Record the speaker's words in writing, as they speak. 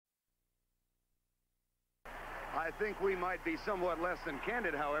I think we might be somewhat less than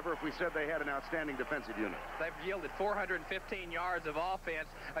candid, however, if we said they had an outstanding defensive unit. They've yielded 415 yards of offense.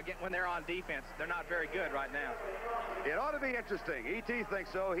 Again, when they're on defense, they're not very good right now. It ought to be interesting. E.T.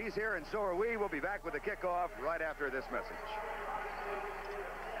 thinks so. He's here, and so are we. We'll be back with the kickoff right after this message.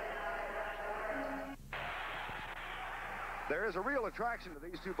 There is a real attraction to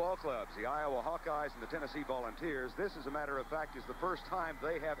these two ball clubs, the Iowa Hawkeyes and the Tennessee Volunteers. This, as a matter of fact, is the first time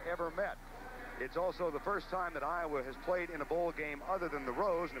they have ever met. It's also the first time that Iowa has played in a bowl game other than the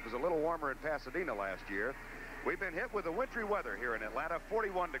Rose, and it was a little warmer in Pasadena last year. We've been hit with the wintry weather here in Atlanta,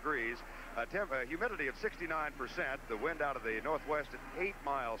 41 degrees, humidity of 69%, the wind out of the northwest at 8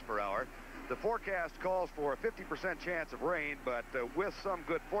 miles per hour. The forecast calls for a 50% chance of rain, but with some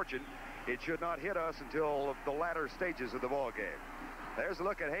good fortune, it should not hit us until the latter stages of the ball game. There's a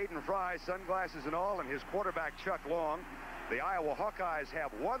look at Hayden Fry, sunglasses and all, and his quarterback Chuck Long. The Iowa Hawkeyes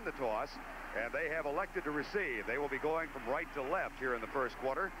have won the toss, and they have elected to receive. They will be going from right to left here in the first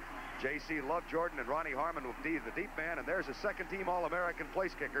quarter. J.C. Lovejordan and Ronnie Harmon will be the deep man, and there's a second-team All-American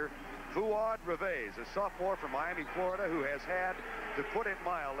place kicker, Fuad Reveiz, a sophomore from Miami, Florida, who has had, to put it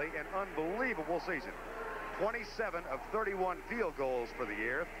mildly, an unbelievable season. 27 of 31 field goals for the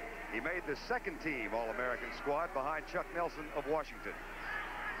year. He made the second-team All-American squad behind Chuck Nelson of Washington.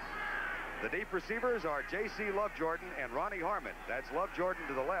 The deep receivers are J.C. Lovejordan and Ronnie Harmon. That's Lovejordan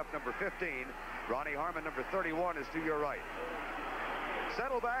to the left, number 15. Ronnie Harmon, number 31, is to your right.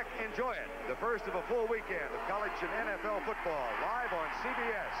 Settle back, enjoy it. The first of a full weekend of college and NFL football live on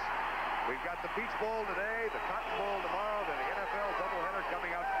CBS. We've got the Peach Bowl today, the Cotton Bowl tomorrow, then the NFL doubleheader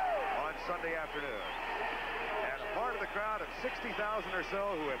coming up on Sunday afternoon. And a part of the crowd of 60,000 or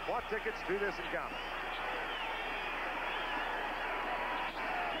so who have bought tickets to this encounter.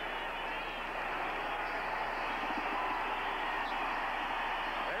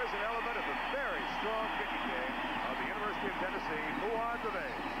 There's an element of a very strong kicking game of the University of Tennessee, Fuad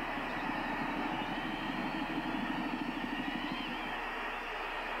Reveiz.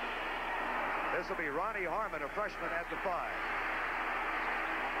 This will be Ronnie Harmon, a freshman, at the 5.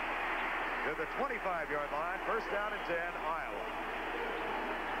 To the 25-yard line, first down and 10, Iowa.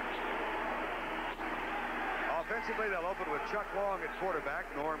 Offensively, they'll open with Chuck Long at quarterback,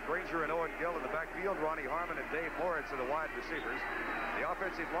 Norm Granger and Owen Gill in the backfield, Ronnie Harmon and Dave Moritz are the wide receivers. The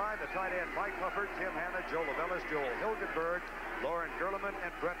offensive line, the tight end Mike Hufford, Tim Hanna, Joe Lavellis, Joel Hilgenberg, Lauren Gerleman,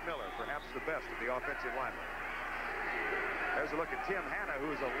 and Brett Miller, perhaps the best of the offensive linemen. There's a look at Tim Hanna,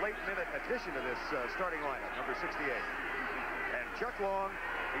 who is a late-minute addition to this starting lineup, number 68. And Chuck Long,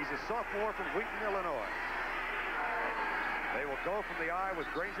 he's a sophomore from Wheaton, Illinois. They will go from the I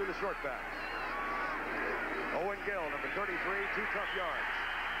with Granger, the short back. Owen Gill, number 33, 2 tough yards.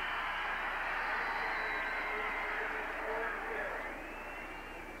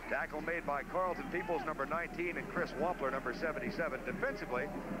 Tackle made by Carlton Peoples, number 19, and Chris Wampler, number 77. Defensively,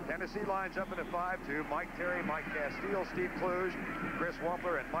 Tennessee lines up in a 5-2. Mike Terry, Mike Castile, Steve Kluge, Chris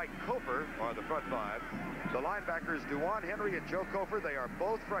Wampler, and Mike Cofer are the front 5. The linebackers, Duwan Henry and Joe Cofer, they are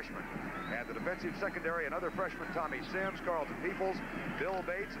both freshmen. And the defensive secondary, another freshman, Tommy Sims, Carlton Peoples, Bill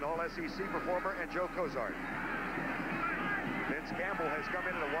Bates, an All-SEC performer, and Joe Cozart. Vince Campbell has come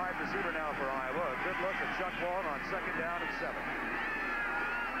in at a wide receiver now for Iowa. A good look at Chuck Long on second down and 7.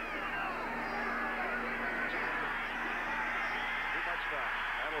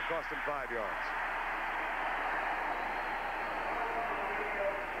 That will cost him 5 yards.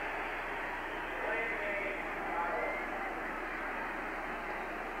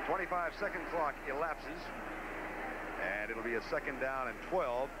 .25-second clock elapses, and it'll be a second down and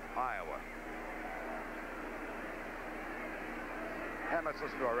 12, Iowa. And let's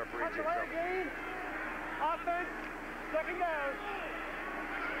listen to our referee. Offense, second down.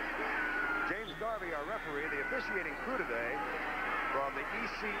 James Garvey, our referee, the officiating crew today from the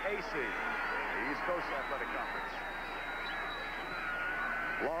ECAC, the East Coast Athletic Conference.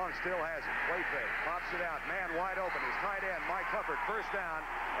 Long still has it. Play fake. Pops it out. Man wide open. His tight end, Mike Hufford, first down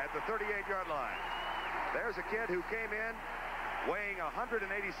at the 38-yard line. There's a kid who came in weighing 186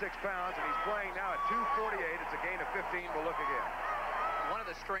 pounds, and he's playing now at 248. It's a gain of 15. We'll look again. One of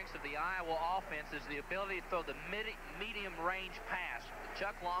the strengths of the Iowa offense is the ability to throw the medium range pass.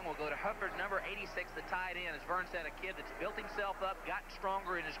 Chuck Long will go to Hufford, number 86, the tight end. As Vern said, a kid that's built himself up, gotten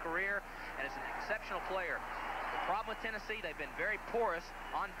stronger in his career, and is an exceptional player. The problem with Tennessee, they've been very porous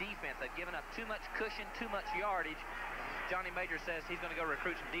on defense. They've given up too much cushion, too much yardage. Johnny Major says he's going to go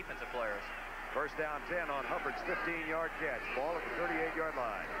recruit some defensive players. First down 10 on Hufford's 15-yard catch. Ball at the 38-yard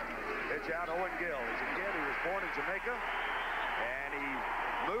line. Pitch out, Owen Gill. He's a kid who was born in Jamaica, and he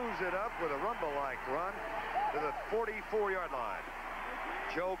moves it up with a rumble-like run to the 44-yard line.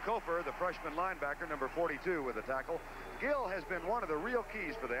 Joe Kofer, the freshman linebacker, number 42, with the tackle. Gill has been one of the real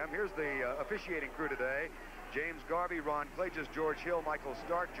keys for them. Here's the officiating crew today. James Garvey, Ron Klages, George Hill, Michael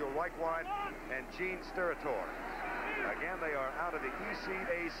Stark, Joe Reichwein, and Gene Sterator. Again, they are out of the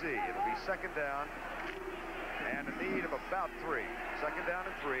ECAC. It'll be second down and a need of about 3. Second down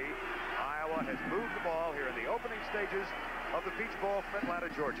and 3. Iowa has moved the ball here in the opening stages of the Peach Bowl from Atlanta,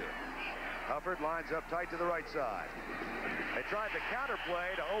 Georgia. Hufford lines up tight to the right side. They tried the counter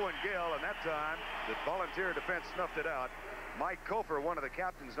play to Owen Gill, and that time the Volunteer defense snuffed it out. Mike Kofer, one of the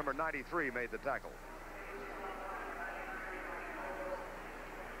captains, number 93, made the tackle.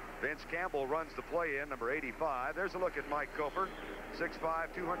 Vince Campbell runs the play in, number 85. There's a look at Mike Kofer, 6'5",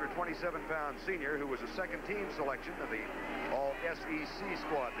 227-pound senior who was a second-team selection of the All-SEC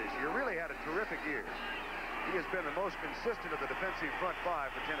squad this year. Really had a terrific year. He has been the most consistent of the defensive front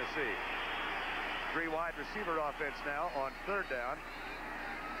 5 for Tennessee. 3 wide receiver offense now on third down.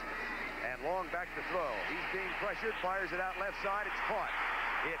 And Long back to throw. He's being pressured, fires it out left side. It's caught.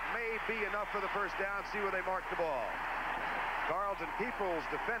 It may be enough for the first down. See where they mark the ball. Carlton Peoples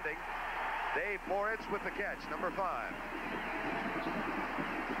defending. Dave Moritz with the catch, number 5.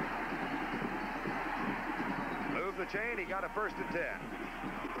 Move the chain. He got a first and 10.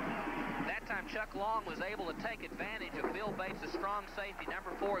 That time Chuck Long was able to take advantage of Bill Bates, the strong safety,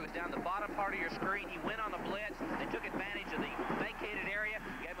 number 4. He was down the bottom part of your screen. He went on the blitz. They took advantage of the vacated area.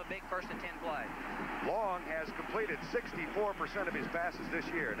 Gave him a big first and 10 play. Long has completed 64% of his passes this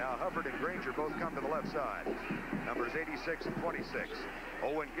year. Now Hufford and Granger both come to the left side. Numbers 86 and 26.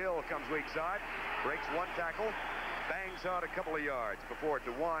 Owen Gill comes weak side, breaks 1 tackle, bangs out a couple of yards before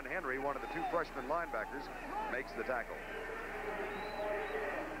DeJuan Henry, one of the 2 freshman linebackers, makes the tackle.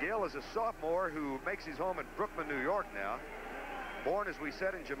 Gill is a sophomore who makes his home in Brooklyn, New York now. Born, as we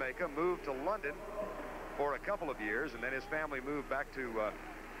said, in Jamaica, moved to London for a couple of years, and then his family moved back to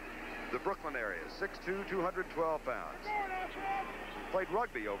the Brooklyn area. 6'2", 212 pounds. Played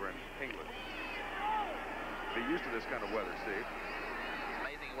rugby over in England. Be used to this kind of weather, Steve. It's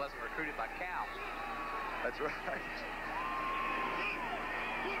amazing he wasn't recruited by Cal. That's right.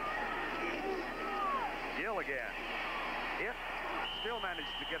 Gill again. Hit. Still managed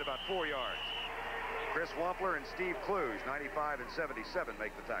to get about 4 yards. Chris Wampler and Steve Kluge, 95 and 77,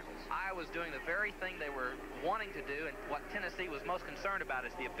 make the tackles. Iowa's doing the very thing they were wanting to do, and what Tennessee was most concerned about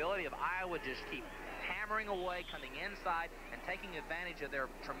is the ability of Iowa just keep hammering away, coming inside, and taking advantage of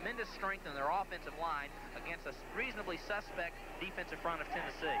their tremendous strength in their offensive line against a reasonably suspect defensive front of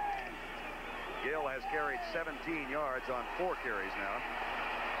Tennessee. Gill has carried 17 yards on 4 carries now.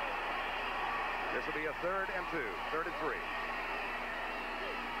 This will be a 3rd and 2, 3rd and 3.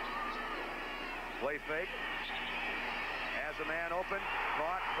 Play fake. Has a man open.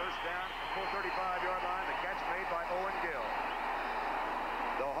 Caught. First down at the full 35-yard line. The catch made by Owen Gill.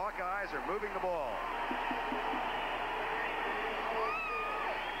 The Hawkeyes are moving the ball.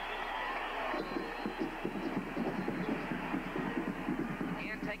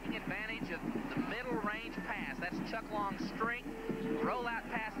 And taking advantage of the middle range pass. That's Chuck Long's strength. Rollout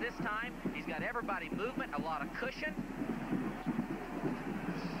pass this time. He's got everybody movement, a lot of cushion.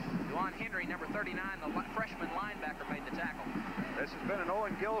 DeJuan Henry, number 39, the freshman linebacker, made the tackle. This has been an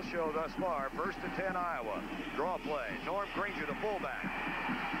Owen Gill show thus far. 1st and 10 Iowa. Draw play. Norm Granger, the fullback.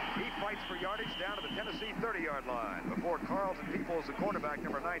 He fights for yardage down to the Tennessee 30-yard line before Carlton Peoples, the cornerback,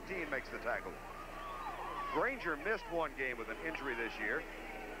 number 19, makes the tackle. Granger missed 1 game with an injury this year.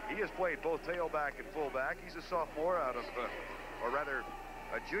 He has played both tailback and fullback. He's a sophomore out of, or rather,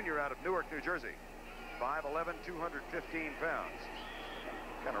 a junior out of Newark, New Jersey. 5'11", 215 pounds.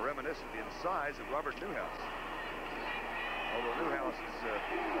 Kind of reminiscent in size of Robert Newhouse. Although Newhouse is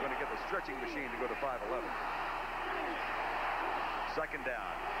going to get the stretching machine to go to 5'11". Second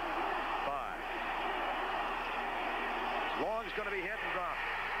down. 5. Long's going to be hit and dropped.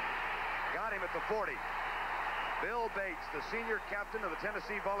 Got him at the 40. Bill Bates, the senior captain of the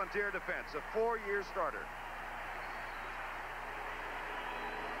Tennessee Volunteer Defense, a 4-year starter.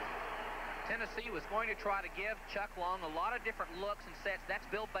 Tennessee was going to try to give Chuck Long a lot of different looks and sets. That's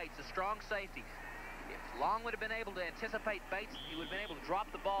Bill Bates, a strong safety. If Long would have been able to anticipate Bates, he would have been able to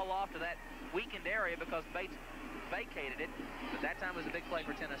drop the ball off to that weakened area because Bates vacated it. But that time was a big play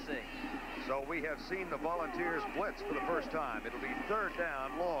for Tennessee. So we have seen the Volunteers blitz for the first time. It'll be 3rd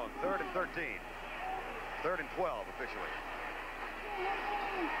down, Long, 3rd and 13. 3rd and 12 officially.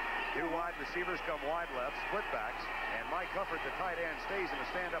 2 wide receivers come wide left, split backs, and Mike Hufford, the tight end, stays in a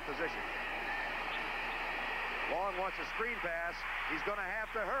stand-up position. Long wants a screen pass. He's going to have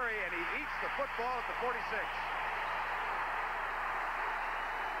to hurry, and he eats the football at the 46.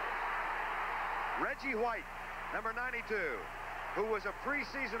 Reggie White, number 92. who was a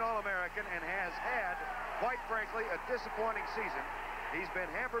preseason All-American and has had, quite frankly, a disappointing season. He's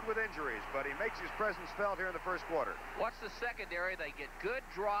been hampered with injuries, but he makes his presence felt here in the first quarter. Watch the secondary. They get good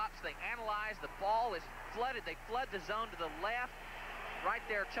drops. They analyze. The ball is flooded. They flood the zone to the left. Right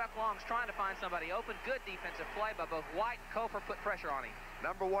there, Chuck Long's trying to find somebody open. Good defensive play by both White and Kofor. Put pressure on him.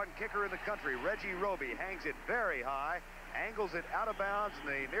 Number 1 kicker in the country, Reggie Roby, hangs it very high, angles it out of bounds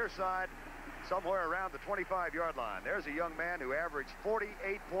in the near side, somewhere around the 25-yard line. There's a young man who averaged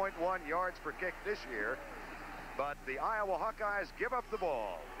 48.1 yards per kick this year. But the Iowa Hawkeyes give up the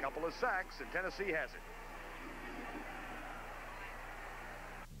ball. A couple of sacks, and Tennessee has it.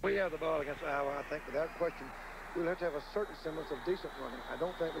 We have the ball against Iowa, I think, without question. We'll have to have a certain semblance of decent running. I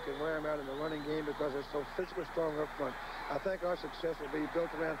don't think we can wear them out in the running game because they're so physically strong up front. I think our success will be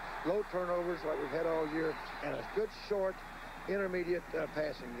built around low turnovers like we've had all year and a good, short, intermediate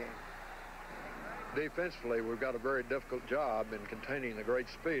passing game. Defensively, we've got a very difficult job in containing the great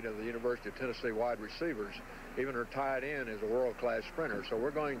speed of the University of Tennessee wide receivers. Even her tight end is a world-class sprinter. So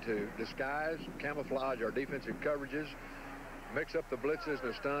we're going to disguise, camouflage our defensive coverages, mix up the blitzes and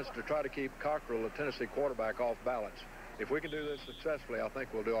the stunts to try to keep Cockrell, the Tennessee quarterback, off balance. If we can do this successfully, I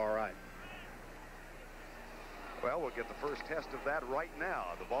think we'll do all right. Well, we'll get the first test of that right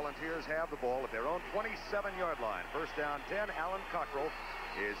now. The Volunteers have the ball at their own 27-yard line. First down 10. Alan Cockrell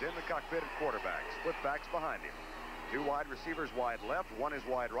is in the cockpit at quarterback. Split backs behind him. 2 wide receivers wide left. 1 is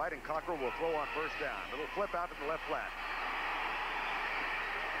wide right, and Cockrell will throw on first down. Little flip out to the left flat.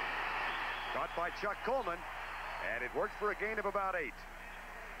 Caught by Chuck Coleman, and it worked for a gain of about 8.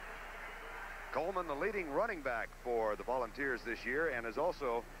 Coleman, the leading running back for the Volunteers this year, and has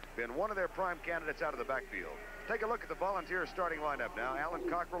also been one of their prime candidates out of the backfield. Take a look at the Volunteers starting lineup now. Alan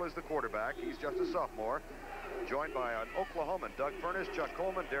Cockrell is the quarterback. He's just a sophomore. Joined by an Oklahoman, Doug Furness, Chuck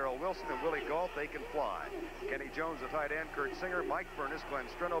Coleman, Darrell Wilson, and Willie Galt. They can fly. Kenny Jones, the tight end, Kurt Singer, Mike Furness, Glenn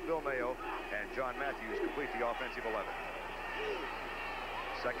Streno, Bill Mayo, and John Matthews complete the offensive 11.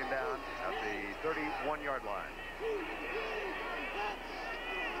 Second down at the 31-yard line.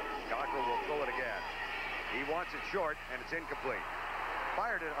 Cockrell will throw it again. He wants it short, and it's incomplete.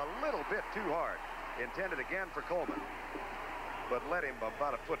 Fired it a little bit too hard. Intended again for Coleman, but led him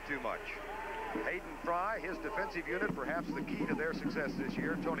about a foot too much. Hayden Fry, his defensive unit, perhaps the key to their success this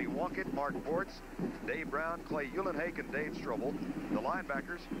year. Tony Wonkett, Mark Bortz, Dave Brown, Clay Uhlenhake, and Dave Strobel. The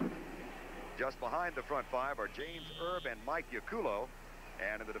linebackers, just behind the front 5, are James Erb and Mike Yacullo.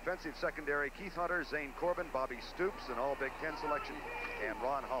 And in the defensive secondary, Keith Hunter, Zane Corbin, Bobby Stoops, an all Big Ten selection, and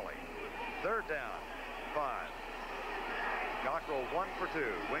Ron Hawley. Third down, 5. Cockrell 1 for 2.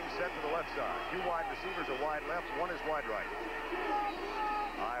 Wing set to the left side. 2 wide receivers are wide left, 1 is wide right.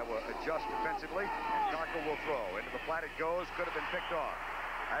 Iowa adjusts defensively, and Cockrell will throw. Into the flat it goes. Could have been picked off.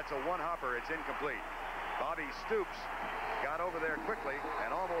 That's a one-hopper. It's incomplete. Bobby Stoops got over there quickly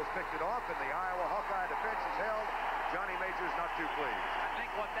and almost picked it off, and the Iowa Hawkeye defense is held. Johnny Majors not too pleased. I think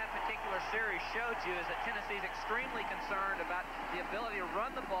what that particular series showed you is that Tennessee's extremely concerned about the ability to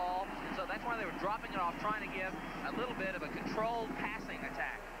run the ball, and so that's why they were dropping it off, trying to give a little bit of a controlled passing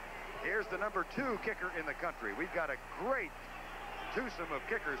attack. Here's the number 2 kicker in the country. We've got a great twosome of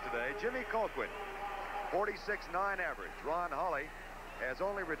kickers today. Jimmy Colquitt, 46.9 average. Ron Hawley has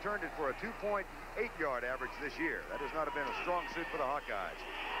only returned it for a 2.8-yard average this year. That has not been a strong suit for the Hawkeyes.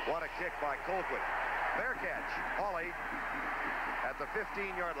 What a kick by Colquitt. Fair catch. Hawley at the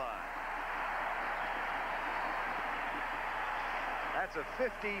 15-yard line. That's a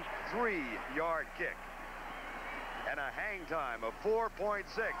 53-yard kick. And a hang time of 4.6.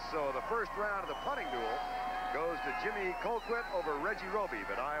 So the first round of the punting duel goes to Jimmy Colquitt over Reggie Roby,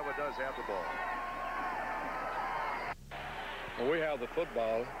 but Iowa does have the ball. When we have the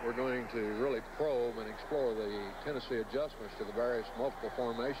football, we're going to really probe and explore the Tennessee adjustments to the various multiple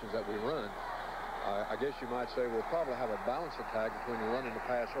formations that we run. I guess you might say we'll probably have a balanced attack between the run and the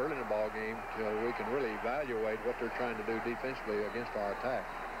pass early in the ball game till we can really evaluate what they're trying to do defensively against our attack.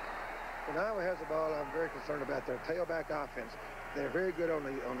 When Iowa has the ball, I'm very concerned about their tailback offense. They're very good on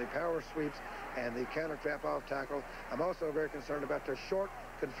the power sweeps and the counter trap off tackle. I'm also very concerned about their short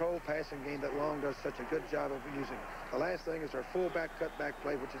control passing game that Long does such a good job of using. The last thing is their fullback cutback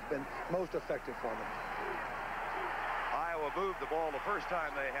play, which has been most effective for them. Iowa moved the ball the first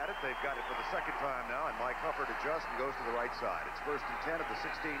time they had it. They've got it for the second time now, and Mike Hufford adjusts and goes to the right side. It's 1st and 10 at the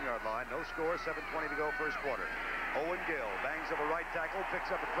 16-yard line. No score, 7:20 to go first quarter. Owen Gill bangs up a right tackle,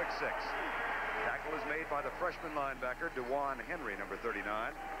 picks up a quick 6. Tackle is made by the freshman linebacker, DeJuan Henry, number 39.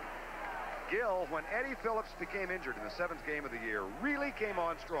 Gill, when Eddie Phillips became injured in the 7th game of the year, really came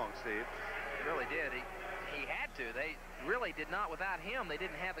on strong, Steve. He really did. He had had to. They really did not. Without him, they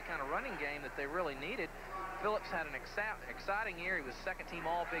didn't have the kind of running game that they really needed. Phillips had an exciting year. He was second-team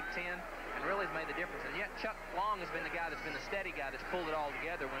All-Big Ten and really has made the difference. And yet Chuck Long has been the guy that's been the steady guy that's pulled it all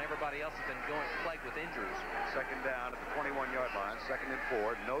together when everybody else has been plagued with injuries. Second down at the 21-yard line, 2nd and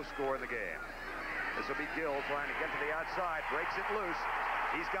 4, no score in the game. This will be Gill trying to get to the outside, breaks it loose.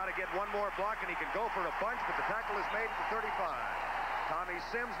 He's got to get one more block, and he can go for a punch, but the tackle is made at the 35. Tommy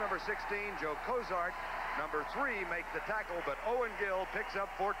Sims, number 16, Joe Cozart, number 3, make the tackle, but Owen Gill picks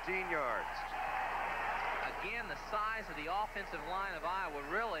up 14 yards. Again, the size of the offensive line of Iowa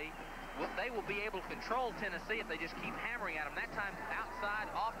really, they will be able to control Tennessee if they just keep hammering at them. That time,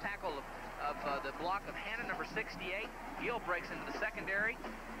 outside, off tackle of the block of Hanna, number 68. Gill breaks into the secondary.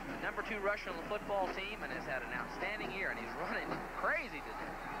 Number 2 rusher on the football team and has had an outstanding year, and he's running crazy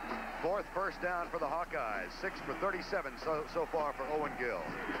today. 4th first down for the Hawkeyes. 6 for 37 so far for Owen Gill.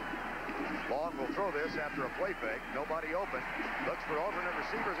 Long will throw this after a play fake. Nobody open. Looks for alternate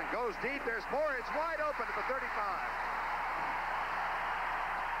receivers and goes deep. There's more. It's wide open at the 35.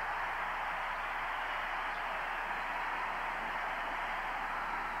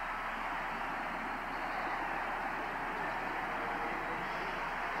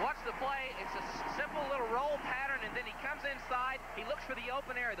 Watch the play. It's a simple little roll pattern, and then he comes inside. He looks for the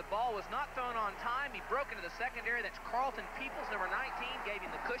open area. The ball was not thrown on time. He broke into the secondary. That's Carlton Peoples, number 19, gave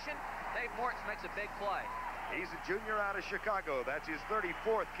him the cushion. Dave Moritz makes a big play. He's a junior out of Chicago. That's his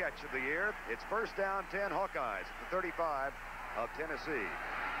 34th catch of the year. It's first down, 10 Hawkeyes at the 35 of Tennessee.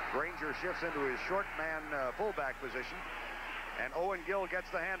 Granger shifts into his short man fullback position, and Owen Gill gets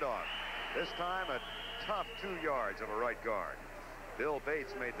the handoff. This time a tough 2 yards of a right guard. Bill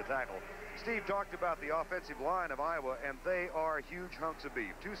Bates made the tackle. Steve talked about the offensive line of Iowa, and they are huge hunks of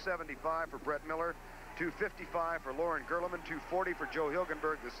beef. 275 for Brett Miller, 255 for Lauren Gerleman, 240 for Joe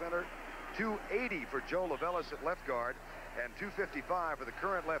Hilgenberg, the center, 280 for Joe Lavellis at left guard, and 255 for the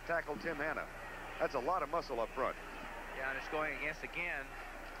current left tackle, Tim Hanna. That's a lot of muscle up front. Yeah, and it's going against, again,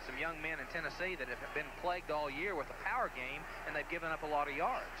 some young men in Tennessee that have been plagued all year with the power game, and they've given up a lot of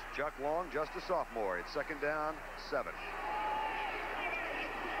yards. Chuck Long, just a sophomore. It's second down, 7.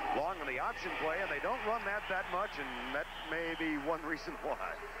 Long on the option play, and they don't run that much, and that may be one reason why.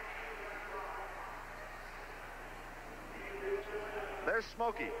 There's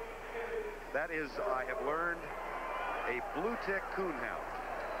Smokey. That is, I have learned, a blue tick coonhound,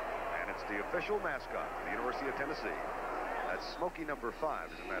 and it's the official mascot of the University of Tennessee. That's Smokey number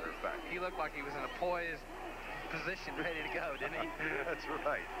 5, as a matter of fact. He looked like he was in a poised position ready to go, didn't he? That's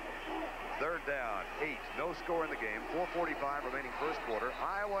right. Third down, 8. No score in the game. 4:45 remaining first quarter.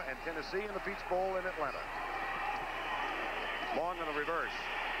 Iowa and Tennessee in the Peach Bowl in Atlanta. Long on the reverse.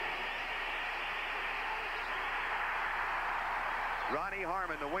 Ronnie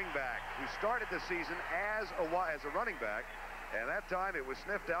Harmon, the wingback, who started the season as a running back, and that time it was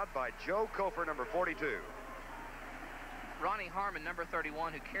sniffed out by Joe Kofer, number 42. Ronnie Harmon, number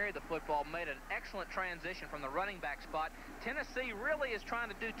 31, who carried the football, made an excellent transition from the running back spot. Tennessee really is trying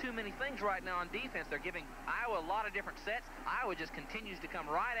to do too many things right now on defense. They're giving Iowa a lot of different sets. Iowa just continues to come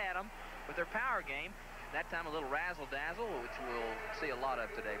right at them with their power game. That time a little razzle-dazzle, which we'll see a lot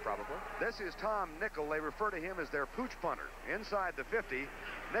of today probably. This is Tom Nickel. They refer to him as their pooch punter. Inside the 50,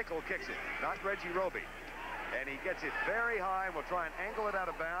 Nickel kicks it, not Reggie Roby. And he gets it very high and will try and angle it out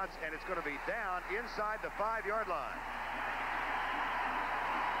of bounds, and it's going to be down inside the 5-yard line.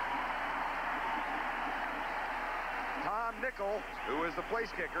 Tom Nickel, who is the place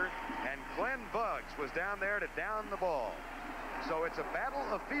kicker, and Glenn Buggs was down there to down the ball. So it's a battle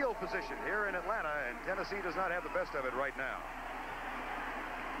of field position here in Atlanta, and Tennessee does not have the best of it right now.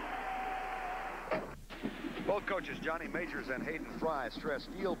 Both coaches, Johnny Majors and Hayden Fry, stress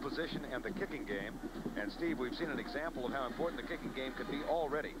field position and the kicking game. And, Steve, we've seen an example of how important the kicking game can be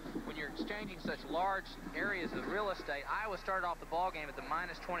already. When you're exchanging such large areas of real estate, Iowa started off the ball game at the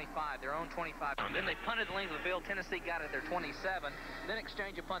 -25, their own 25. Then they punted the length of the field. Tennessee got it at their 27. Then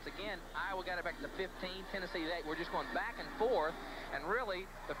exchange of punts again. Iowa got it back to the 15. Tennessee, we're just going back and forth. And really,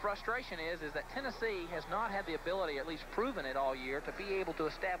 the frustration is that Tennessee has not had the ability, at least proven it all year, to be able to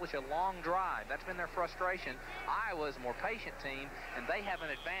establish a long drive. That's been their frustration. Iowa is a more patient team, and they have an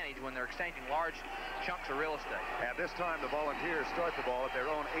advantage when they're exchanging large chunks of real estate. And this time the Volunteers start the ball at their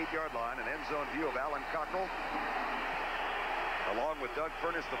own 8-yard line, an end zone view of Alan Cockrell, along with Doug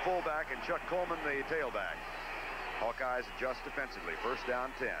Furness, the fullback, and Chuck Coleman, the tailback. Hawkeyes adjust defensively. First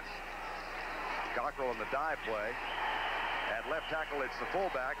down, 10. Cockrell on the dive play. At left tackle, it's the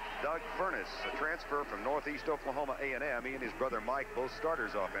fullback, Doug Furness, a transfer from Northeast Oklahoma A&M. He and his brother Mike, both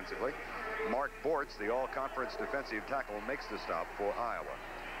starters offensively. Mark Bortz, the all-conference defensive tackle, makes the stop for Iowa.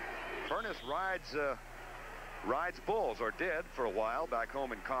 Furness rides rides bulls, or did for a while, back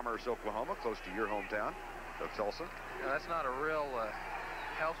home in Commerce, Oklahoma, close to your hometown of Tulsa. That's not a real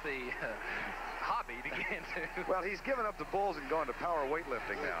healthy hobby to get into. Well, he's given up the bulls and gone to power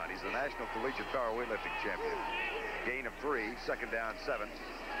weightlifting now, and he's the National Collegiate Power Weightlifting Champion. Gain of 3, second down, 7.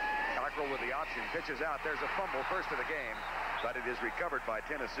 Cockrell with the option, pitches out. There's a fumble, first of the game, but it is recovered by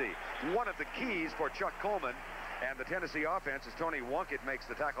Tennessee. One of the keys for Chuck Coleman and the Tennessee offense, as Tony Wonkett makes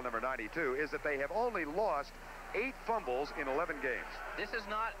the tackle number 92, is that they have only lost 8 fumbles in 11 games. This is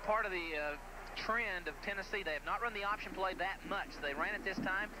not part of the trend of Tennessee. They have not run the option play that much. They ran it this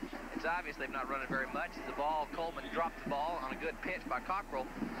time. It's obvious they've not run it very much. The ball, Coleman dropped the ball on a good pitch by Cockrell.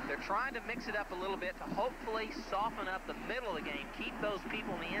 They're trying to mix it up a little bit to hopefully soften up the middle of the game, keep those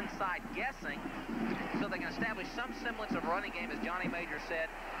people on the inside guessing, so they can establish some semblance of running game, as Johnny Major said,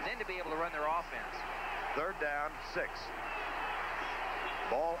 then to be able to run their offense. Third down, 6.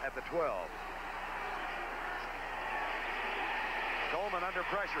 Ball at the 12. Coleman under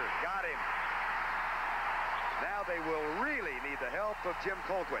pressure, got him. Now they will really need the help of Jim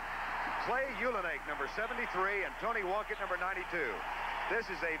Colquitt. Clay Uhlenegg, number 73, and Tony Wonkett, number 92. This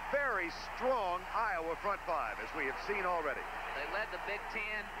is a very strong Iowa front 5, as we have seen already. They led the Big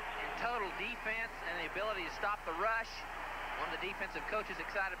Ten in total defense and the ability to stop the rush. One of the defensive coaches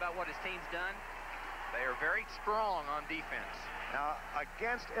excited about what his team's done. They are very strong on defense. Now,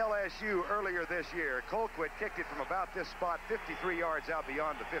 against LSU earlier this year, Colquitt kicked it from about this spot, 53 yards out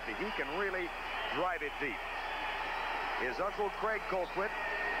beyond the 50. He can really drive it deep. His uncle Craig Colquitt,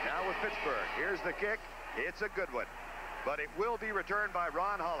 now with Pittsburgh. Here's the kick. It's a good one, but it will be returned by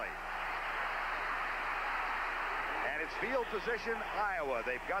Ron Holly. And it's field position, Iowa.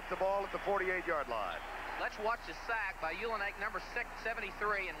 They've got the ball at the 48-yard line. Let's watch the sack by Uhlenegg, number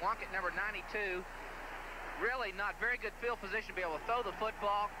 73, and Wonkett, number 92. Really not very good field position to be able to throw the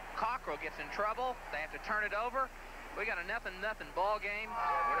football. Cockrell gets in trouble. They have to turn it over. We got a nothing ball game.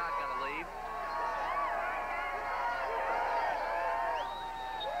 We're not going to leave.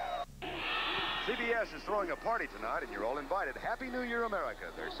 CBS is throwing a party tonight, and you're all invited. Happy New Year,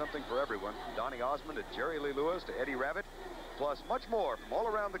 America. There's something for everyone. Donnie Osmond to Jerry Lee Lewis to Eddie Rabbitt, plus much more from all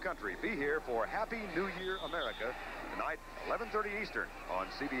around the country. Be here for Happy New Year, America, tonight, 11:30 Eastern on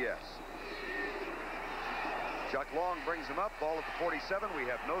CBS. Chuck Long brings him up. Ball at the 47. We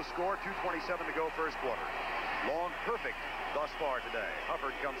have no score. 2:27 to go first quarter. Long perfect thus far today.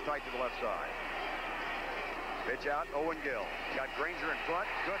 Hubbard comes tight to the left side. Pitch out, Owen Gill. Got Granger in front.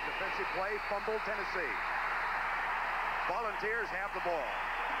 Good defensive play. Fumble, Tennessee. Volunteers have the ball.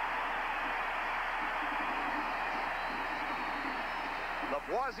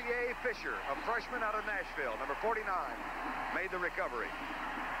 Lavoisier Fisher, a freshman out of Nashville, number 49, made the recovery.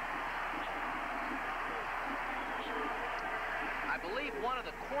 I believe one of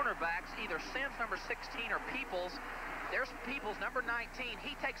the cornerbacks, either Sims, number 16, or Peoples. There's Peoples, number 19.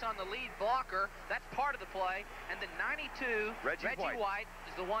 He takes on the lead blocker. That's part of the play. And then 92, Reggie White,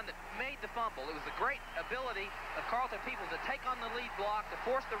 is the one that made the fumble. It was the great ability of Carlton Peoples to take on the lead block, to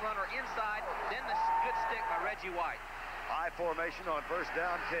force the runner inside, then the good stick by Reggie White. High formation on first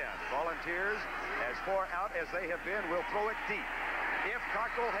down 10. Volunteers, as far out as they have been, will throw it deep. If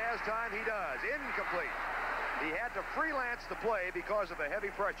Cockrell has time, he does. Incomplete. He had to freelance the play because of the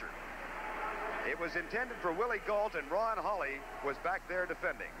heavy pressure. It was intended for Willie Gault, and Ron Holly was back there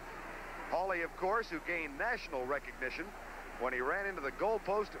defending. Holly, of course, who gained national recognition when he ran into the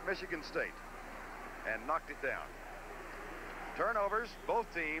goalpost at Michigan State and knocked it down. Turnovers, both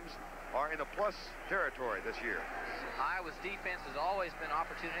teams are in the plus territory this year. Iowa's defense has always been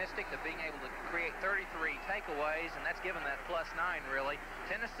opportunistic to being able to create 33 takeaways, and that's given that +9, really.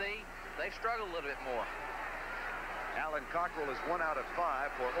 Tennessee, they've struggled a little bit more. Alan Cockrell is 1 out of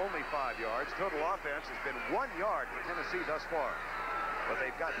 5 for only 5 yards. Total offense has been 1 yard for Tennessee thus far. But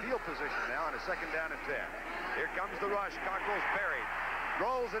they've got field position now on a second down and 10. Here comes the rush. Cockrell's buried.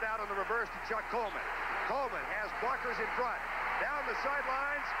 Rolls it out on the reverse to Chuck Coleman. Coleman has blockers in front. Down the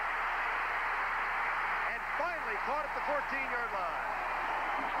sidelines. And finally caught at the 14-yard line.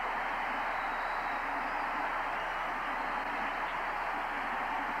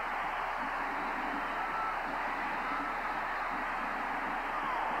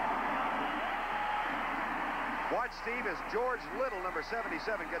 Watch, Steve, as George Little, number 77,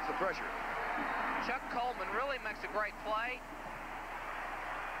 gets the pressure. Chuck Coleman really makes a great play.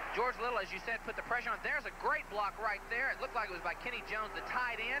 George Little, as you said, put the pressure on. There's a great block right there. It looked like it was by Kenny Jones, the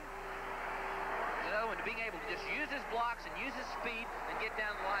tight end. And being able to just use his blocks and use his speed and get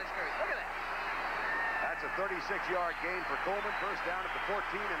down the line of scrimmage. Look at that. That's a 36-yard gain for Coleman. First down at the 14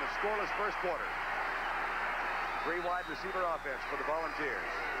 in the scoreless first quarter. 3 wide receiver offense for the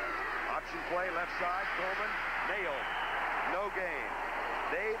Volunteers. Option play, left side, Coleman. nailed. No gain.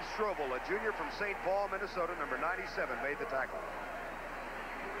 Dave Strobel, a junior from St. Paul, Minnesota, number 97, made the tackle.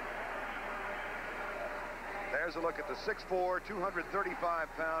 There's a look at the 6'4",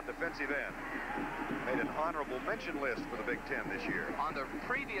 235-pound defensive end. Made an honorable mention list for the Big Ten this year. On the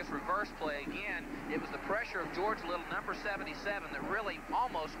previous reverse play, again, it was the pressure of George Little, number 77, that really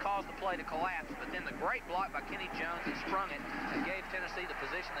almost caused the play to collapse. But then the great block by Kenny Jones that sprung it and gave Tennessee the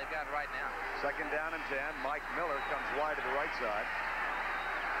position they've got right now. Second down and 10. Mike Miller comes wide to the right side.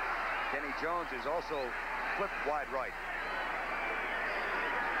 Kenny Jones is also flipped wide right.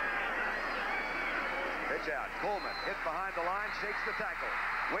 Pitch out. Coleman hit behind the line, shakes the tackle.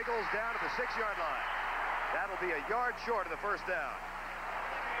 Wiggles down to the 6-yard line. That'll be a yard short of the first down.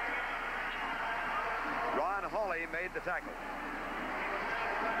 Ron Hawley made the tackle.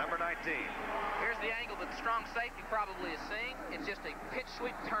 Number 19. Here's the angle that the strong safety probably is seeing. It's just a pitch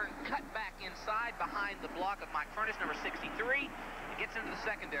sweep turn cut back inside behind the block of Mike Furness, number 63. It gets into the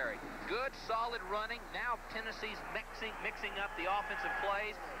secondary. Good, solid running. Now Tennessee's mixing up the offensive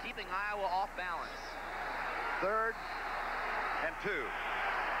plays, keeping Iowa off balance. 3rd and 2.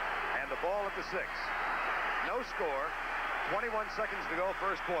 And the ball at the 6. No score. 21 seconds to go,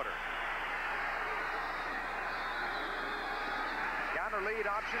 first quarter. Counter lead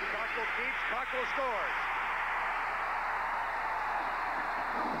option. Cockrell keeps. Cockrell scores.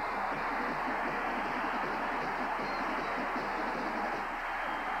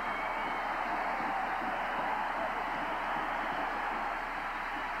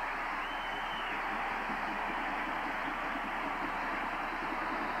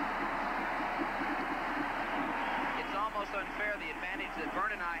 Unfair the advantage that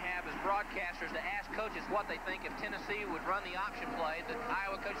Vern and I have as broadcasters to ask coaches what they think if Tennessee would run the option play. The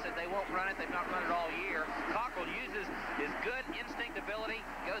Iowa coach said they won't run it. They've not run it all year. Cockrell uses his good instinct ability,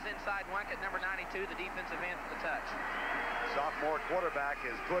 goes inside Wankett, number 92, the defensive end for the touch. Sophomore quarterback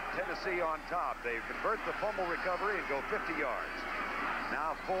has put Tennessee on top. They convert the fumble recovery and go 50 yards.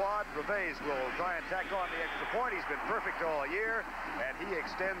 Now Fuad Reveiz will try and tack on the extra point. He's been perfect all year, and he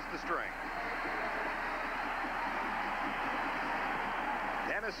extends the string.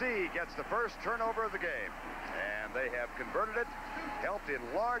 Tennessee gets the first turnover of the game, and they have converted it, helped in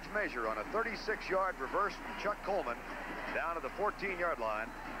large measure on a 36-yard reverse from Chuck Coleman down to the 14-yard line,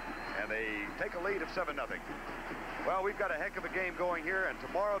 and they take a lead of 7-0. Well, we've got a heck of a game going here, and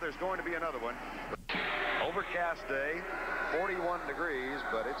tomorrow there's going to be another one. Overcast day, 41 degrees,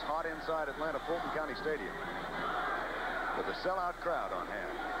 but it's hot inside Atlanta Fulton County Stadium with a sellout crowd on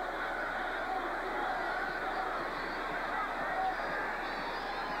hand.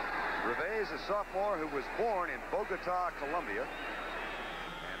 Reveiz, a sophomore who was born in Bogota, Colombia,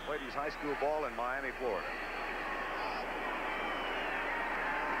 and played his high school ball in Miami, Florida.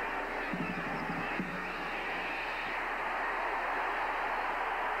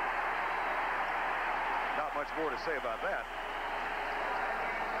 Not much more to say about that.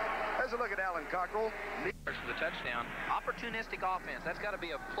 There's a look at Alan Cockrell. For the touchdown. Opportunistic offense. That's got to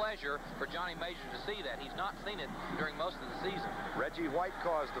be a pleasure for Johnny Major to see that. He's not seen it during most of the season. Reggie White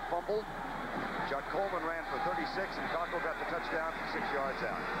caused the fumble. Chuck Coleman ran for 36, and Cockrell got the touchdown from 6 yards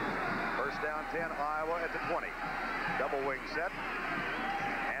out. First down 10, Iowa at the 20. Double wing set.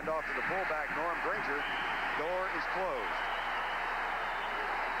 Hand off to the fullback, Norm Granger. Door is closed.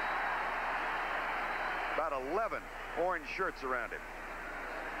 About 11 orange shirts around him.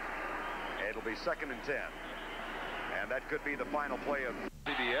 It'll be 2nd and 10. And that could be the final play of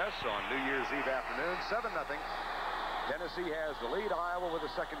CBS on New Year's Eve afternoon. 7-0. Tennessee has the lead. Iowa with a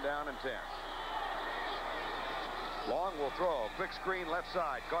 2nd down and 10. Long will throw. Quick screen left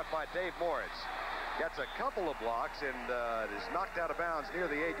side. Caught by Dave Moritz. Gets a couple of blocks and is knocked out of bounds near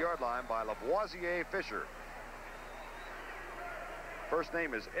the 8-yard line by Lavoisier Fisher. First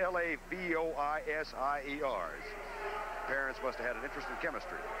name is Lavoisier. Parents must have had an interest in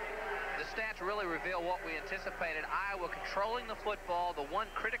chemistry. The stats really reveal what we anticipated. Iowa controlling the football, the one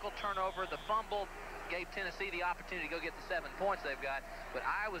critical turnover, the fumble gave Tennessee the opportunity to go get the 7 points they've got. But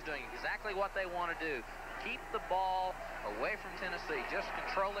Iowa's doing exactly what they want to do. Keep the ball away from Tennessee. Just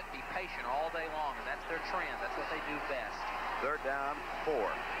control it, be patient all day long, and that's their trend. That's what they do best. 3rd down, 4.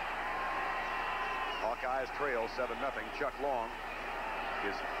 Hawkeyes trail 7-0. Chuck Long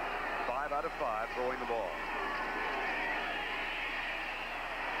is 5 out of 5 throwing the ball.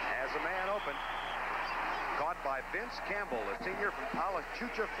 A man open, caught by Vince Campbell, a senior from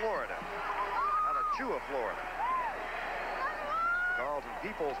Alachua, Florida. Carlton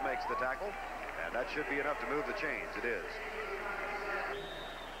Peoples makes the tackle, and that should be enough to move the chains. It is.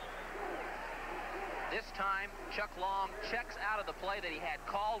 This This time, Chuck Long checks out of the play that he had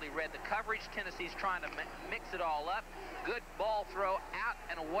called. He read the coverage. Tennessee's trying to mix it all up. Good ball throw out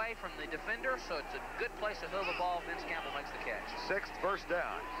and away from the defender, so it's a good place to throw the ball. Vince Campbell makes the catch. 6th first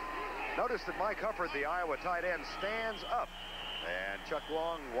down. Notice that Mike Hufford, the Iowa tight end, stands up, and Chuck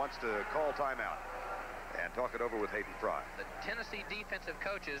Long wants to call timeout and talk it over with Hayden Fry. The Tennessee defensive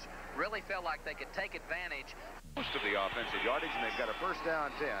coaches really felt like they could take advantage. Most of the offensive yardage, and they've got a first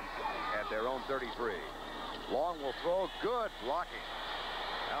down 10 at their own 33. Long will throw. Good blocking.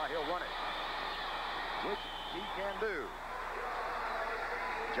 Now he'll run it, which he can do.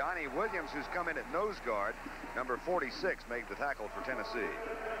 Johnny Williams, who's come in at nose guard, number 46, made the tackle for Tennessee.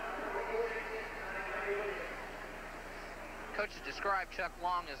 Coaches describe Chuck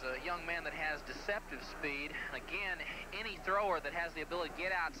Long as a young man that has deceptive speed. Again, any thrower that has the ability to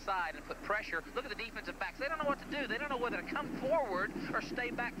get outside and put pressure. Look at the defensive backs. They don't know what to do. They don't know whether to come forward or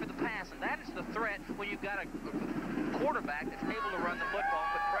stay back for the pass. And that is the threat when you've got a quarterback that's able to run the football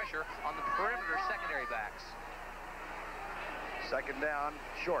and put pressure on the perimeter secondary backs. Second down,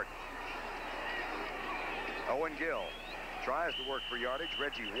 short. Owen Gill tries to work for yardage.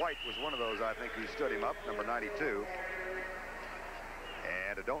 Reggie White was one of those, I think, who stood him up, number 92.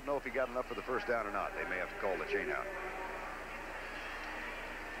 And I don't know if he got enough for the first down or not. They may have to call the chain out.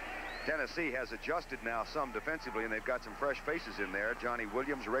 Tennessee has adjusted now some defensively, and they've got some fresh faces in there. Johnny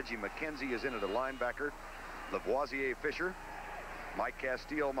Williams, Reggie McKenzie is in at a linebacker. Lavoisier Fisher, Mike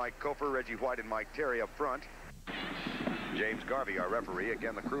Castile, Mike Kofer, Reggie White, and Mike Terry up front. James Garvey, our referee.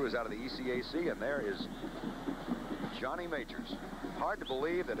 Again, the crew is out of the ECAC, and there is Johnny Majors. Hard to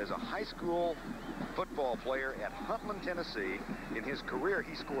believe that as a high school football player at Huntland, Tennessee, in his career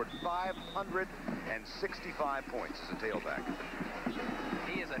he scored 565 points as a tailback.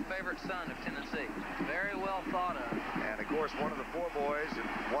 He is a favorite son of Tennessee. Very well thought of. And of course, one of the 4 boys and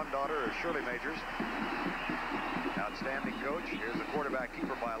 1 daughter is Shirley Majors. Outstanding coach. Here's the quarterback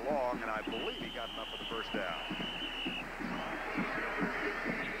keeper by Long, and I believe he got enough for the first down.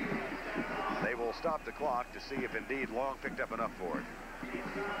 They will stop the clock to see if indeed Long picked up enough for it.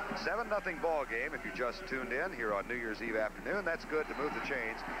 7-0 ball game if you just tuned in here on New Year's Eve afternoon. That's good to move the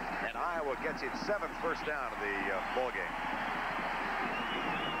chains, and Iowa gets its 7th first down of the ball game.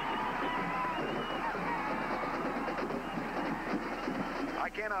 I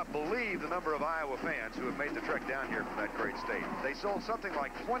cannot believe the number of Iowa fans who have made the trek down here from that great state. They sold something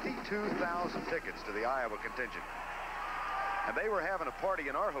like 22,000 tickets to the Iowa contingent. And they were having a party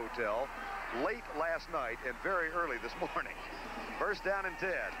in our hotel late last night and very early this morning. First down and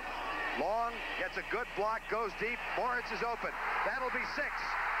 10. Long gets a good block, goes deep. Moritz is open. That'll be 6.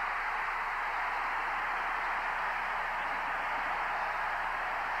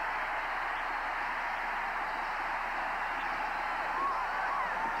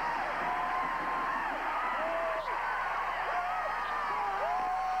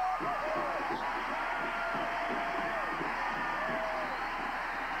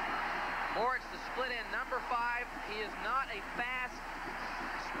 Moritz, the split end, number 5. He is not a fast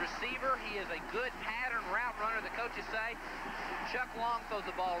receiver. He is a good pattern route runner, the coaches say. Chuck Long throws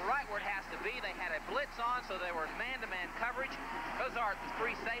the ball right where it has to be. They had a blitz on, so they were man-to-man coverage. Cozart was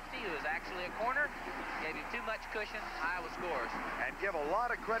free safety, who is actually a corner. Gave him too much cushion. Iowa scores. And give a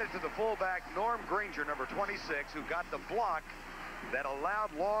lot of credit to the fullback, Norm Granger, number 26, who got the block that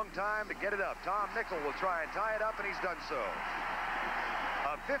allowed Long time to get it up. Tom Nickel will try and tie it up, and he's done so.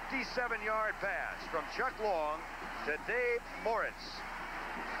 A 57-yard pass from Chuck Long to Dave Moritz.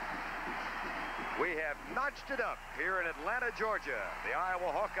 We have notched it up here in Atlanta, Georgia. The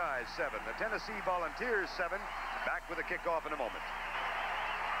Iowa Hawkeyes 7, the Tennessee Volunteers 7. Back with a kickoff in a moment.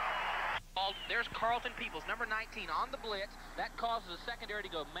 There's Carlton Peoples, number 19, on the blitz. That causes the secondary to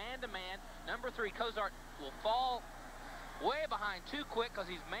go man-to-man. Number 3, Cozart, will fall way behind too quick because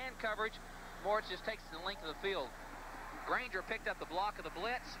he's man coverage. Moritz just takes the length of the field. Granger picked up the block of the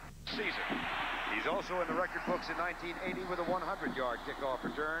blitz. Season. He's also in the record books in 1980 with a 100-yard kickoff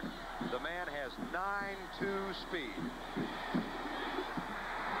return. The man has 9.2 speed.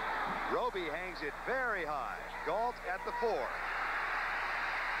 Roby hangs it very high. Galt at the 4.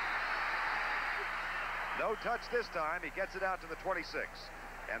 No touch this time. He gets it out to the 26.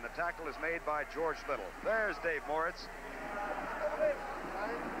 And the tackle is made by George Little. There's Dave Moritz.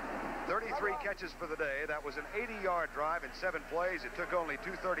 33 catches for the day. That was an 80-yard drive in 7 plays. It took only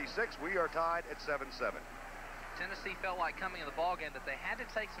 2:36. We are tied at 7-7. Tennessee felt like coming in the ballgame that they had to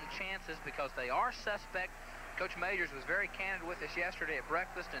take some chances because they are suspect. Coach Majors was very candid with us yesterday at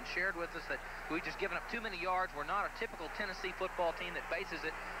breakfast and shared with us that we've just given up too many yards. We're not a typical Tennessee football team that bases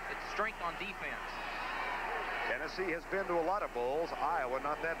its strength on defense. Tennessee has been to a lot of bowls. Iowa,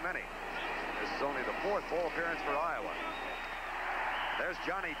 not that many. This is only the 4th ball appearance for Iowa. There's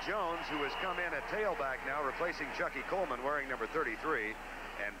Johnny Jones, who has come in at tailback now, replacing Chucky Coleman, wearing number 33.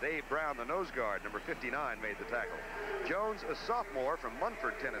 And Dave Brown, the nose guard, number 59, made the tackle. Jones, a sophomore from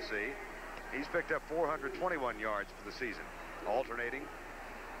Munford, Tennessee. He's picked up 421 yards for the season, alternating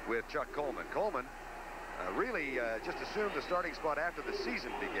with Chuck Coleman. Coleman really just assumed the starting spot after the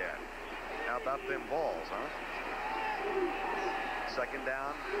season began. How about them balls, huh? 2nd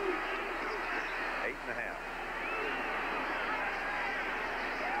down, 8.5.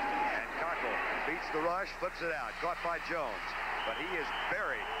 And Cockrell beats the rush, flips it out, caught by Jones, but he is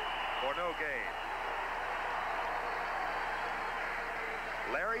buried for no gain.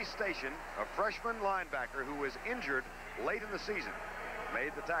 Larry Station, a freshman linebacker who was injured late in the season,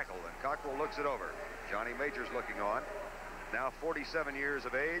 made the tackle, and Cockrell looks it over. Johnny Majors looking on. Now 47 years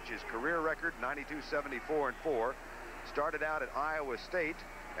of age. His career record, 92, 74, and 4. Started out at Iowa State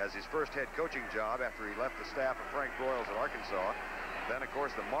as his first head coaching job after he left the staff of Frank Broyles at Arkansas. Then, of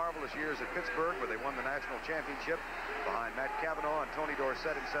course, the marvelous years at Pittsburgh, where they won the national championship behind Matt Cavanaugh and Tony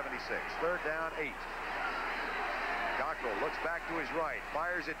Dorsett in '76. 3rd down, 8. Cockrell looks back to his right,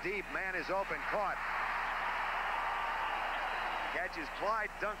 fires it deep. Man is open, caught. Catches Clyde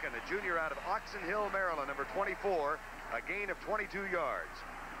Duncan, a junior out of Oxon Hill, Maryland, number 24, a gain of 22 yards.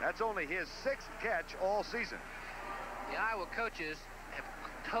 That's only his 6th catch all season. The Iowa coaches have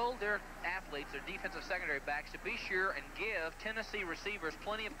told their athletes, their defensive secondary backs, to be sure and give Tennessee receivers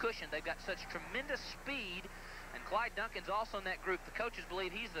plenty of cushion. They've got such tremendous speed, and Clyde Duncan's also in that group. The coaches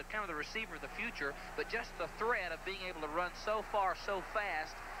believe he's the kind of the receiver of the future, but just the threat of being able to run so far, so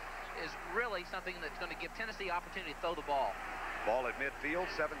fast is really something that's going to give Tennessee opportunity to throw the ball. Ball at midfield,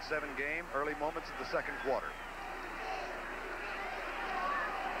 7-7 game, early moments of the 2nd quarter.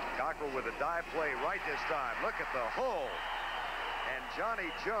 Cockrell with a dive play right this time. Look at the hole. And Johnny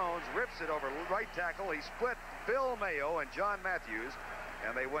Jones rips it over right tackle. He split Bill Mayo and John Matthews,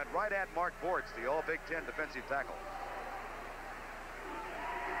 and they went right at Mark Bortz, the All-Big Ten defensive tackle.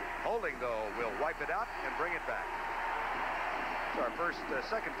 Holding, though, will wipe it out and bring it back. It's our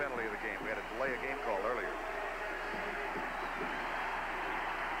second penalty of the game. We had to delay a game call earlier.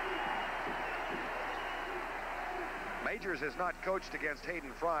 Majors has not coached against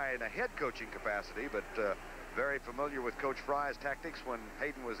Hayden Fry in a head coaching capacity, but very familiar with Coach Fry's tactics when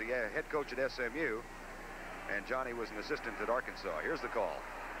Hayden was the head coach at SMU and Johnny was an assistant at Arkansas. Here's the call.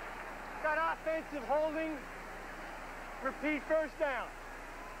 Got offensive holding. Repeat, 1st down.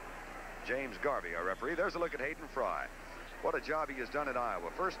 James Garvey, our referee. There's a look at Hayden Fry. What a job he has done at Iowa.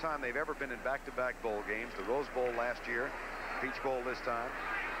 First time they've ever been in back-to-back bowl games. The Rose Bowl last year, Peach Bowl this time.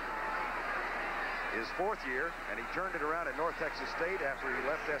 His 4th year, and he turned it around at North Texas State after he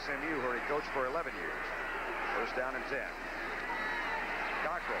left SMU, where he coached for 11 years. 1st down and 10.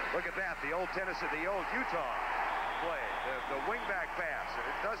 Cockrell, look at that, the old Tennessee, the old Utah play, the wingback pass, and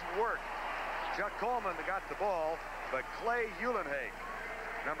it doesn't work. Chuck Coleman got the ball, but Clay Uhlenhake,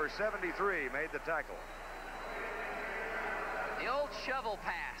 number 73, made the tackle. The old shovel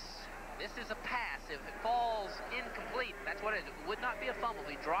pass. This is a pass. If it falls incomplete, that's what it is. It would not be a fumble.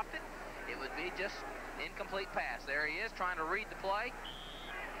 If he dropped it, it would be just incomplete pass. There he is trying to read the play.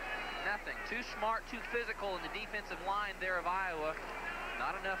 Nothing. Too smart, too physical in the defensive line there of Iowa.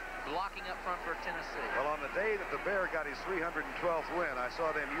 Not enough blocking up front for Tennessee. Well, on the day that the Bear got his 312th win, I saw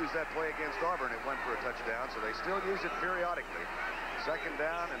them use that play against Auburn. It went for a touchdown, so they still use it periodically. 2nd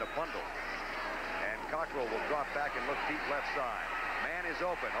down and a bundle. And Cockrell will drop back and look deep left side. Man is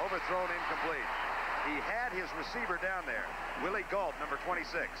open. Overthrown, incomplete. He had his receiver down there, Willie Gault, number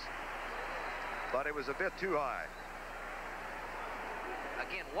 26. But it was a bit too high.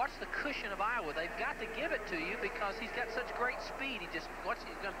 Again, watch the cushion of Iowa. They've got to give it to you because he's got such great speed. He's going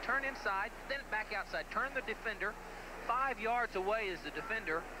to turn inside, then back outside, turn the defender. 5 yards away is the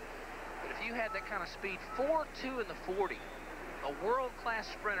defender. But if you had that kind of speed, 4.2 in the 40, a world-class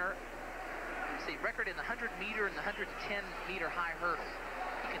sprinter. You see, record in the 100-meter and the 110-meter high hurdle.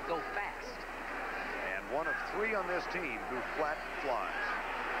 He can go fast. And one of 3 on this team who flat flies.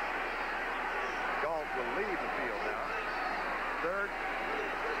 Gault will leave the field now. 3rd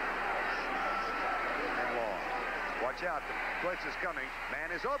and long. Watch out, the blitz is coming.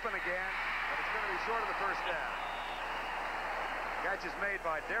 Man is open again, but it's going to be short of the 1st down. Catch is made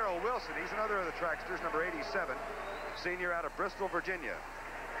by Darrell Wilson. He's another of the tracksters, number 87, senior out of Bristol, Virginia.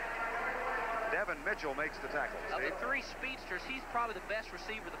 Devin Mitchell makes the tackle. Of the 3 speedsters, he's probably the best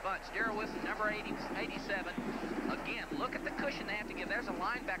receiver of the bunch. Darrell Wilson, number 87. Again, look at the cushion they have to give. There's a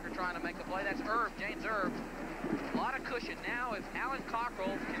linebacker trying to make a play. That's James Irv. A lot of cushion. Now, if Alan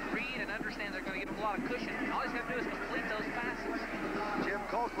Cockrell can read and understand they're going to give him a lot of cushion, all he's got to do is complete those passes. Jim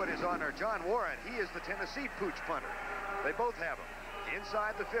Colquitt is on there. John Warren, he is the Tennessee pooch punter. They both have him.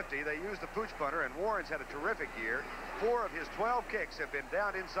 Inside the 50, they use the pooch punter, and Warren's had a terrific year. 4 of his 12 kicks have been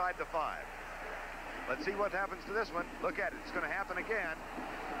down inside the 5. Let's see what happens to this one. Look at it. It's going to happen again.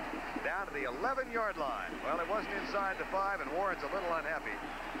 Down to the 11-yard line. Well, it wasn't inside the 5, and Warren's a little unhappy,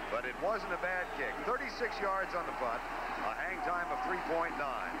 but it wasn't a bad kick. 36 yards on the punt, a hang time of 3.9.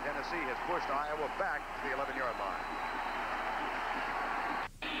 Tennessee has pushed Iowa back to the 11-yard line.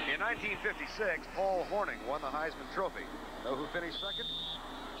 In 1956, Paul Hornung won the Heisman Trophy. Know who finished second?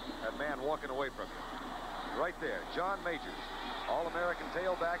 That man walking away from you. Right there, John Majors, All-American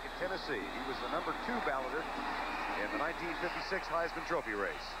tailback at Tennessee. He was the number 2 balloter in the 1956 Heisman Trophy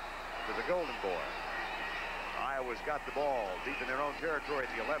race to the Golden Boy. Iowa's got the ball deep in their own territory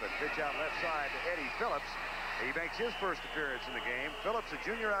at the 11. Pitch out left side to Eddie Phillips. He makes his first appearance in the game. Phillips, a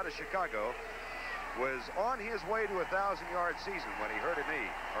junior out of Chicago, was on his way to a 1,000-yard season when he hurt a knee,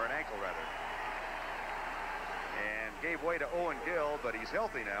 or an ankle rather, and gave way to Owen Gill, but he's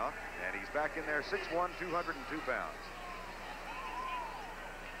healthy now, and he's back in there, 6'1", 202 pounds.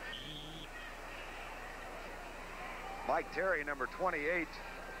 Mike Terry, number 28.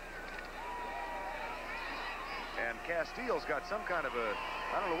 And Castile's got some kind of a,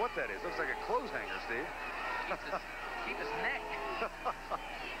 I don't know what that is. Looks like a clothes hanger, Steve. Keep his neck.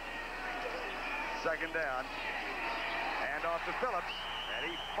 Second down. Hand off to Phillips. And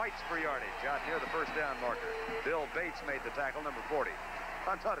he fights for yardage out near the first down marker. Bill Bates made the tackle, number 40.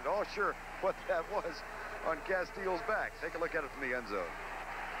 I'm not at all sure what that was on Castile's back. Take a look at it from the end zone.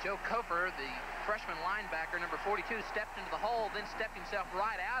 Joe Kofer, the freshman linebacker, number 42, stepped into the hole, then stepped himself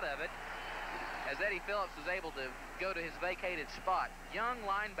right out of it as Eddie Phillips was able to go to his vacated spot. Young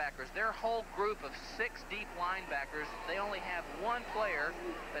linebackers, their whole group of 6 deep linebackers, they only have 1 player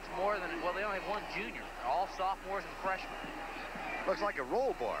that's more than, well, they only have 1 junior. They're all sophomores and freshmen. Looks like a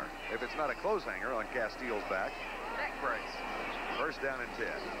roll bar, if it's not a clothes hanger on Castile's back. Neck brace. First down and 10.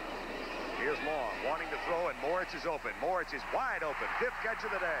 Here's Long, wanting to throw, and Moritz is open. Moritz is wide open. 5th catch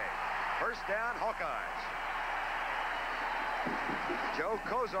of the day. First down, Hawkeyes. Joe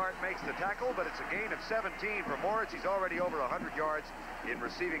Cozart makes the tackle, but it's a gain of 17 for Moritz. He's already over 100 yards in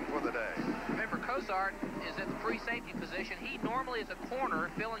receiving for the day. Remember, Cozart is at the free safety position. He normally is a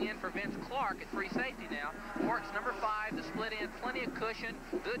corner filling in for Vince Clark at free safety now. Moritz, number 5, the split end, plenty of cushion,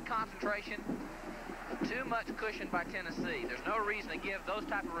 good concentration. Too much cushion by Tennessee. There's no reason to give those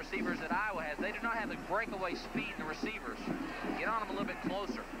type of receivers that Iowa has. They do not have the breakaway speed in the receivers. Get on them a little bit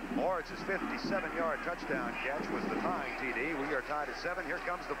closer. Moritz's 57-yard touchdown catch was the tying TD. We are tied at 7. Here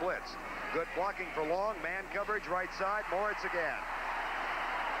comes the blitz. Good blocking for Long. Man coverage right side. Moritz again.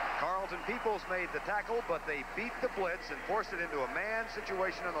 Carlton Peoples made the tackle, but they beat the blitz and forced it into a man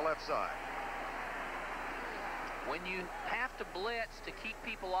situation on the left side. When you have to blitz to keep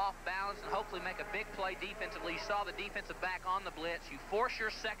people off balance and hopefully make a big play defensively, you saw the defensive back on the blitz, you force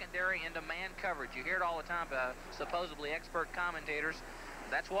your secondary into man coverage. You hear it all the time by supposedly expert commentators.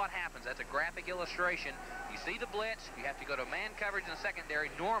 That's what happens. That's a graphic illustration. You see the blitz, you have to go to man coverage in the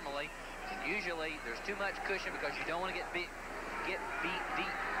secondary normally. Usually there's too much cushion because you don't want to get beat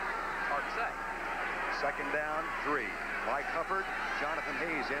deep. Hard to say. Second down, 3. Mike Hufford, Jonathan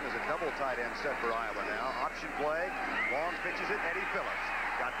Hayes in as a double tight end set for Iowa now. Option play. Long pitches it. Eddie Phillips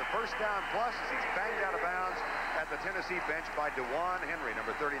got the first down plus as he's banged out of bounds at the Tennessee bench by DeJuan Henry,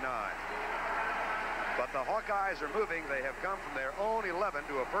 number 39. But the Hawkeyes are moving. They have come from their own 11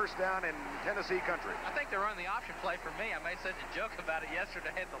 to a first down in Tennessee country. I think they're running the option play for me. I made such a joke about it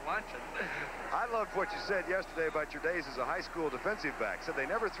yesterday at the luncheon. I loved what you said yesterday about your days as a high school defensive back. Said they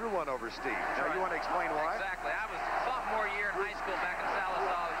never threw one over Steve. Now, right. You want to explain why? Exactly. I was sophomore year in high school back in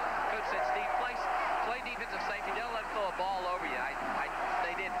Sallisaw. Coach said, Steve, play defensive safety. Don't let them throw a ball over you.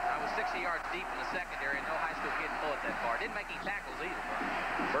 They didn't. I was 60 yards deep in the secondary, and no high school kid pull it that far. Didn't make any tackles either.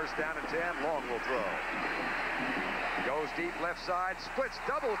 First down and 10. Long will throw. Goes deep left side. Splits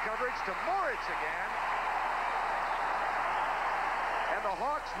double coverage to Moritz again. And the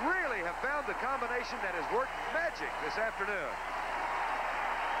Hawks really have found the combination that has worked magic this afternoon.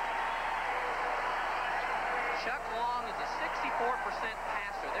 Chuck Long is a 64%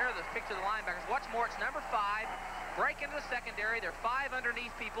 passer. There are the picture of the linebackers. Watch Moritz, number 5. Break into the secondary. There are 5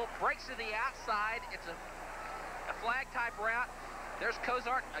 underneath people. Breaks to the outside. It's a flag type route. There's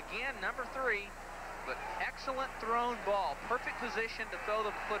Cozart again, number 3. But excellent thrown ball. Perfect position to throw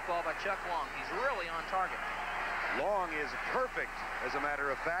the football by Chuck Long. He's really on target. Long is perfect, as a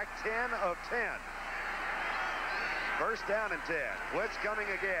matter of fact. 10 of 10. First down and 10. Blitz coming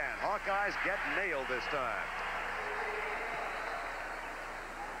again. Hawkeyes get nailed this time.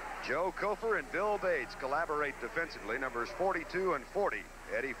 Joe Kofer and Bill Bates collaborate defensively, numbers 42 and 40.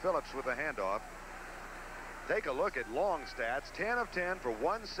 Eddie Phillips with the handoff. Take a look at Long stats, 10 of 10 for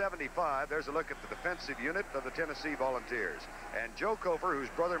 175. There's a look at the defensive unit of the Tennessee Volunteers. And Joe Kofer, whose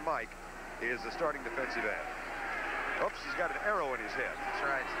brother Mike is the starting defensive end. Oops, he's got an arrow in his head. That's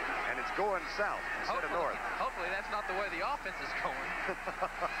right. And it's going south instead of north. Hopefully that's not the way the offense is going.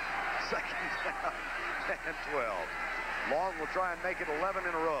 Second down and 12. Long will try and make it 11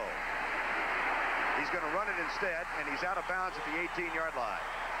 in a row. He's going to run it instead, and he's out of bounds at the 18-yard line.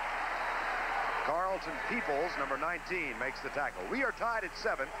 Carlton Peoples, number 19, makes the tackle. We are tied at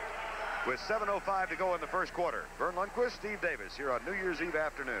 7 with 7:05 to go in the first quarter. Vern Lundquist, Steve Davis here on New Year's Eve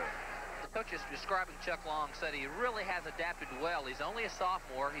afternoon. The coach is describing Chuck Long, said he really has adapted well. He's only a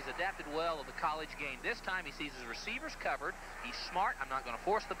sophomore. He's adapted well to the college game. This time he sees his receivers covered. He's smart. I'm not going to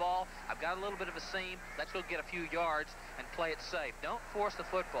force the ball. I've got a little bit of a seam. Let's go get a few yards and play it safe. Don't force the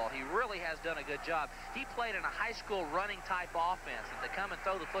football. He really has done a good job. He played in a high school running type offense, and to come and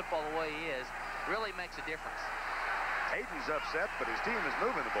throw the football the way he is really makes a difference. Hayden's upset, but his team is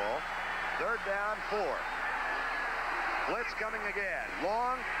moving the ball. Third down, 4. Blitz coming again.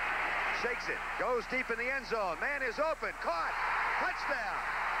 Long shakes it, goes deep in the end zone. Man is open, caught, touchdown.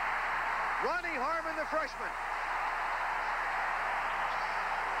 Ronnie Harmon, the freshman.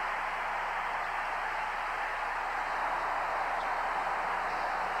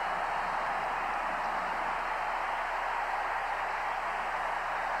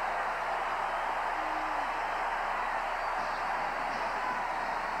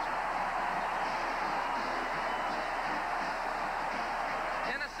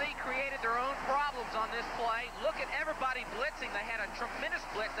 On this play, look at everybody blitzing. They had a tremendous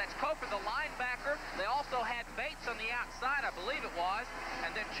blitz. That's Kofer, the linebacker. They also had Bates on the outside, I believe it was.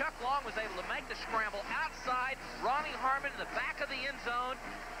 And then Chuck Long was able to make the scramble outside. Ronnie Harmon in the back of the end zone.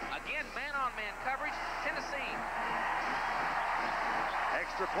 Again, man-on-man coverage. Tennessee.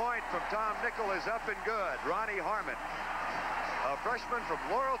 Extra point from Tom Nickel is up and good. Ronnie Harmon, a freshman from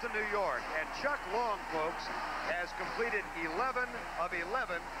Laurelton, New York. And Chuck Long, folks, has completed 11 of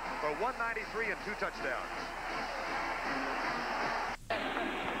 11 for 193 and 2 touchdowns.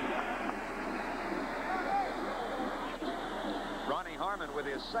 Ronnie Harmon with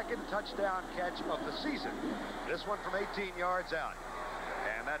his second touchdown catch of the season. This one from 18 yards out.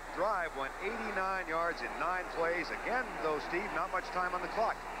 And that drive went 89 yards in 9 plays. Again, though, Steve, not much time on the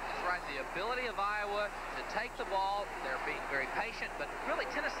clock. Right, the ability of Iowa to take the ball. They're being very patient, but really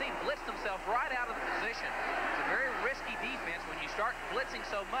Tennessee blitzed themselves right out of the position. It's a very risky defense. When you start blitzing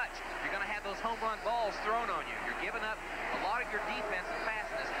so much, you're going to have those home run balls thrown on you. You're giving up a lot of your defense and pass.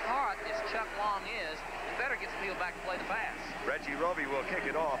 And as hard as Chuck Long is, you better get the field back and play the pass. Reggie Roby will kick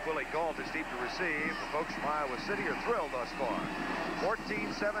it off. Willie Galt is deep to receive. The folks from Iowa City are thrilled thus far.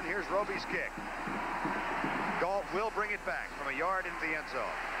 14-7, here's Roby's kick. Galt will bring it back from a yard into the end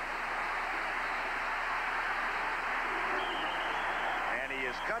zone. He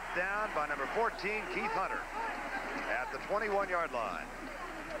is cut down by number 14, Keith Hunter, at the 21-yard line.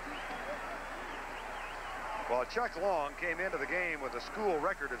 Well, Chuck Long came into the game with a school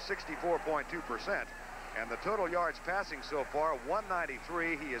record of 64.2%, and the total yards passing so far,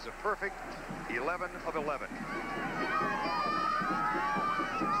 193. He is a perfect 11 of 11.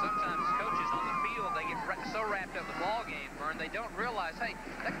 Sometimes coaches on the field, they get so wrapped up in the ball game, Vern, they don't realize, hey,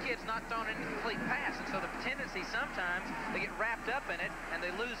 that kid's not throwing an incomplete pass. And so the tendency sometimes, they get wrapped up in it, and they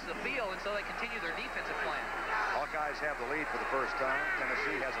lose the field, and so they continue their defensive plan. Hawkeyes have the lead for the first time.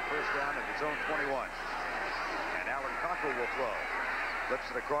 Tennessee has a first down at its own 21. And Alan Cockrell will throw. Flips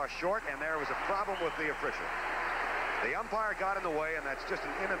it across short, and there was a problem with the official. The umpire got in the way, and that's just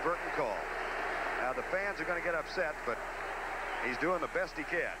an inadvertent call. Now, the fans are going to get upset, but he's doing the best he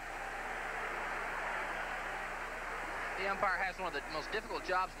can. The umpire has one of the most difficult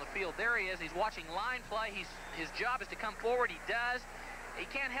jobs in the field. There he is. He's watching line play. His job is to come forward. He does. He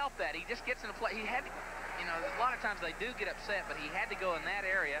can't help that. He just gets in the play. He had to, you know, a lot of times they do get upset, but he had to go in that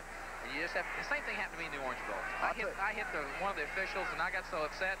area. And you just have, the same thing happened to me in the Orange Bowl. I hit one of the officials, and I got so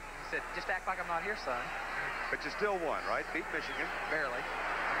upset. He said, just act like I'm not here, son. But you still won, right? Beat Michigan. Barely.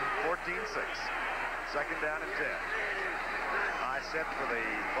 14-6. Second down and 10. High set for the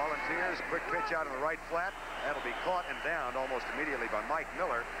Volunteers. Quick pitch out in the right flat. That'll be caught and downed almost immediately by Mike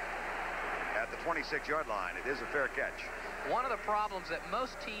Miller at the 26-yard line. It is a fair catch. One of the problems that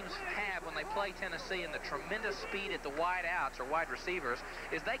most teams have when they play Tennessee and the tremendous speed at the wide outs or wide receivers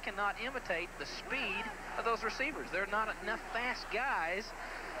is they cannot imitate the speed of those receivers. There are not enough fast guys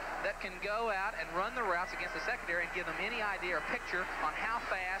that can go out and run the routes against the secondary and give them any idea or picture on how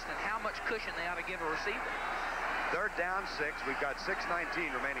fast and how much cushion they ought to give a receiver. Third down, 6. We've got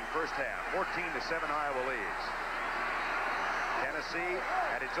 6:19 remaining first half. 14-7 Iowa leads. Tennessee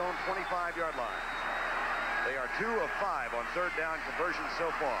at its own 25-yard line. They are 2 of 5 on third down conversions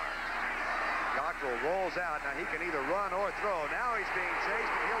so far. Cockrell rolls out. Now he can either run or throw. Now he's being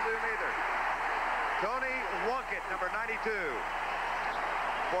chased, and he'll do neither. Tony Wonkett, number 92.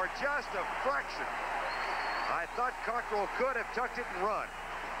 For just a fraction, I thought Cockrell could have tucked it and run.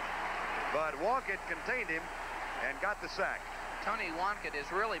 But Wonkett contained him and got the sack. Tony Wonkett is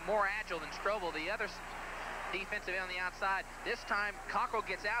really more agile than Strobel, the other defensive end on the outside. This time, Cockrell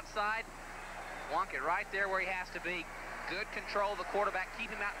gets outside. Wonkett right there where he has to be. Good control of the quarterback.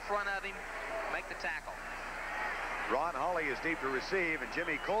 Keep him out in front of him. Make the tackle. Ron Hawley is deep to receive, and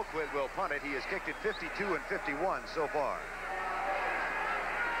Jimmy Colquitt will punt it. He has kicked it 52 and 51 so far.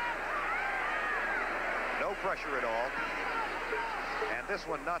 No pressure at all. And this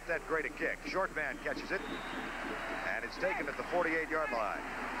one not that great a kick. Short man catches it, and it's taken at the 48-yard line.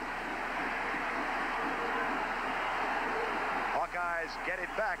 Hawkeyes get it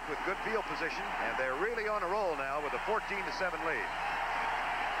back with good field position, and they're really on a roll now with a 14-7 lead.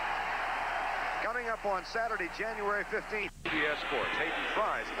 Coming up on Saturday, January 15th, CBS Sports. Hayden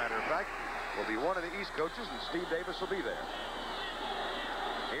Fry, as a matter of fact, will be one of the East coaches, and Steve Davis will be there.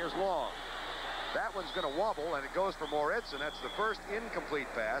 Here's Long. That one's going to wobble, and it goes for Moritz, and that's the first incomplete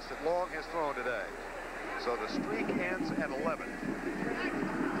pass that Long has thrown today. So the streak ends at 11.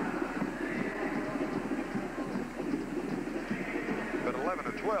 But 11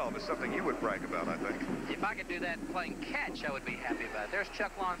 or 12 is something you would brag about, I think. If I could do that playing catch, I would be happy about it. There's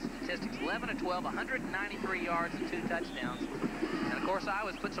Chuck Long's statistics. 11 of 12, 193 yards and 2 touchdowns. And, of course,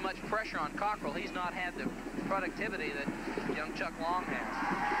 Iowa's put so much pressure on Cockrell. He's not had the productivity that young Chuck Long has.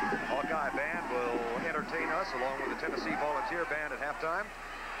 The Hawkeye band will entertain us along with the Tennessee Volunteer band at halftime.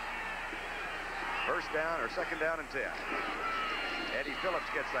 First down or second down and 10. Eddie Phillips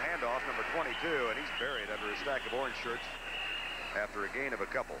gets the handoff, number 22, and he's buried under a stack of orange shirts after a gain of a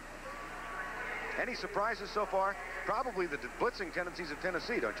couple. Any surprises so far? Probably the blitzing tendencies of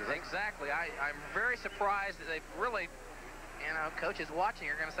Tennessee, don't you think? Exactly. I'm very surprised that they've really, you know, coaches watching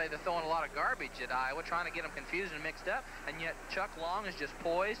are going to say they're throwing a lot of garbage at Iowa, trying to get them confused and mixed up, and yet Chuck Long is just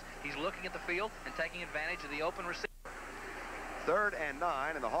poised. He's looking at the field and taking advantage of the open receiver. 3rd and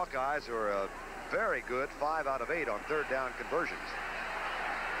 9, and the Hawkeyes are a very good 5 out of 8 on third down conversions.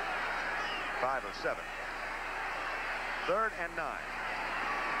 5 of 7. 3rd and 9.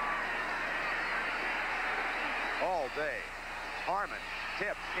 All day. Harmon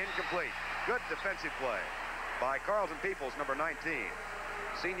tipped, incomplete. Good defensive play by Carlton Peoples, number 19,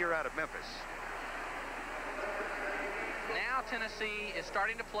 senior out of Memphis. Now Tennessee is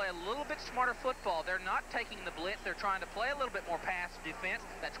starting to play a little bit smarter football. They're not taking the blitz. They're trying to play a little bit more pass defense.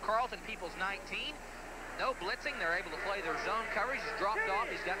 That's Carlton Peoples, 19. No blitzing. They're able to play their zone coverage. He's dropped off.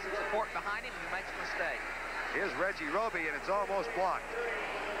 He's got some support behind him, and he makes a mistake. Here's Reggie Roby, and it's almost blocked.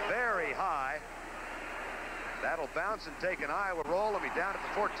 Very high. That'll bounce and take an Iowa roll and be down at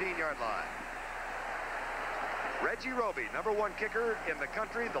the 14-yard line. Reggie Roby, number 1 kicker in the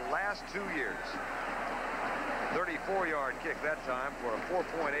country the last 2 years. 34-yard kick that time for a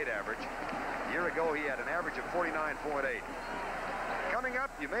 4.8 average. A year ago, he had an average of 49.8. Coming up,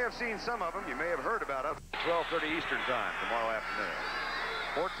 you may have seen some of them. You may have heard about them. 12:30 Eastern time tomorrow afternoon.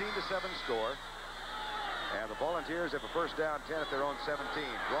 14-7 score. And the Volunteers have a first down, 10 at their own 17.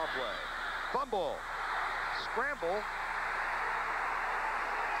 Draw play. Fumble. Scramble.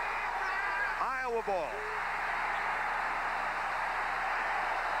 Iowa ball.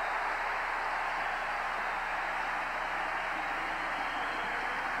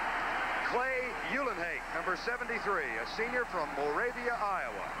 Clay Uhlenhake, number 73, a senior from Moravia,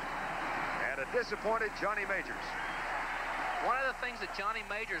 Iowa. And a disappointed Johnny Majors. One of the things that Johnny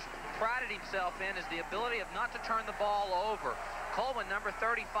Majors prided himself in is the ability of not to turn the ball over. Coleman, number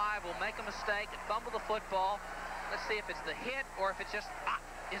 35, will make a mistake and fumble the football. Let's see if it's the hit or if it's just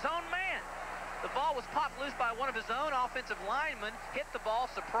his own man. The ball was popped loose by one of his own offensive linemen, hit the ball,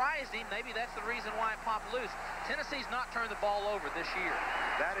 surprised him. Maybe that's the reason why it popped loose. Tennessee's not turned the ball over this year.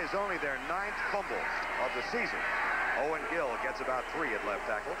 That is only their 9th fumble of the season. Owen Gill gets about 3 at left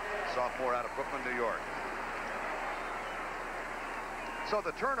tackle, sophomore out of Brooklyn, New York. So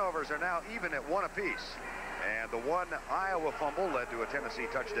the turnovers are now even at 1 apiece. And the one Iowa fumble led to a Tennessee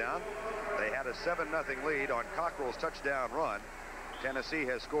touchdown. They had a 7-0 lead on Cockrell's touchdown run. Tennessee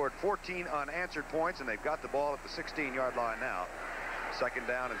has scored 14 unanswered points, and they've got the ball at the 16-yard line now. 2nd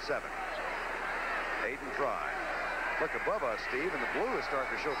down and 7. Hayden Fry. Look above us, Steve, and the blue is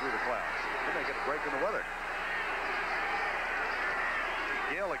starting to show through the clouds. We may get a break in the weather.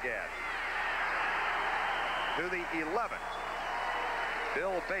 Gill again. to the 11.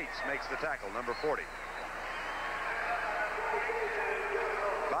 Bill Bates makes the tackle, number 40.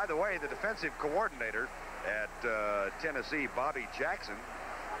 By the way, the defensive coordinator at Tennessee, Bobby Jackson,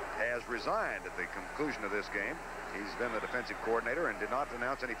 has resigned at the conclusion of this game. He's been the defensive coordinator and did not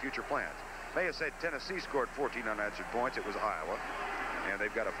announce any future plans. May have said Tennessee scored 14 unanswered points. It was Iowa, and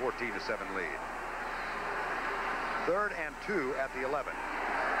they've got a 14-7 lead. 3rd and 2 at the 11.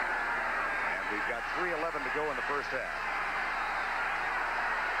 And we've got 3:11 to go in the first half.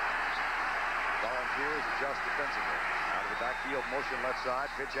 Volunteers adjust defensively. Out of the backfield motion left side,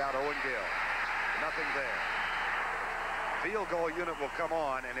 pitch out Owen Gill. Nothing there. Field goal unit will come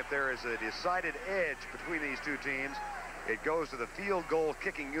on, and if there is a decided edge between these two teams, it goes to the field goal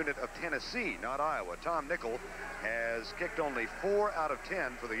kicking unit of Tennessee, not Iowa. Tom Nickel has kicked only 4 out of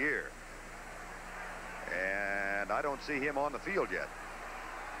 10 for the year. And I don't see him on the field yet.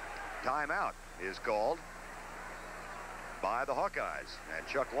 Timeout is called by the Hawkeyes, and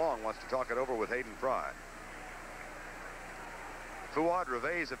Chuck Long wants to talk it over with Hayden Fry. Fuad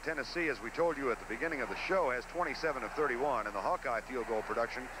Reveiz of Tennessee, as we told you at the beginning of the show, has 27 of 31, and the Hawkeye field goal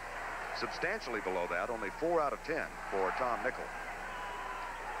production substantially below that, only 4 out of 10 for Tom Nickel.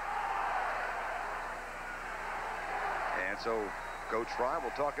 And so Coach Fry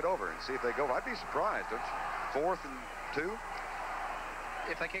will talk it over and see if they go. I'd be surprised, don't you? 4th and 2?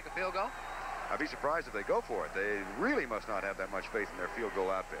 If they kick a field goal? I'd be surprised if they go for it. They really must not have that much faith in their field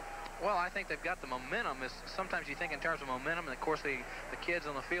goal outfit. Well, I think they've got the momentum. Sometimes you think in terms of momentum, and of course the kids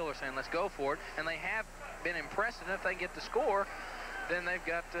on the field are saying, let's go for it. And they have been impressive. If they get the score, then they've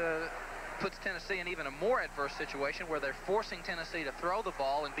got puts Tennessee in even a more adverse situation where they're forcing Tennessee to throw the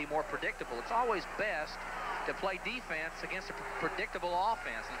ball and be more predictable. It's always best to play defense against a predictable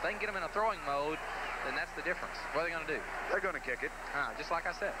offense. And if they can get them in a throwing mode, then that's the difference. What are they going to do? They're going to kick it. Just like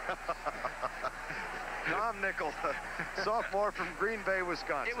I said. Tom Nickel, sophomore from Green Bay,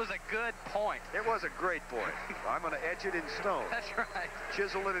 Wisconsin. It was a good point. It was a great point. I'm going to etch it in stone. That's right.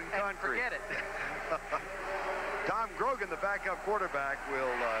 Chisel it in concrete. Forget it. Tom Grogan, the backup quarterback, will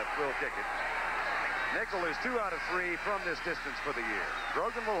kick it. Nickel is 2 out of 3 from this distance for the year.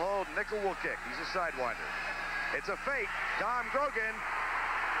 Grogan will hold. Nickel will kick. He's a sidewinder. It's a fake. Tom Grogan.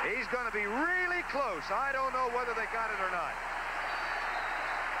 He's going to be really close. I don't know whether they got it or not.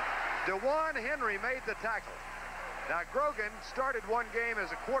 DeJuan Henry made the tackle. Now, Grogan started one game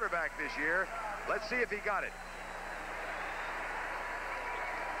as a quarterback this year. Let's see if he got it.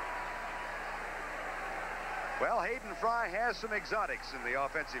 Well, Hayden Fry has some exotics in the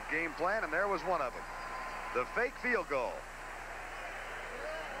offensive game plan, and there was one of them. The fake field goal.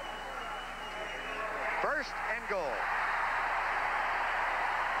 1st and goal.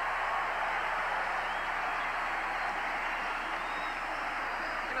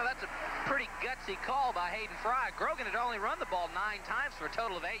 That's a pretty gutsy call by Hayden Fry. Grogan had only run the ball 9 times for a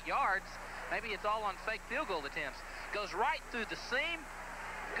total of 8 yards. Maybe it's all on fake field goal attempts. Goes right through the seam.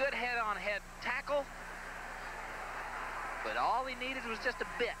 Good head-on-head tackle. But all he needed was just a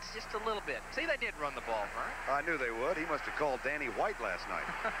bit, just a little bit. See, they did run the ball, right? I knew they would. He must have called Danny White last night.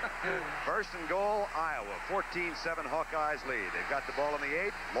 1st and goal, Iowa. 14-7 Hawkeyes lead. They've got the ball in the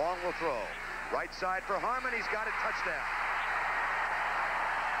 8. Long will throw. Right side for Harmon. He's got it. Touchdown.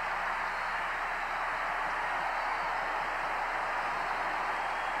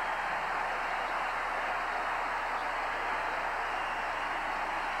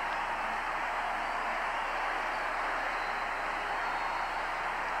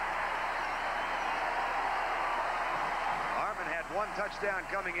 Touchdown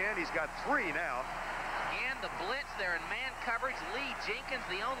coming in. He's got 3 now. Again, the blitz there in man coverage. Lee Jenkins,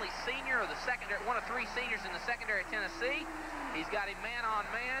 the only senior of the secondary, one of 3 seniors in the secondary at Tennessee. He's got him man on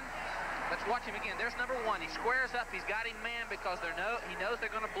man. Let's watch him again. There's number 1. He squares up. He's got him man because he knows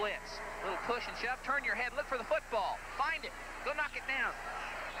they're going to blitz. Little push and shove. Turn your head. Look for the football. Find it. Go knock it down.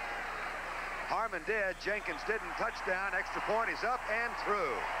 Harmon did. Jenkins didn't. Touchdown. Extra point. He's up and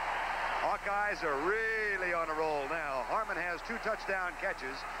through. Hawkeyes are really on a roll now. Harmon has 2 touchdown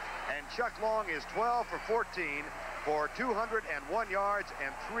catches, and Chuck Long is 12 for 14 for 201 yards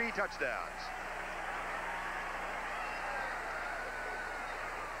and 3 touchdowns.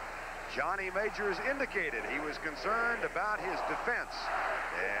 Johnny Majors indicated he was concerned about his defense,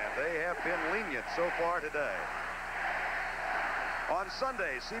 and they have been lenient so far today. On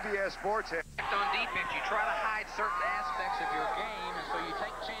Sunday, CBS Sports has... On defense, you try to hide certain aspects of your game, and so you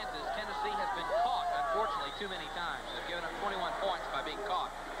take chances. Tennessee has been caught, unfortunately, too many times. They've given up 21 points by being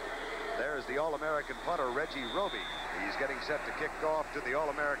caught. There's the All-American punter, Reggie Roby. He's getting set to kick off to the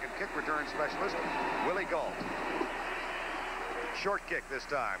All-American kick return specialist, Willie Gault. Short kick this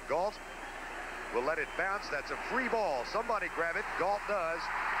time. Gault will let it bounce. That's a free ball. Somebody grab it. Galt does.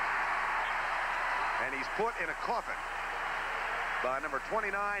 And he's put in a coffin by number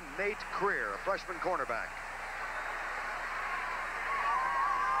 29, Nate Creer, a freshman cornerback.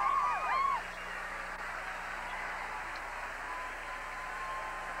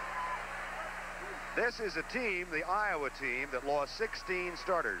 This is a team, the Iowa team, that lost 16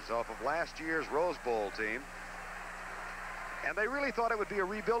 starters off of last year's Rose Bowl team. And they really thought it would be a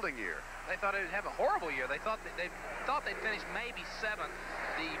rebuilding year. They thought it would have a horrible year. They thought they'd finish maybe 7th.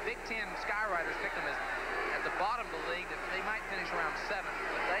 The Big Ten Skywriters picked them as at the bottom of the league, that they might finish around 7th.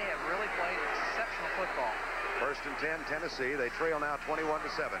 But they have really played exceptional football. 1st and 10, Tennessee. They trail now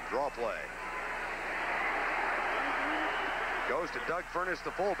 21-7. Draw play. Goes to Doug Furness,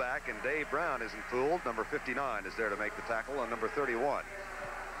 the fullback, and Dave Brown isn't fooled. Number 59 is there to make the tackle on number 31.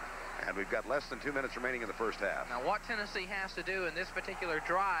 And we've got less than 2 minutes remaining in the first half. Now, what Tennessee has to do in this particular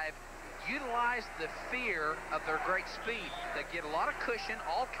drive, utilize the fear of their great speed. They get a lot of cushion.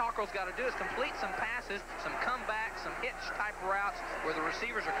 All Cockrell's got to do is complete some passes, some comebacks, some hitch-type routes where the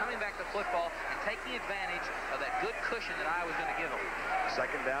receivers are coming back to football and taking advantage of that good cushion that Iowa's going to give them.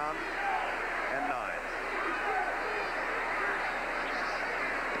 2nd down and 9.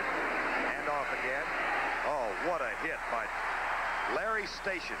 Off again. Oh, what a hit by Larry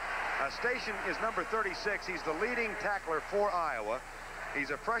Station. Station is number 36. He's the leading tackler for Iowa. He's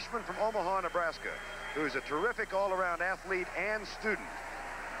a freshman from Omaha, Nebraska, who's a terrific all-around athlete and student.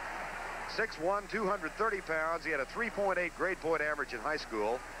 6'1", 230 pounds. He had a 3.8 grade point average in high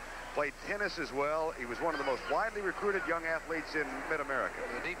school. Played tennis as well. He was one of the most widely recruited young athletes in Mid-America.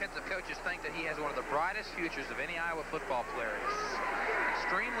 The defensive coaches think that he has one of the brightest futures of any Iowa football player.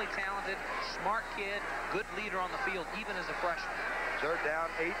 Extremely talented, smart kid, good leader on the field, even as a freshman. 3rd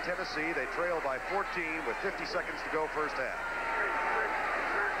down, 8 Tennessee. They trail by 14 with 50 seconds to go first half.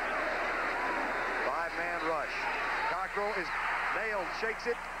 5-man rush. Cockrell is nailed, shakes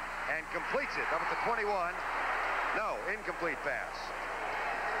it, and completes it up at the 21. No, incomplete pass.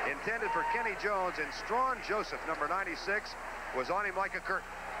 Intended for Kenny Jones, and Strawn Joseph, number 96, was on him like a curtain.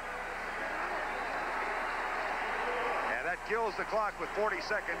 And that kills the clock with 40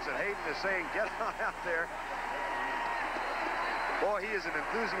 seconds, and Hayden is saying, get on out there. Boy, he is an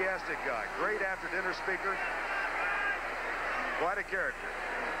enthusiastic guy. Great after-dinner speaker. Quite a character.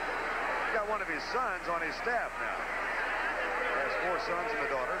 Got one of his sons on his staff now. He has 4 sons and a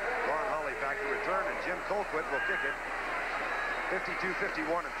daughter. Ron Holly back to return, and Jim Colquitt will kick it. 52,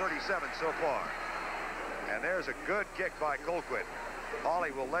 51, and 37 so far. And there's a good kick by Colquitt.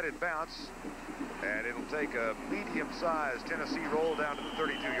 Holly will let it bounce, and it'll take a medium-sized Tennessee roll down to the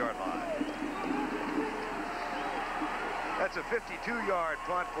 32-yard line. That's a 52-yard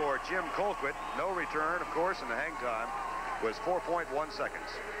punt for Jim Colquitt. No return, of course, and the hang time was 4.1 seconds.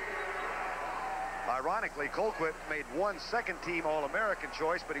 Ironically, Colquitt made one second-team All-American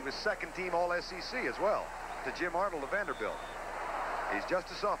choice, but he was second-team All-SEC as well, to Jim Arnold of Vanderbilt. He's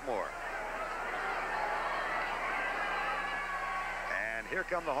just a sophomore. And here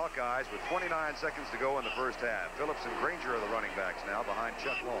come the Hawkeyes with 29 seconds to go in the first half. Phillips and Granger are the running backs now behind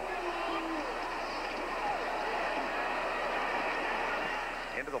Chuck Long.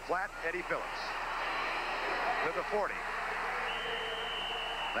 Into the flat, Eddie Phillips. To the 40.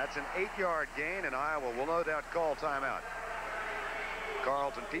 That's an 8-yard gain, and Iowa will no doubt call timeout.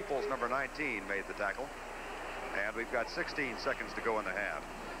 Carlton Peoples, number 19, made the tackle. And we've got 16 seconds to go in the half.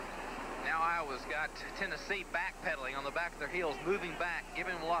 Now Iowa's got Tennessee backpedaling on the back of their heels, moving back,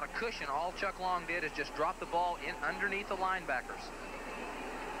 giving them a lot of cushion. All Chuck Long did is just drop the ball in underneath the linebackers.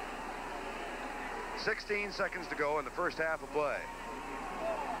 16 seconds to go in the first half of play.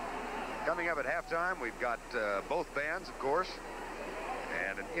 Coming up at halftime, we've got both bands, of course,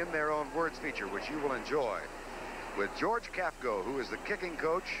 and an In Their Own Words feature, which you will enjoy, with George Kafko, who is the kicking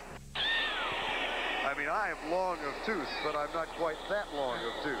coach. I mean, I am long of tooth, but I'm not quite that long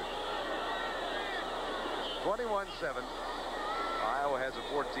of tooth. 21-7. Iowa has a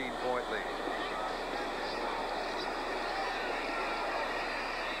 14-point lead.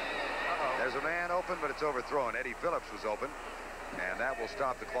 There's a man open, but it's overthrown. Eddie Phillips was open, and that will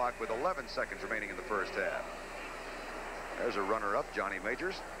stop the clock with 11 seconds remaining in the first half. There's a runner-up, Johnny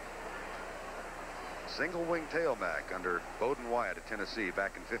Majors. Single-wing tailback under Bowden Wyatt at Tennessee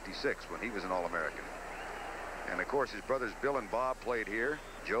back in '56 when he was an All-American. And, of course, his brothers Bill and Bob played here.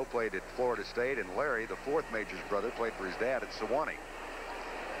 Joe played at Florida State, and Larry, the fourth Majors brother, played for his dad at Sewanee.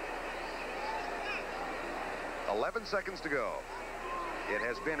 11 seconds to go. It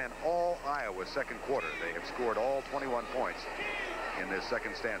has been an all-Iowa second quarter. They have scored all 21 points in this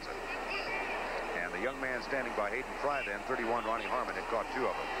second stanza. And the young man standing by Hayden Fry then, 31, Ronnie Harmon, had caught 2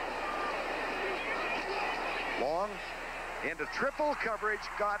 of them. Long into triple coverage,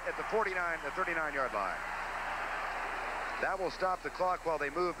 got at the 39-yard line. That will stop the clock while they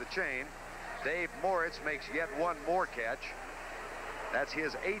move the chain. Dave Moritz makes yet one more catch. That's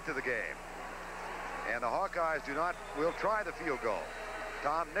his 8th of the game. And the Hawkeyes will try the field goal.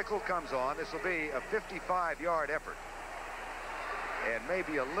 Tom Nickel comes on. This will be a 55-yard effort. And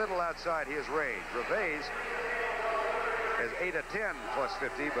maybe a little outside his range. Reveiz has 8 of 10 plus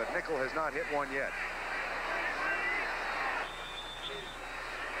 50, but Nickel has not hit one yet.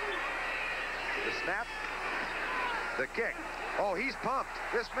 The snap. The kick. Oh, he's pumped.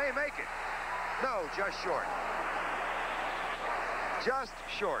 This may make it. No, just short. Just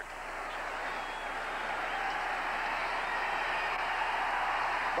short.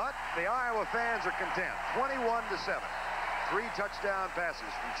 But the Iowa fans are content. 21-7. 3 touchdown passes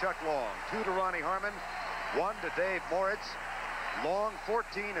from Chuck Long. 2 to Ronnie Harmon. 1 to Dave Moritz. Long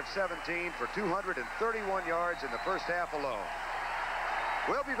 14 of 17 for 231 yards in the first half alone.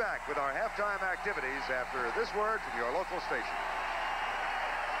 We'll be back with our halftime activities after this word from your local station.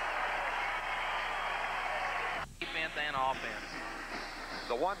 Defense and offense.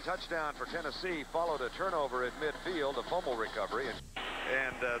 The 1 touchdown for Tennessee followed a turnover at midfield, a fumble recovery.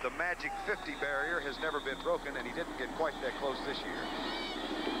 And the magic 50 barrier has never been broken, and he didn't get quite that close this year.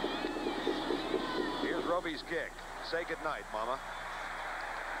 Here's Roby's kick. Say goodnight, Mama.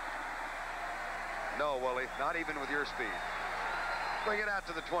 No, Willie, not even with your speed. Bring it out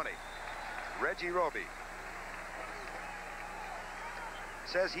to the 20. Reggie Roby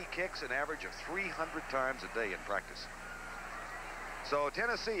says he kicks an average of 300 times a day in practice. So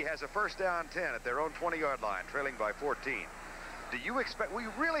Tennessee has a first down 10 at their own 20-yard line, trailing by 14. Do you expect? We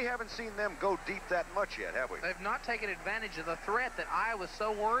really haven't seen them go deep that much yet, have we? They've not taken advantage of the threat that Iowa's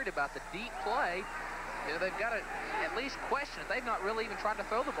so worried about, the deep play. You know, they've got to at least question it. They've not really even tried to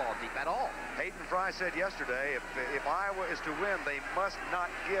throw the ball deep at all. Hayden Fry said yesterday, if Iowa is to win, they must not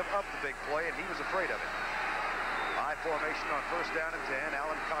give up the big play, and he was afraid of it. High formation on first down and 10.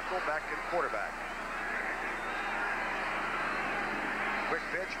 Alan Cockrell back at quarterback. Quick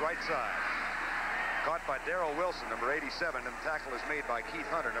pitch, right side. Caught by Darrell Wilson, number 87, and the tackle is made by Keith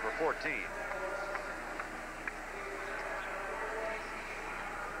Hunter, number 14.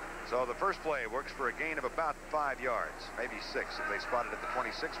 So the first play works for a gain of about 5 yards, maybe 6 if they spot it at the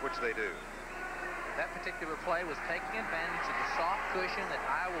 26, which they do. That particular play was taking advantage of the soft cushion that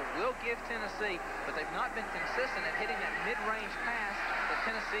Iowa will give Tennessee, but they've not been consistent at hitting that mid-range pass that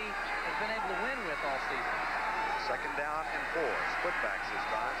Tennessee has been able to win with all season. Second down and 4. Split backs this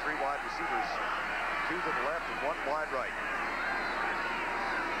time. 3 wide receivers, 2 to the left and 1 wide right.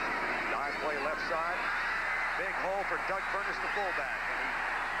 Dive play left side. Big hole for Doug Furness, the fullback, and he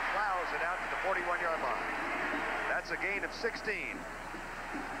plows it out to the 41-yard line. That's a gain of 16.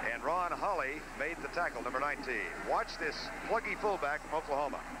 And Ron Holly made the tackle, number 19. Watch this pluggy fullback from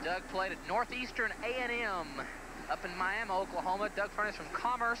Oklahoma. Doug played at Northeastern A&M up in Miami, Oklahoma. Doug Furness from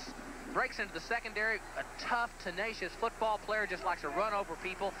Commerce breaks into the secondary. A tough, tenacious football player, just likes to run over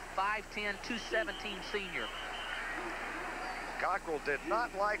people. 5'10", 217 senior. Cockrell did not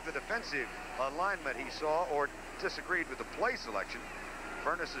like the defensive alignment he saw or disagreed with the play selection.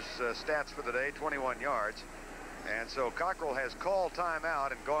 Furness's stats for the day, 21 yards. And so Cockrell has called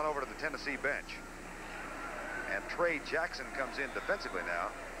timeout and gone over to the Tennessee bench. And Trey Jackson comes in defensively now.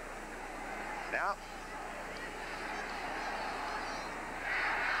 Now,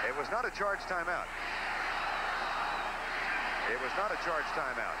 it was not a charged timeout. It was not a charged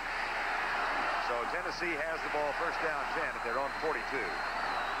timeout. So Tennessee has the ball first down 10 at their own 42.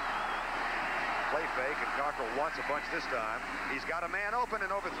 Play fake, and Cockrell wants a bunch this time. He's got a man open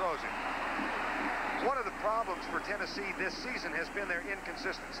and overthrows him. One of the problems for Tennessee this season has been their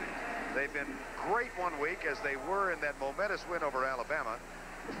inconsistency. They've been great one week, as they were in that momentous win over Alabama,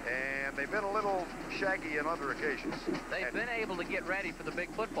 and they've been a little shaggy on other occasions. They've been able to get ready for the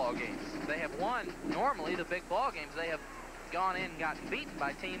big football games. They have won, normally, the big ball games. They have gone in and gotten beaten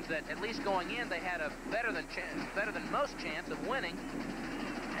by teams that, at least going in, they had a better than most chance of winning.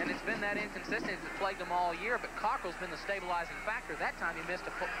 And it's been that inconsistency that plagued them all year, but Cockrell's been the stabilizing factor. That time he missed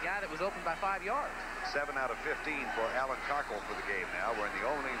a guy that was open by 5 yards. 7 out of 15 for Alan Cockrell for the game now. We're in the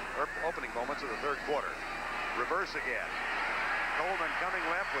opening moments of the third quarter. Reverse again. Coleman coming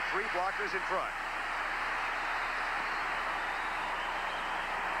left with 3 blockers in front.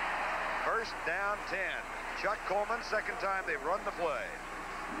 First down 10. Chuck Coleman, second time they've run the play.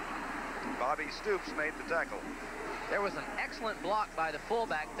 Bobby Stoops made the tackle. There was an excellent block by the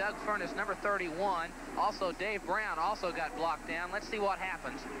fullback, Doug Furness, number 31. Also, Dave Brown also got blocked down. Let's see what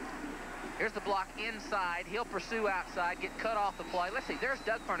happens. Here's the block inside. He'll pursue outside, get cut off the play. Let's see. There's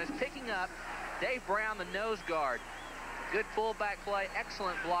Doug Furness picking up Dave Brown, the nose guard. Good fullback play.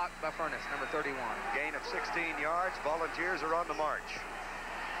 Excellent block by Furness, number 31. Gain of 16 yards. Volunteers are on the march.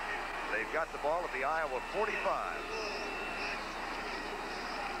 They've got the ball at the Iowa 45.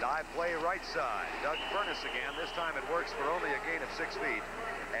 Dive play right side. Doug Furness again. This time it works for only a gain of 6 feet,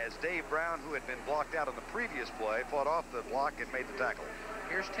 as Dave Brown, who had been blocked out on the previous play, fought off the block and made the tackle.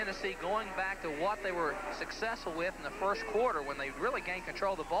 Here's Tennessee going back to what they were successful with in the first quarter when they really gained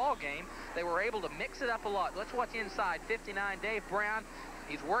control of the ball game. They were able to mix it up a lot. Let's watch inside. 59, Dave Brown.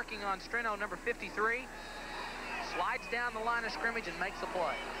 He's working on Streno, number 53. Slides down the line of scrimmage and makes the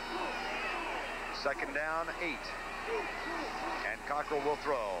play. Second down, 8. And Cockrell will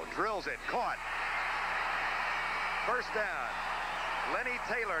throw. Drills it. Caught. First down. Lenny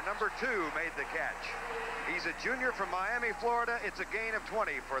Taylor, number 2, made the catch. He's a junior from Miami, Florida. It's a gain of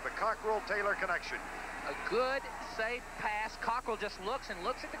 20 for the Cockrell-Taylor connection. A good, safe pass. Cockrell just looks at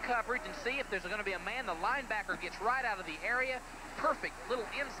the coverage and see if there's going to be a man. The linebacker gets right out of the area. Perfect little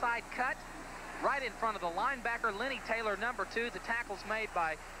inside cut right in front of the linebacker, Lenny Taylor, number 2. The tackle's made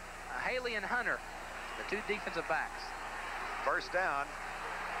by Haley and Hunter, the 2 defensive backs. First down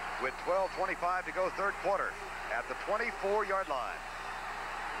with 12:25 to go, third quarter, at the 24-yard line.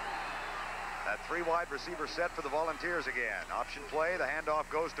 That 3 wide receiver set for the Volunteers again. Option play. The handoff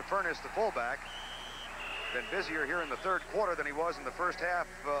goes to Furness, the fullback. Been busier here in the third quarter than he was in the first half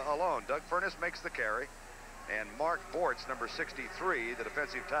alone. Doug Furness makes the carry. And Mark Bortz, number 63, the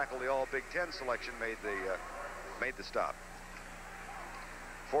defensive tackle, the all Big Ten selection, made the stop.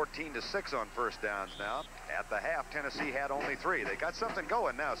 14-6 on first downs now. At the half, Tennessee had only 3. They got something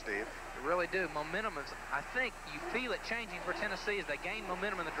going now, Steve. They really do. Momentum is, I think you feel it changing for Tennessee as they gain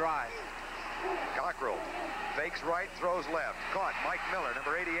momentum in the drive. Cockrell fakes right, throws left. Caught. Mike Miller,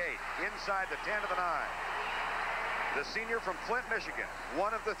 number 88, inside the 10 to the 9. The senior from Flint, Michigan,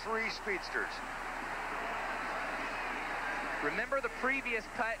 one of the 3 speedsters. Remember the previous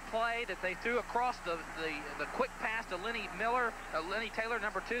play that they threw across the quick pass to Lenny Taylor,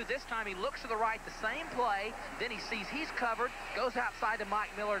 number 2. This time he looks to the right, the same play. Then he sees he's covered, goes outside to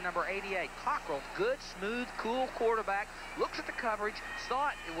Mike Miller, number 88. Cockrell, good, smooth, cool quarterback. Looks at the coverage, saw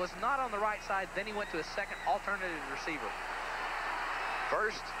it was not on the right side. Then he went to a second alternative receiver.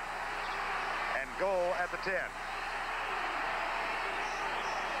 First and goal at the 10.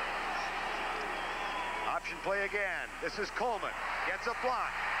 Option play again. This is Coleman. Gets a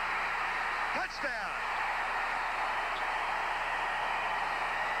block. Touchdown.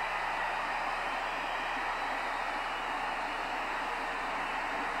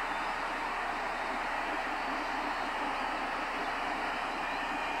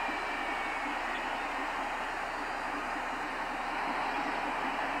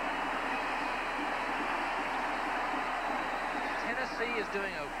 Is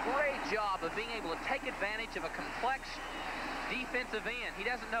doing a great job of being able to take advantage of a complex defensive end. He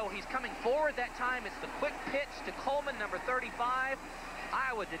doesn't know he's coming forward that time. It's the quick pitch to Coleman, number 35.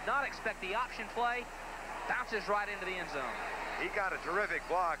 Iowa did not expect the option play. Bounces right into the end zone. He got a terrific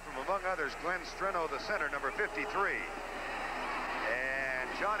block from, among others, Glenn Streno, the center, number 53. And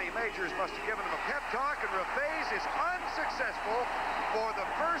Johnny Majors must have given him a pep talk, and Reveiz is unsuccessful for the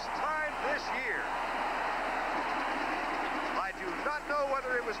first time this year. I do not know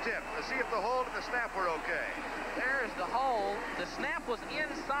whether it was tipped. Let's see if the hold and the snap were okay. There's the hold. The snap was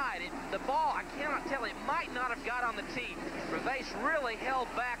inside. The ball, I cannot tell. It might not have got on the tee. Reveiz really held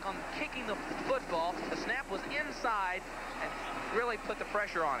back on kicking the football. The snap was inside and really put the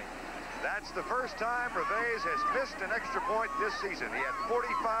pressure on him. That's the first time Reveiz has missed an extra point this season. He had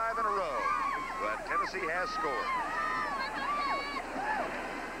 45 in a row, but Tennessee has scored.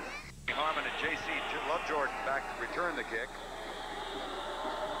 Harmon and J.C. Lovejordan back to return the kick.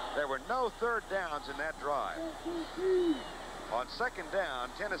 There were no third downs in that drive. On second down,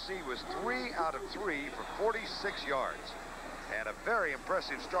 Tennessee was 3 out of 3 for 46 yards. And a very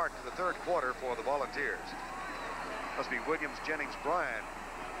impressive start to the third quarter for the Volunteers. Must be Williams, Jennings, Bryan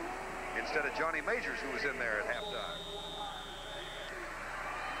instead of Johnny Majors, who was in there at halftime.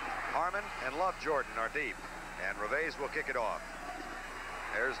 Harmon and Lovejordan are deep, and Reveiz will kick it off.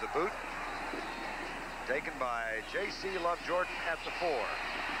 There's the boot, taken by J.C. Lovejordan at the 4.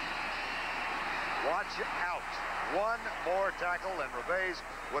 Watch out. One more tackle, and Reveiz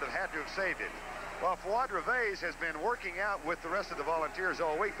would have had to have saved it. Well, Fuad Reveiz has been working out with the rest of the Volunteers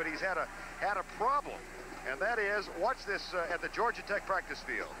all week, but he's had a problem, and that is, watch this at the Georgia Tech practice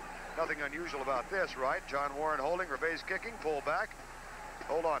field. Nothing unusual about this, right? John Warren holding, Reveiz kicking, pull back.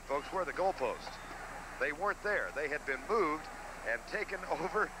 Hold on, folks, where are the goalposts? They weren't there. They had been moved and taken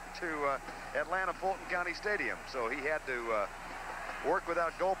over to Atlanta Fulton County Stadium, so he had to work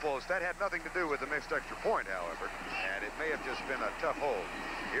without goalposts. That had nothing to do with the missed extra point, however, and it may have just been a tough hold.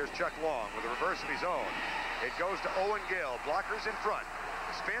 Here's Chuck Long with a reverse of his own. It goes to Owen Gill. Blockers in front.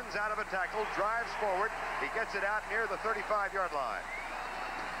 Spins out of a tackle, drives forward. He gets it out near the 35-yard line.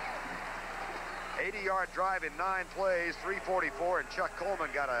 80-yard drive in 9 plays, 344, and Chuck Coleman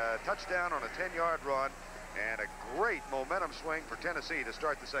got a touchdown on a 10-yard run, and a great momentum swing for Tennessee to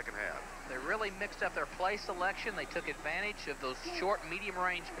start the second half. They really mixed up their play selection. They took advantage of those short,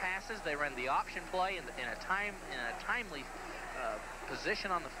 medium-range passes. They ran the option play in a timely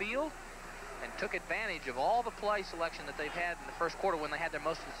position on the field, and took advantage of all the play selection that they've had in the first quarter when they had their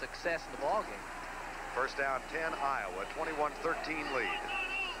most success in the ballgame. First down 10, Iowa, 21-13 lead.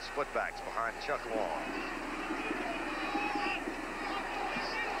 Splitbacks behind Chuck Long.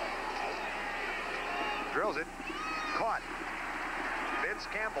 Drills it. Caught. Vince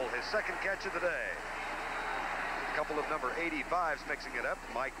Campbell, his second catch of the day. A couple of number 85s mixing it up.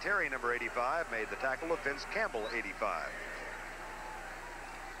 Mike Terry, number 85, made the tackle of Vince Campbell, 85.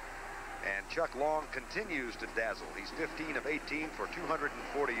 And Chuck Long continues to dazzle. He's 15 of 18 for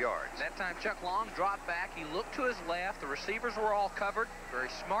 240 yards. That time Chuck Long dropped back. He looked to his left. The receivers were all covered. Very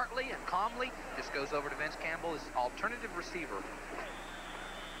smartly and calmly just goes over to Vince Campbell, his alternative receiver.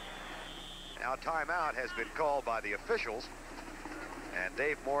 Now timeout has been called by the officials. And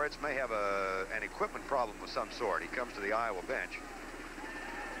Dave Moritz may have an equipment problem of some sort. He comes to the Iowa bench.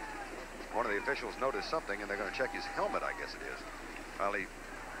 One of the officials noticed something, and they're going to check his helmet, I guess it is. Well, he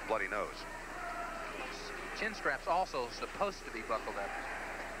bloody nose. Chin strap's also supposed to be buckled up.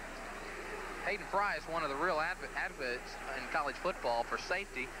 Hayden Fry is one of the real advocates in college football for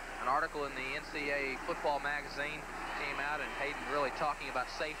safety. An article in the NCAA football magazine came out, and Hayden really talking about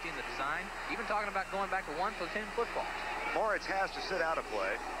safety and the design, even talking about going back to 1 platoon football. Moritz has to sit out a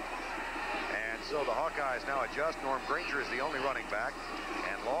play, and so the Hawkeyes now adjust. Norm Granger is the only running back,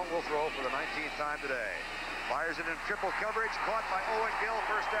 and Long will throw for the 19th time today. Fires it in triple coverage, caught by Owen Gill,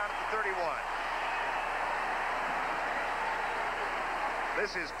 first down at the 31.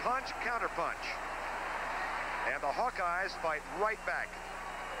 This is punch, counter-punch. And the Hawkeyes fight right back.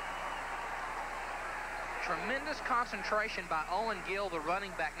 Tremendous concentration by Owen Gill, the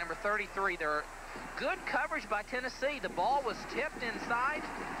running back, number 33. There are good coverage by Tennessee. The ball was tipped inside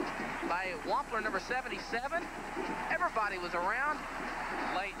by Wampler, number 77. Everybody was around.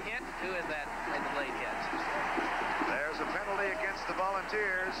 Late hit. Who is that in the late hit? There's a penalty against the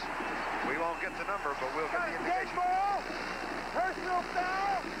Volunteers. We won't get the number, but we'll get the indication. Dead ball, personal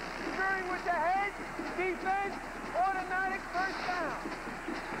foul, screwing with the head, defense, automatic first down.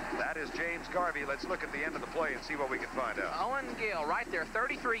 That is James Garvey. Let's look at the end of the play and see what we can find out. Owen Gill right there.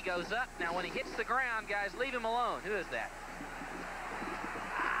 33 goes up. Now when he hits the ground, guys, leave him alone. Who is that?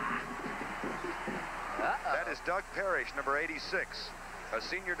 That is Doug Parrish, number 86, a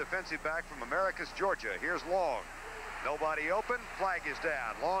senior defensive back from Americus, Georgia. Here's Long. Nobody open. Flag is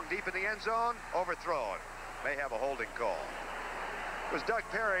down. Long deep in the end zone. Overthrown. May have a holding call. It was Doug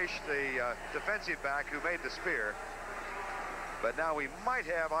Parrish, the defensive back, who made the spear. But now we might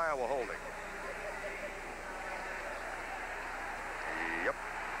have Iowa holding. Yep.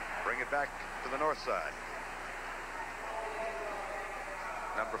 Bring it back to the north side.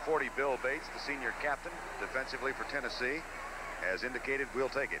 Number 40, Bill Bates, the senior captain, defensively for Tennessee, has indicated we'll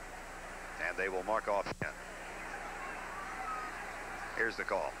take it. And they will mark off again. Here's the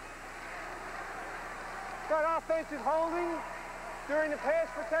call. Got offensive holding during the pass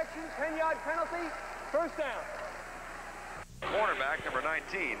protection, 10-yard penalty, first down. Cornerback number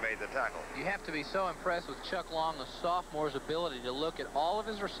 19 made the tackle. You have to be so impressed with Chuck Long, the sophomore's ability to look at all of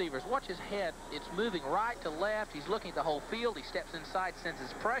his receivers. Watch his head. It's moving right to left. He's looking at the whole field. He steps inside,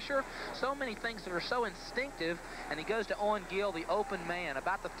 senses pressure. So many things that are so instinctive. And he goes to Owen Gill, the open man,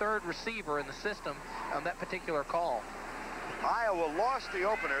 about the third receiver in the system on that particular call. Iowa lost the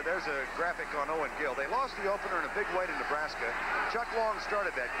opener. There's a graphic on Owen Gill. They lost the opener in a big way to Nebraska. Chuck Long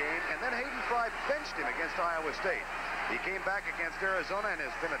started that game, and then Hayden Fry benched him against Iowa State. He came back against Arizona and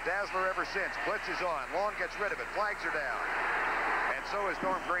has been a dazzler ever since. Blitz is on. Long gets rid of it. Flags are down. And so is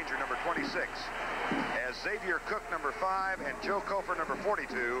Norm Granger, number 26. As Xavier Cook, number 5, and Joe Kofer, number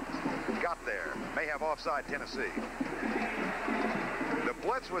 42, got there. May have offside Tennessee. The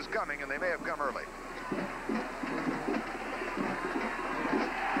blitz was coming, and they may have come early.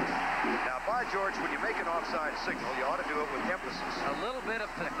 Now, by George, when you make an offside signal, you ought to do it with emphasis. A little bit of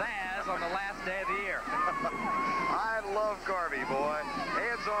pizzazz on the last day of the year. I love Garvey, boy.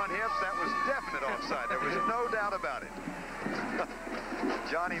 Hands on hips, that was definite offside. There was no doubt about it.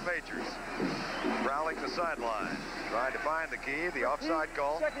 Johnny Majors. prowling the sideline, trying to find the key, the offside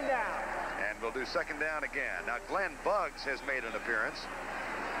call. Second down. And we'll do second down again. Now, Glenn Buggs has made an appearance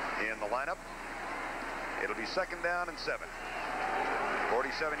in the lineup. It'll be second down and 7.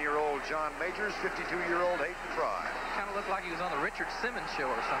 47-year-old John Majors, 52-year-old Hayden Fry. Kind of looked like he was on the Richard Simmons show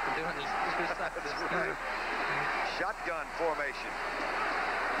or something doing this. Right. Shotgun formation.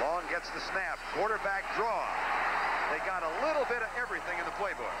 Long gets the snap. Quarterback draw. They got a little bit of everything in the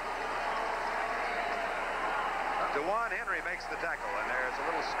playbook. DeJuan Henry makes the tackle, and there's a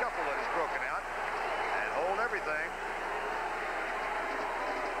little scuffle that is broken out. And hold everything.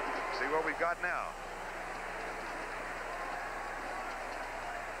 See what we've got now.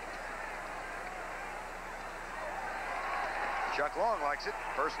 Chuck Long likes it.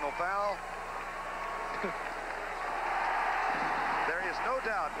 Personal foul. There is no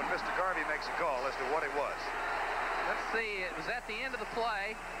doubt when Mr. Garvey makes a call as to what it was. Let's see. It was at the end of the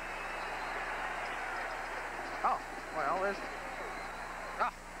play. Oh, well, there's...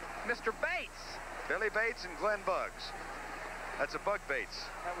 Oh, Mr. Bates. Billy Bates and Glenn Buggs. That's a Bug Bates.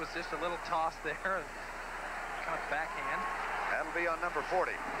 That was just a little toss there. Kind of backhand. That'll be on number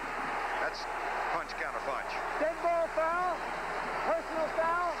 40. That's punch, counter punch. Dead ball foul. Personal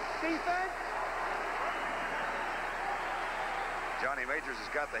foul. Defense. Johnny Majors has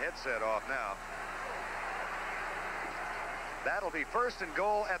got the headset off now. That'll be first and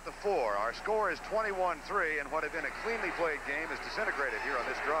goal at the 4. Our score is 21-3, and what had been a cleanly played game is disintegrated here on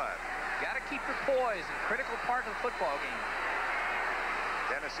this drive. Got to keep your poise, a critical part of the football game.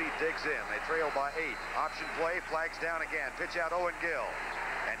 Tennessee digs in. They trail by 8. Option play, flags down again. Pitch out Owen Gill.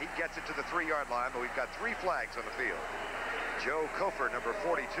 And he gets it to the 3-yard line, but we've got 3 flags on the field. Joe Kofer, number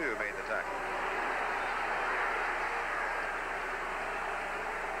 42, made the tackle.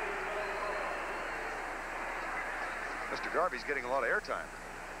 Mr. Garvey's getting a lot of airtime.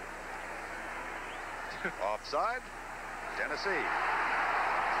 Offside. Tennessee.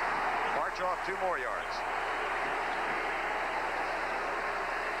 March off 2 more yards.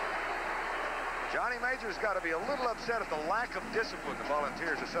 Johnny Majors got to be a little upset at the lack of discipline the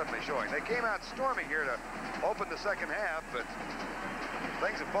Volunteers are suddenly showing. They came out storming here to open the second half, but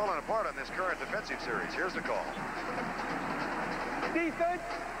things have fallen apart on this current defensive series. Here's the call. Defense.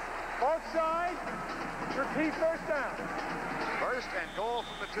 Offside. Repeat first down. First and goal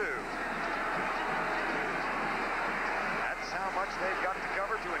from the 2. That's how much they've got to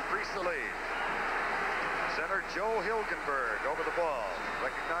cover to increase the lead. Center Joe Hilgenberg over the ball.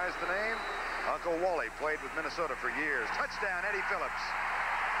 Recognize the name? Uncle Wally played with Minnesota for years. Touchdown, Eddie Phillips.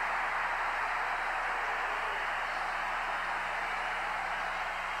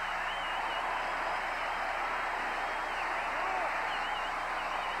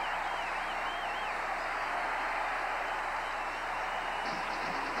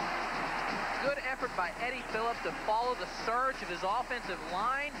 Good effort by Eddie Phillips to follow the surge of his offensive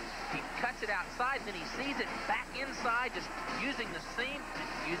line. He cuts it outside, then he sees it back inside, just using the seam,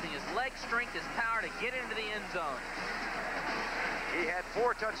 using his leg strength, his power to get into the end zone. He had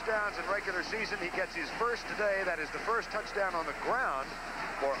 4 touchdowns in regular season. He gets his first today. That is the first touchdown on the ground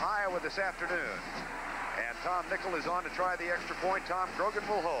for Iowa this afternoon. And Tom Nickel is on to try the extra point. Tom Grogan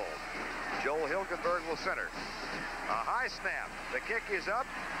will hold. Joel Hilgenberg will center. A high snap. The kick is up.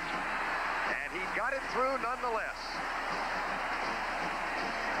 And he got it through nonetheless.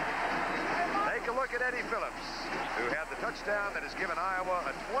 Take a look at Eddie Phillips, who had the touchdown that has given Iowa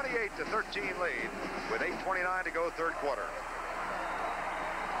a 28-13 lead with 8:29 to go, third quarter.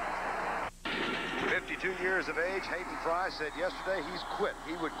 52 years of age, Hayden Fry said yesterday he's quit.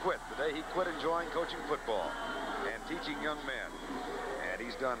 He would quit the day he quit enjoying coaching football and teaching young men. And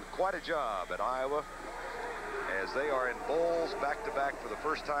he's done quite a job at Iowa as they are in bowls back-to-back for the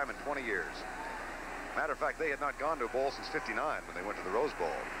first time in 20 years. Matter of fact, they had not gone to a bowl since '59 when they went to the Rose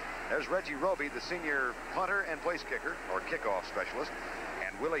Bowl. There's Reggie Roby, the senior punter and place kicker, or kickoff specialist,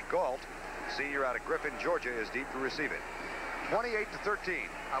 and Willie Galt, senior out of Griffin, Georgia, is deep to receive it. 28-13.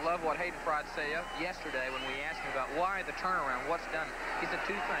 I love what Hayden Fry said yesterday when we asked him about why the turnaround, what's done. He said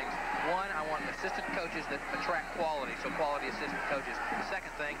 2 things. One, I want assistant coaches that attract quality, so quality assistant coaches. The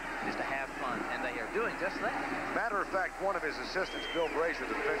second thing is to have fun, and they are doing just that. Matter of fact, one of his assistants, Bill Brazier,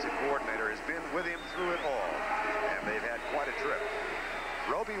 the defensive coordinator, has been with him through it all, and they've had quite a trip.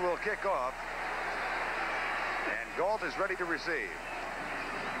 Roby will kick off, and Galt is ready to receive.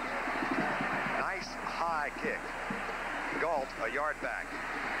 Nice high kick. Galt a yard back.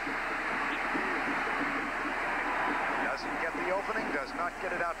 Doesn't get the opening, does not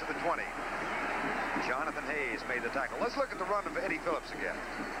get it out to the 20. Jonathan Hayes made the tackle. Let's look at the run of Eddie Phillips again.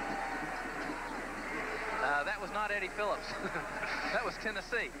 That was not Eddie Phillips. That was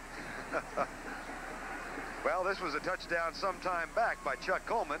Tennessee. Well, this was a touchdown some time back by Chuck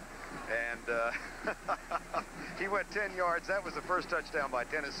Coleman, and he went 10 yards. That was the first touchdown by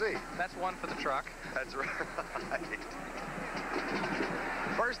Tennessee. That's one for the truck. That's right.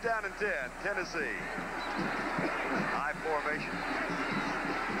 First down and 10, Tennessee. High formation.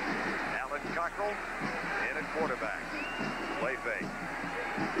 Alan Cockrell in at quarterback. Play fake.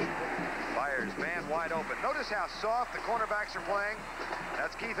 Fires, man wide open. Notice how soft the cornerbacks are playing.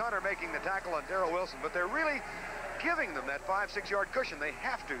 That's Keith Hunter making the tackle on Darrell Wilson, but they're really giving them that 5-6 yard cushion. They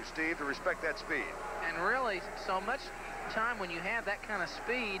have to, Steve, to respect that speed. And really, so much time when you have that kind of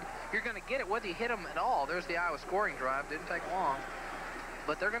speed, you're going to get it whether you hit them at all. There's the Iowa scoring drive. Didn't take long.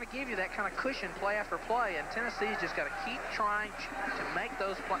 But they're going to give you that kind of cushion play after play, and Tennessee's just got to keep trying to make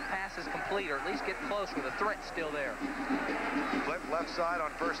those passes complete, or at least get close where the threat's still there. Flip left side on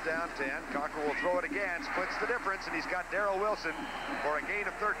first down 10. Cockrell will throw it again, splits the difference, and he's got Darrell Wilson for a gain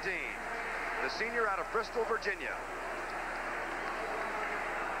of 13. The senior out of Bristol, Virginia.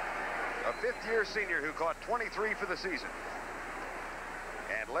 A fifth-year senior who caught 23 for the season.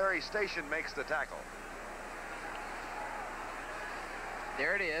 And Larry Station makes the tackle.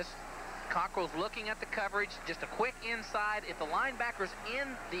 There it is. Cockrell's looking at the coverage, just a quick inside. If the linebacker's in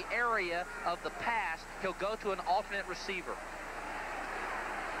the area of the pass, he'll go to an alternate receiver.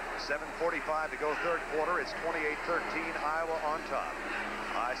 7:45 to go third quarter. It's 28-13, Iowa on top.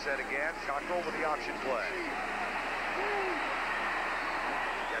 I said again, Cockrell with the option play.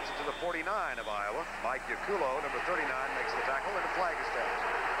 Gets it to the 49 of Iowa. Mike Yacullo, number 39, makes the tackle, and the flag is down.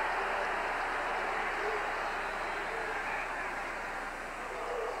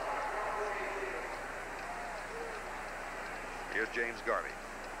 Here's James Garvey.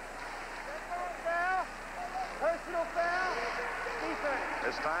 Foul. Personal foul. Defense.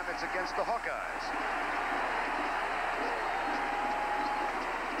 This time it's against the Hawkeyes.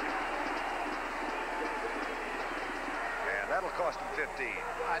 And that'll cost them 15.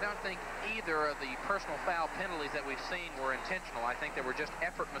 I don't think either of the personal foul penalties that we've seen were intentional. I think they were just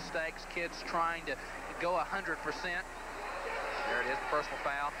effort mistakes, kids trying to go 100%. There it is, the personal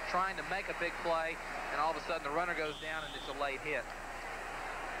foul. Trying to make a big play, and all of a sudden the runner goes down and it's a late hit.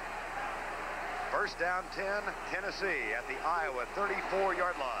 First down 10, Tennessee at the Iowa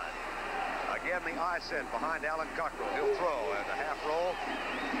 34-yard line. Again, the eye set behind Alan Cockrell. He'll throw at the half roll.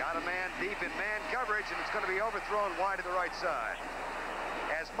 Got a man deep in man coverage, and it's going to be overthrown wide to the right side.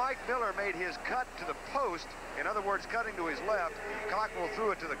 As Mike Miller made his cut to the post, in other words, cutting to his left, Cockrell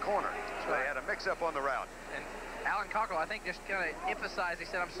threw it to the corner. So they had a mix-up on the route. And Alan Cockrell, I think, just kind of emphasized, he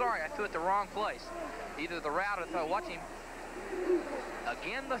said, I'm sorry, I threw it the wrong place. Either the route or the throw. Watch him.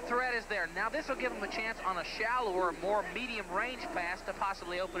 Again, the threat is there. Now this will give him a chance on a shallower, more medium range pass to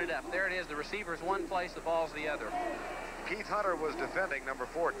possibly open it up. There it is. The receiver's one place, the ball's the other. Keith Hunter was defending number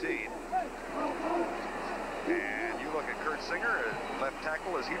 14. And you look at Kurt Singer, left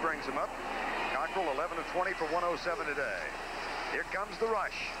tackle, as he brings him up. Cockrell 11 of 20 for 107 today. Here comes the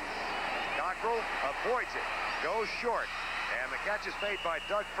rush. Cockrell avoids it, goes short, and the catch is made by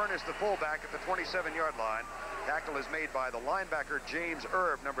Doug Furness, the fullback, at the 27-yard line. Tackle is made by the linebacker James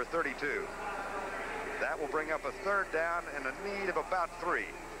Erb, number 32. That will bring up a third down and a need of about 3.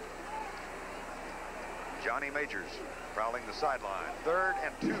 Johnny Majors prowling the sideline. 3rd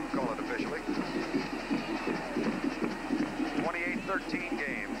and 2, call it officially. 28-13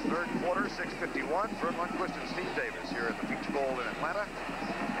 game. Third quarter, 6:51. Vern Lundquist and Steve Davis here at the Peach Bowl in Atlanta.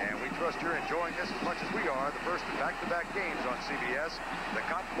 And we trust you're enjoying this as much as we are. The first of back-to-back games on CBS. The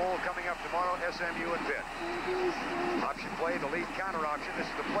Cotton Bowl coming up tomorrow, SMU and Pitt. Option play, the lead counter option. This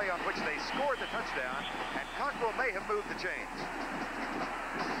is the play on which they scored the touchdown, and Cockrell may have moved the chains.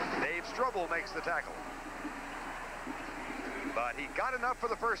 Dave Strobel makes the tackle. But he got enough for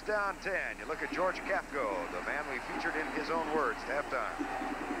the first down 10. You look at George Kafko, the man we featured in his own words at halftime.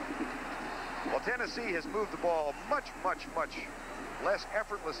 Well, Tennessee has moved the ball much less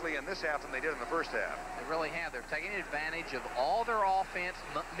effortlessly in this half than they did in the first half. They really have. They're taking advantage of all their offense,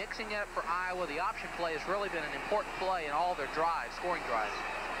 mixing it up for Iowa. The option play has really been an important play in all their drives, scoring drives.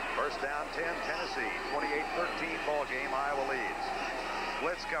 First down 10, Tennessee. 28-13 ball game. Iowa leads.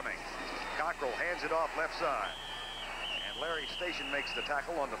 Blitz coming. Cockrell hands it off left side. And Larry Station makes the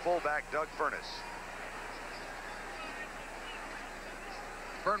tackle on the fullback, Doug Furness.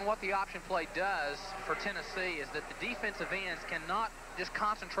 Vern, what the option play does for Tennessee is that the defensive ends cannot just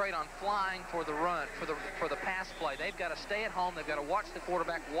concentrate on flying for the run, for the pass play. They've got to stay at home. They've got to watch the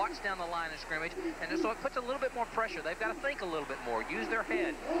quarterback, watch down the line of scrimmage, and so it puts a little bit more pressure. They've got to think a little bit more, use their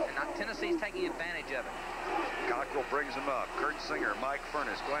head, and Tennessee's taking advantage of it. Cockrell brings them up. Kurt Singer, Mike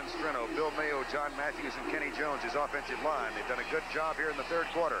Furness, Glenn Streno, Bill Mayo, John Matthews, and Kenny Jones, his offensive line. They've done a good job here in the third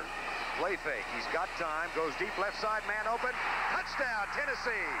quarter. Play fake. He's got time. Goes deep left side. Man open. Touchdown,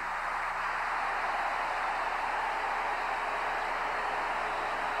 Tennessee.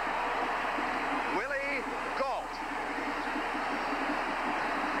 Willie Gault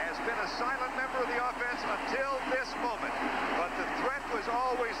has been a silent member of the offense until this moment. But the threat was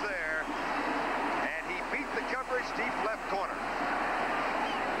always there. And he beat the coverage deep left corner.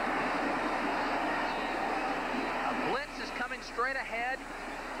 A blitz is coming straight ahead.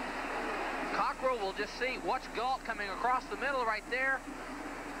 Cockrell will just see. Watch Gault coming across the middle right there.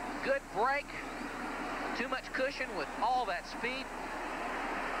 Good break. Too much cushion with all that speed.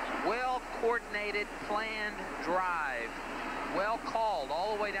 Well coordinated, planned drive. Well called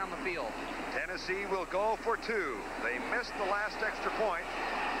all the way down the field. Tennessee will go for two. They missed the last extra point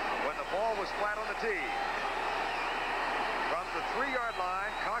when the ball was flat on the tee. From the 3-yard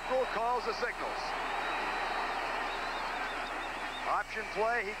line, Cockrell calls the signals. Option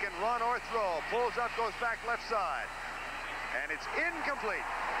play, he can run or throw. Pulls up, goes back left side. And it's incomplete.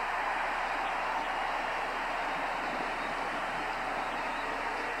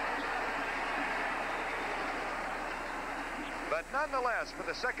 But nonetheless, for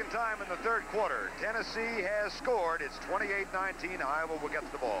the second time in the third quarter, Tennessee has scored. It's 28-19. Iowa will get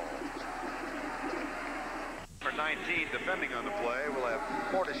the ball. For 19, defending on the play. We'll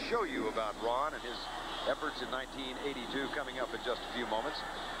have more to show you about Ron and his efforts in 1982 coming up in just a few moments.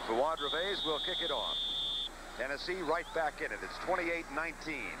 Fouad Reveiz will kick it off. Tennessee right back in it. It's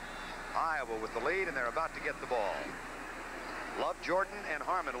 28-19. Iowa with the lead, and they're about to get the ball. Love Jordan and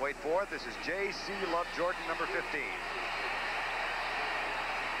Harmon wait for it. This is J.C. Love Jordan, number 15.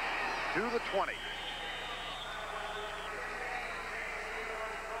 To the 20.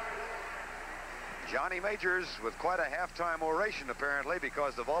 Johnny Majors with quite a halftime oration, apparently,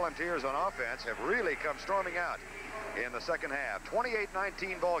 because the Volunteers on offense have really come storming out in the second half.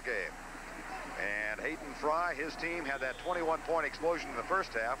 28-19 ball game. And Hayden Fry, his team, had that 21-point explosion in the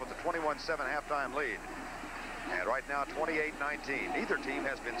first half with a 21-7 halftime lead. And right now, 28-19. Neither team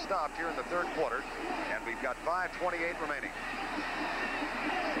has been stopped here in the third quarter, and we've got 5:28 remaining.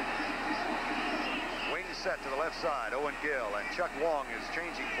 Wing set to the left side. Owen Gill, and Chuck Long is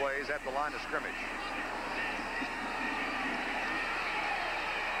changing plays at the line of scrimmage.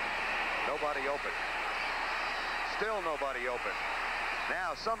 Nobody open. Still nobody open.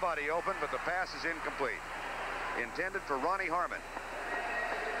 Now somebody open, but the pass is incomplete. Intended for Ronnie Harmon.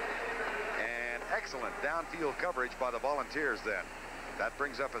 And excellent downfield coverage by the Volunteers then. That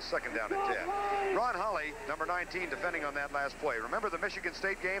brings up a second down and 10. Ron Holly, number 19, defending on that last play. Remember the Michigan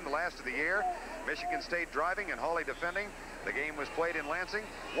State game, the last of the year? Michigan State driving and Holly defending. The game was played in Lansing.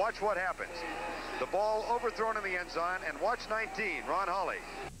 Watch what happens. The ball overthrown in the end zone, and watch 19, Ron Holly.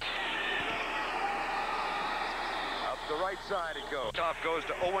 Up the right side it goes. Off goes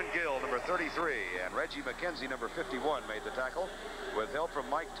to Owen Gill, number 33, and Reggie McKenzie, number 51, made the tackle with help from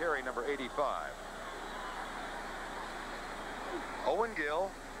Mike Terry, number 85. Owen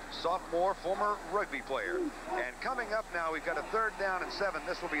Gill, sophomore, former rugby player. And coming up now, we've got a 3rd down and 7.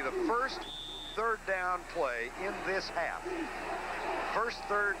 This will be the first 3rd down play in this half. First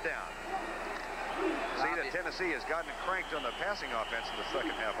 3rd down. See that Tennessee has gotten cranked on the passing offense in the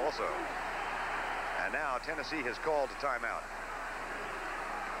second half also. And now Tennessee has called a timeout.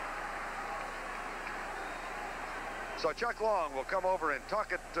 So Chuck Long will come over and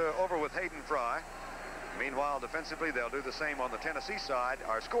talk it over with Hayden Fry. Meanwhile, defensively, they'll do the same on the Tennessee side.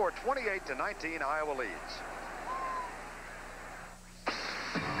 Our score, 28-19, Iowa leads.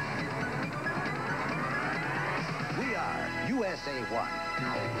 We are USA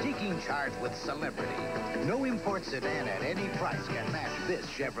 1, taking charge with celebrity. No import sedan at any price can match this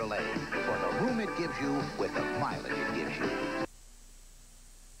Chevrolet for the room it gives you with the mileage it gives you.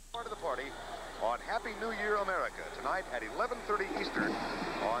 Part of the party on Happy New Year America tonight at 11:30 Eastern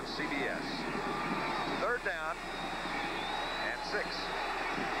on CBS. 3rd down and 6.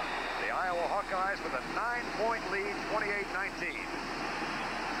 The Iowa Hawkeyes with a 9-point lead, 28-19.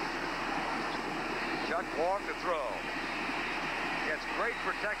 Chuck Long to throw. Gets great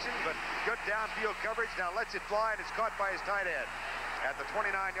protection, but good downfield coverage. Now lets it fly, and it's caught by his tight end. At the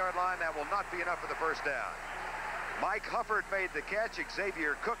 29-yard line, that will not be enough for the first down. Mike Hufford made the catch.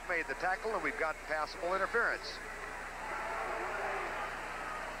 Xavier Cook made the tackle, and we've got passable interference.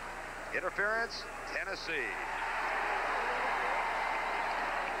 Interference, Tennessee.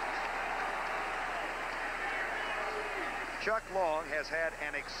 Chuck Long has had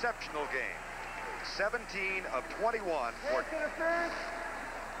an exceptional game. 17 of 21 for Interference.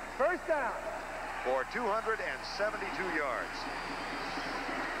 First down. For 272 yards.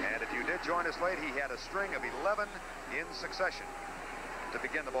 And if you did join us late, he had a string of 11 in succession. to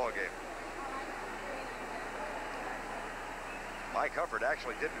begin the ball game. Mike Hufford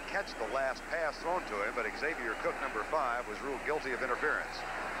actually didn't catch the last pass thrown to him, but Xavier Cook, number 5, was ruled guilty of interference.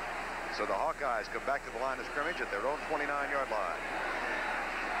 So the Hawkeyes come back to the line of scrimmage at their own 29-yard line.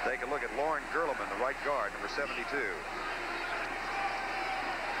 Take a look at Lauren Gerleman, the right guard, number 72.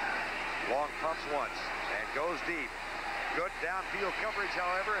 Long pumps once and goes deep. Good downfield coverage,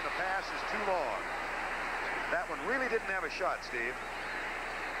 however, and the pass is too long. That one really didn't have a shot, Steve.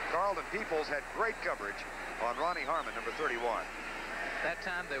 Carlton Peoples had great coverage on Ronnie Harmon, number 31. That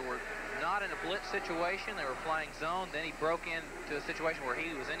time they were not in a blitz situation. They were playing zone. Then he broke into a situation where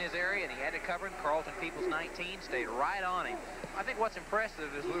he was in his area and he had to cover him. Carlton Peoples, 19, stayed right on him. I think what's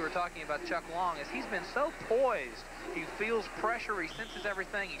impressive, as we were talking about Chuck Long, is he's been so poised. He feels pressure. He senses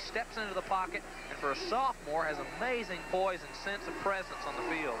everything. He steps into the pocket, and for a sophomore, has amazing poise and sense of presence on the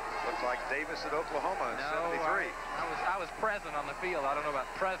field. Looks like Davis at Oklahoma in 73. I was present on the field. I don't know about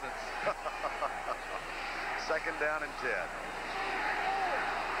presence. Second down and 10.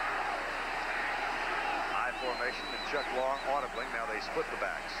 High formation and Chuck Long audibly. Now they split the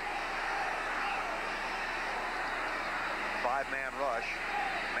backs. 5-man rush.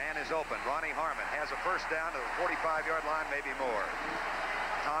 Man is open. Ronnie Harmon has a first down to the 45-yard line, maybe more.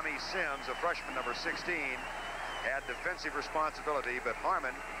 Tommy Sims, a freshman, number 16, had defensive responsibility, but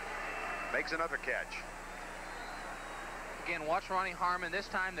Harmon makes another catch. Again, watch Ronnie Harmon. This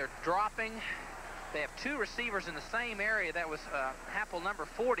time they're dropping. They have 2 receivers in the same area. That was Happel, number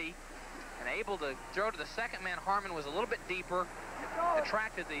 40, and able to throw to the second man. Harmon was a little bit deeper,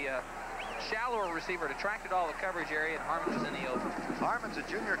 attracted the shallower receiver, attracted all the coverage area, and Harmon was in the open. Harmon's a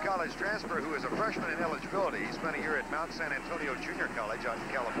junior college transfer who is a freshman in eligibility. He spent a year at Mount San Antonio Junior College out in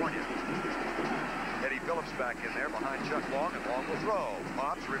California. Eddie Phillips back in there behind Chuck Long, and Long will throw.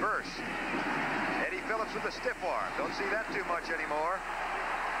 Pops reverse. Eddie Phillips with a stiff arm. Don't see that too much anymore.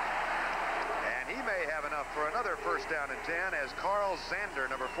 And he may have enough for another first down and 10 as Carl Zander,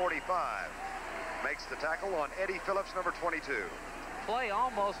 number 45, makes the tackle on Eddie Phillips, number 22. Play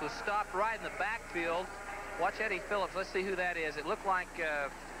almost was stopped right in the backfield. Watch Eddie Phillips. Let's see who that is. It looked like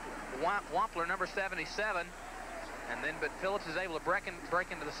Wampler, number 77. But Phillips is able to break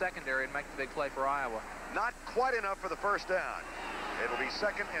into the secondary and make the big play for Iowa. Not quite enough for the first down. It'll be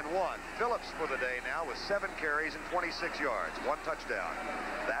 2nd and 1. Phillips for the day now with 7 carries and 26 yards. 1 touchdown.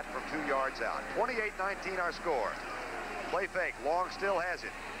 That from 2 yards out. 28-19 our score. Play fake. Long still has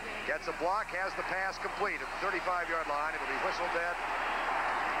it. Gets a block, has the pass complete at the 35-yard line. It'll be whistled dead.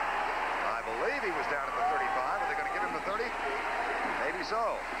 I believe he was down at the 35. Are they going to give him the 30? Maybe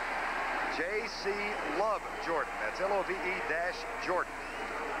so. J.C. Love Jordan. That's L-O-V-E-Jordan.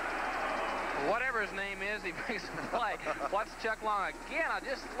 Whatever his name is, he makes the play. Watch Chuck Long. Again, I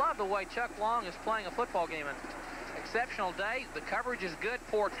just love the way Chuck Long is playing a football game. An exceptional day. The coverage is good.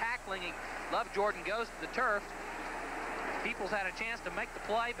 Poor tackling. Love Jordan goes to the turf. Peoples had a chance to make the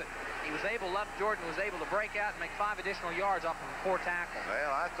play, but Love Jordan was able to break out and make 5 additional yards off of a poor tackle.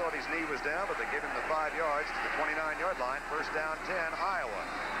 Well, I thought his knee was down, but they gave him the 5 yards to the 29-yard line. First down 10, Iowa.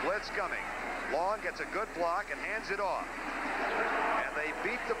 Blitz coming. Long gets a good block and hands it off. And they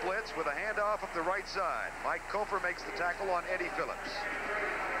beat the blitz with a handoff up the right side. Mike Kofer makes the tackle on Eddie Phillips.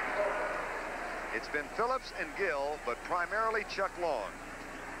 It's been Phillips and Gill, but primarily Chuck Long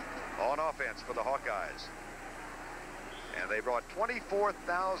on offense for the Hawkeyes. And they brought 24,000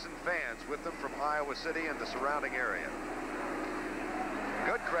 fans with them from Iowa City and the surrounding area.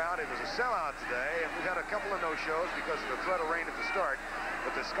 Good crowd. It was a sellout today, and we've had a couple of no-shows because of the threat of rain at the start.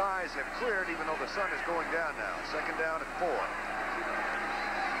 But the skies have cleared even though the sun is going down now. 2nd down and 4.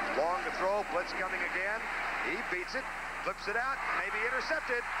 Long to throw. Blitz coming again. He beats it. Flips it out. Maybe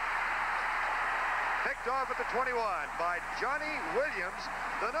intercepted. Picked off at the 21 by Johnny Williams,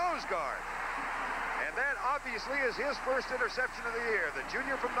 the nose guard. And that obviously is his first interception of the year, the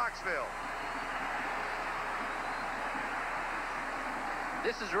junior from Knoxville.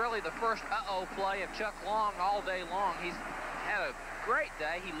 This is really the first play of Chuck Long all day long. He's had a great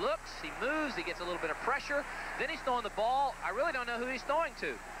day. He looks, he moves, he gets a little bit of pressure. Then he's throwing the ball. I really don't know who he's throwing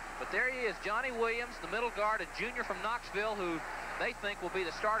to. But there he is, Johnny Williams, the middle guard, a junior from Knoxville, who they think will be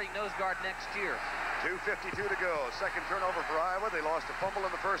the starting nose guard next year. 2:52 to go. Second turnover for Iowa. They lost a fumble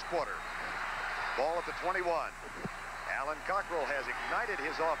in the first quarter. Ball at the 21. Alan Cockrell has ignited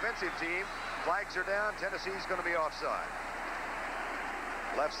his offensive team. Flags are down. Tennessee's going to be offside.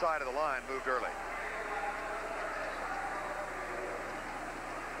 Left side of the line moved early.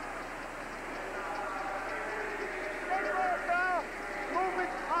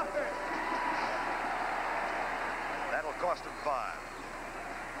 Movement offense. That'll cost him 5.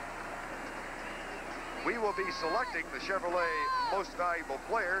 We will be selecting the Chevrolet Most Valuable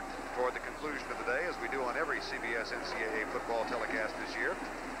Player toward the conclusion of the day, as we do on every CBS NCAA football telecast this year.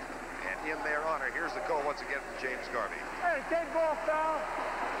 And in their honor, here's the call once again from James Garvey. Hey, dead ball foul.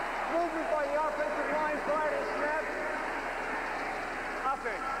 Movement by the offensive line prior to snap.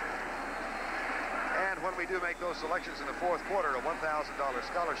 Offense. And when we do make those selections in the fourth quarter, a $1,000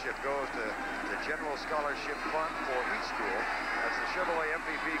 scholarship goes to the General Scholarship Fund for each school. That's the Chevrolet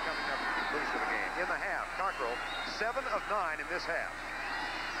MVP coming up at the conclusion of the game. In the half, Cockrell, 7 of 9 in this half.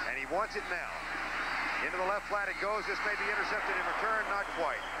 And he wants it now. Into the left flat it goes. This may be intercepted in return, not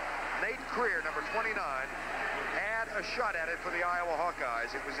quite. Nate Creer, number 29, had a shot at it for the Iowa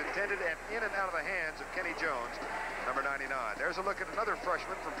Hawkeyes. It was intended and in and out of the hands of Kenny Jones, number 99. There's a look at another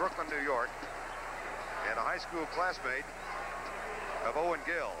freshman from Brooklyn, New York, and a high school classmate of Owen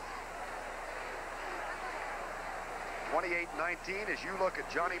Gill. 28-19 as you look at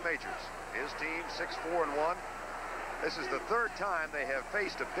Johnny Majors. His team 6-4-1. This is the third time they have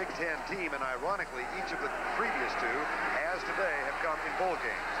faced a Big Ten team, and ironically, each of the previous two, as today, have come in bowl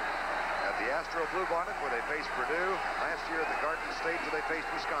games. At the Astro Bluebonnet, where they faced Purdue. Last year at the Garden State, where they faced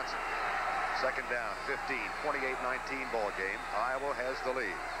Wisconsin. Second down, 15, 28-19 ball game. Iowa has the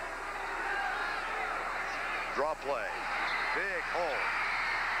lead. Draw play. Big hole.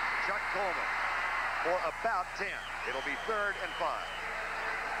 Chuck Coleman for about 10. It'll be 3rd and 5.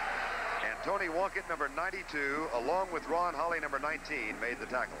 And Tony Wonkett, number 92, along with Ron Holly, number 19, made the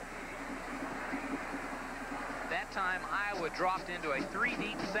tackle. That time, Iowa dropped into a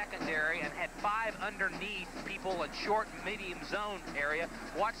 3-deep secondary and had 5 underneath people in short, medium zone area.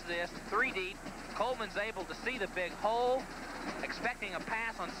 Watch this, 3 deep. Coleman's able to see the big hole, expecting a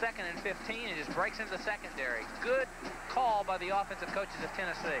pass on 2nd and 15, and just breaks into the secondary. Good call by the offensive coaches of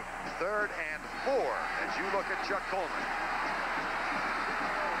Tennessee. 3rd and 4 as you look at Chuck Coleman.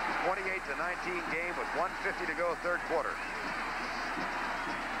 28-19 game with 1:50 to go, 3rd quarter.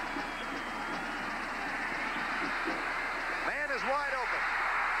 Man is wide open.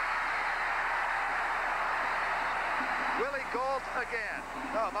 Willie Gault again.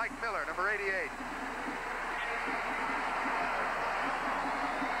 Oh, Mike Miller, number 88.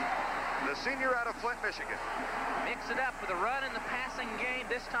 The senior out of Flint, Michigan. Mix it up with a run in the passing game,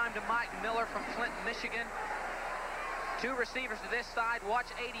 this time to Mike Miller from Flint, Michigan. 2 receivers to this side. Watch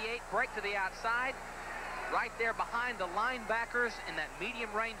 88 break to the outside. Right there behind the linebackers in that medium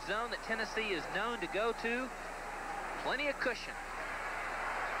range zone that Tennessee is known to go to. Plenty of cushion.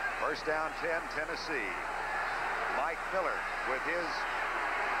 First down 10, Tennessee. Mike Miller with his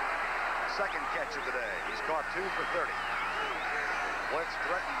 2nd catch of the day. He's caught 2 for 30. Blitz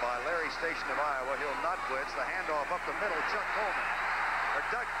threatened by Larry Station of Iowa. He'll not blitz. The handoff up the middle. Chuck Coleman. Or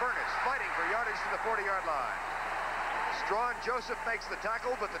Doug Furness fighting for yardage to the 40-yard line. Strawn Joseph makes the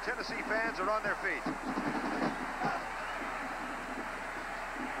tackle, but the Tennessee fans are on their feet.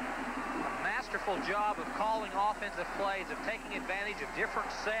 Wonderful job of calling offensive plays, of taking advantage of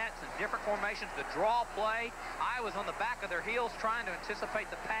different sets and different formations. The draw play, Iowa's on the back of their heels trying to anticipate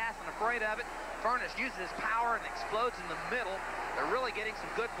the pass and afraid of it. Furness uses his power and explodes in the middle. They're really getting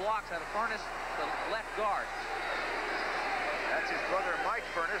some good blocks out of Furness, the left guard. That's his brother Mike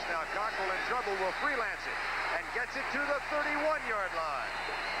Furness. Now Cockrell in trouble, will freelance it and gets it to the 31-yard line.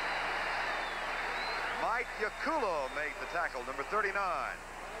 Mike Yacullo made the tackle, number 39.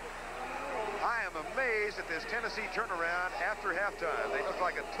 I am amazed at this Tennessee turnaround after halftime. They look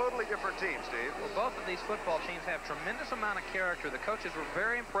like a totally different team, Steve. Well, both of these football teams have tremendous amount of character. The coaches were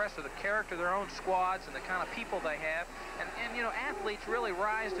very impressed with the character of their own squads and the kind of people they have. And you know, athletes really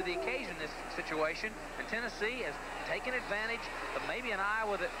rise to the occasion in this situation. And Tennessee has taken advantage of maybe an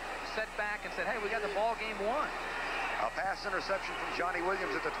Iowa that sat back and said, hey, we got the ball game won. A pass interception from Johnny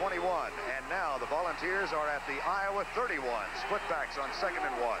Williams at the 21. And now the Volunteers are at the Iowa 31. Split backs on 2nd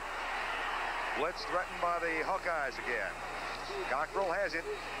and 1. Blitz threatened by the Hawkeyes again. Cockrell has it.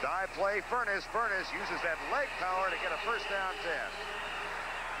 Dive play, Furness. Furness uses that leg power to get a first down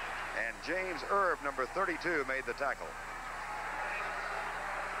 10. And James Erb, number 32, made the tackle.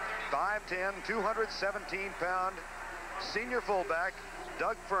 5'10", 217-pound senior fullback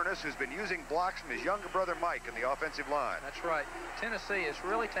Doug Furness, who's been using blocks from his younger brother Mike in the offensive line. That's right. Tennessee is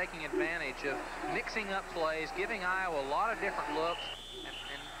really taking advantage of mixing up plays, giving Iowa a lot of different looks,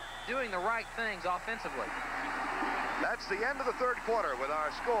 and doing the right things offensively. That's the end of the 3rd quarter with our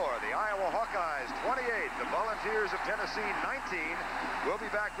score. The Iowa Hawkeyes 28, the Volunteers of Tennessee 19. We'll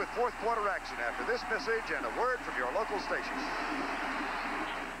be back with 4th quarter action after this message and a word from your local station.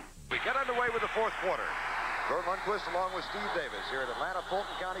 We get underway with the 4th quarter. Herb Lundquist along with Steve Davis here at Atlanta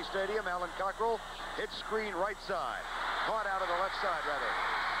Fulton County Stadium. Alan Cockrell hits screen right side. Caught out of the left side, rather.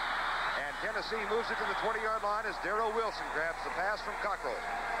 And Tennessee moves it to the 20-yard line as Darrell Wilson grabs the pass from Cockrell.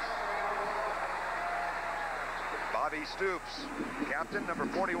 Bobby Stoops, captain, number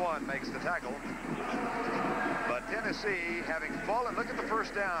 41, makes the tackle. But Tennessee, having fallen, look at the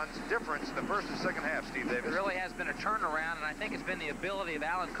first downs difference in the first and second half, Steve Davis. It really has been a turnaround, and I think it's been the ability of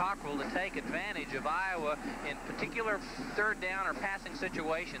Alan Cockrell to take advantage of Iowa in particular third down or passing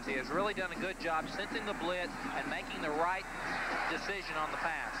situations. He has really done a good job sensing the blitz and making the right decision on the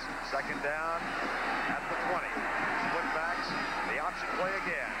pass. Second down at the 20. Split backs, the option play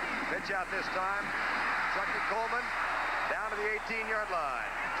again. Pitch out this time. Chucky Coleman down to the 18-yard line.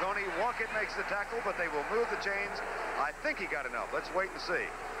 Tony Wonkett makes the tackle, but they will move the chains. I think he got enough. Let's wait and see.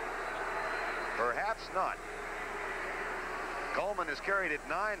 Perhaps not. Coleman has carried it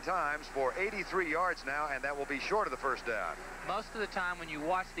 9 times for 83 yards now, and that will be short of the first down. Most of the time when you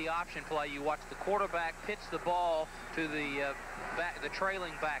watch the option play, you watch the quarterback pitch the ball to the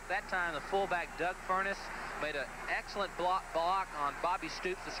trailing back. That time the fullback, Doug Furness, made an excellent block on Bobby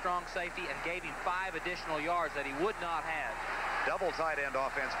Stoops, the strong safety, and gave him 5 additional yards that he would not have. Double tight end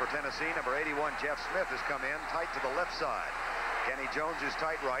offense for Tennessee. Number 81, Jeff Smith, has come in tight to the left side. Kenny Jones is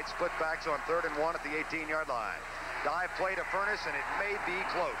tight right. Split backs on 3rd and 1 at the 18-yard line. Dive play to Furness, and it may be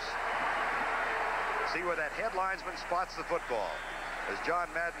close. See where that head linesman spots the football. As John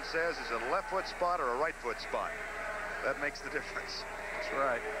Madden says, is it a left foot spot or a right foot spot? That makes the difference. That's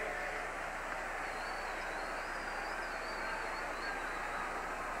right.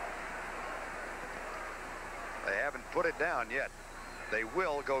 They haven't put it down yet. They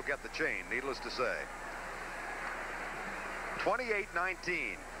will go get the chain, needless to say.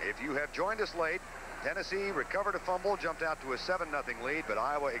 28-19. If you have joined us late, Tennessee recovered a fumble, jumped out to a 7-0 lead, but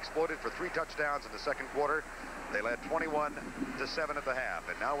Iowa exploded for 3 touchdowns in the second quarter. They led 21-7 at the half,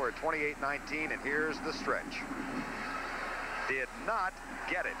 and now we're at 28-19, and here's the stretch. Did not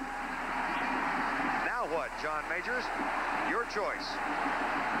get it. Now what, John Majors? Your choice.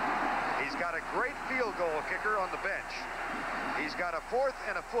 He's got a great field goal kicker on the bench. He's got a 4th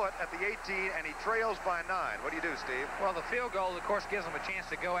and a foot at the 18, and he trails by 9. What do you do, Steve? Well, the field goal, of course, gives them a chance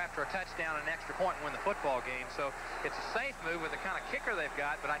to go after a touchdown and an extra point and win the football game. So it's a safe move with the kind of kicker they've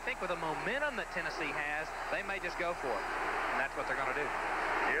got, but I think with the momentum that Tennessee has, they may just go for it. And that's what they're going to do.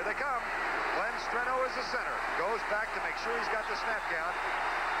 Here they come. Glenn Streno is the center. Goes back to make sure he's got the snap count.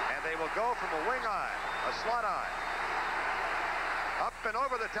 And they will go from a wing eye, a slot eye. Up and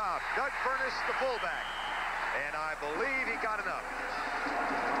over the top. Doug Furness, the fullback. And I believe he got enough.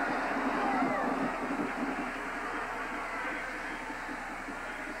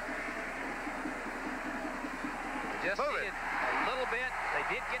 Just needed a little bit. They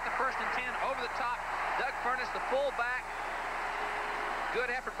did get the 1st and 10 over the top. Doug Furness, the fullback. Good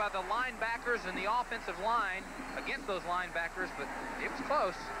effort by the linebackers and the offensive line against those linebackers, but it was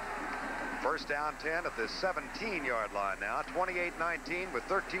close. First down 10 at the 17-yard line now. 28-19 with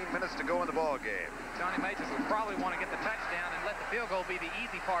 13 minutes to go in the ball game. Johnny Majors would probably want to get the touchdown and let the field goal be the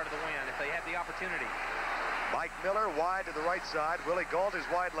easy part of the win if they have the opportunity. Mike Miller wide to the right side. Willie Gault is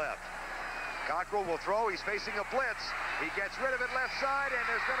wide left. Cockrell will throw. He's facing a blitz. He gets rid of it left side, and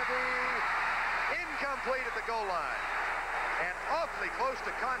there's going to be incomplete at the goal line. And awfully close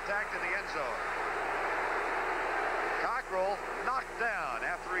to contact in the end zone. Cockrell knocked down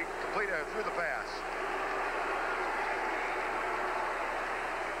after he threw the pass.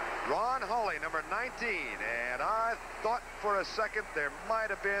 Ron Hawley, number 19, and I thought for a second there might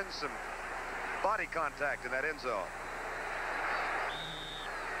have been some body contact in that end zone.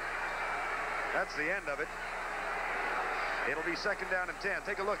 That's the end of it. It'll be 2nd down and 10.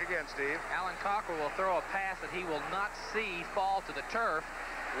 Take a look again, Steve. Alan Cockrell will throw a pass that he will not see fall to the turf.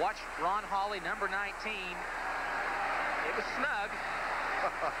 Watch Ron Hawley, number 19. It was snug.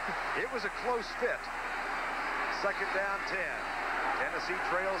 It was a close fit. 2nd down 10. Tennessee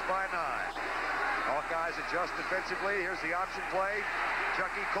trails by 9. Hawkeyes adjust defensively. Here's the option play.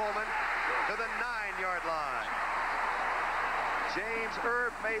 Chucky Coleman to the 9-yard line. James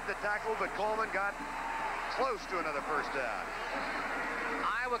Erb made the tackle, but Coleman got close to another first down.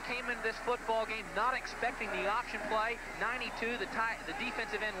 Iowa came into this football game not expecting the option play. 92, the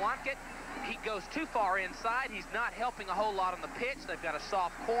defensive end Wonkett. He goes too far inside. He's not helping a whole lot on the pitch. They've got a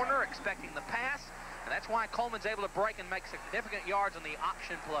soft corner expecting the pass. And that's why Coleman's able to break and make significant yards on the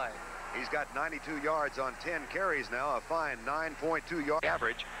option play. He's got 92 yards on 10 carries now, a fine 9.2 yard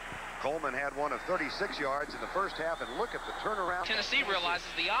average. Coleman had one of 36 yards in the first half, and look at the turnaround. Tennessee realizes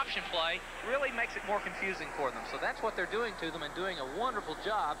the option play really makes it more confusing for them. So that's what they're doing to them, and doing a wonderful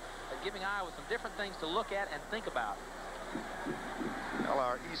job at giving Iowa some different things to look at and think about. Well,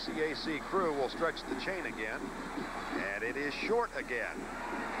 our ECAC crew will stretch the chain again, and it is short again.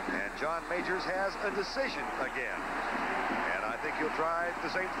 And John Majors has a decision again. And I think he'll try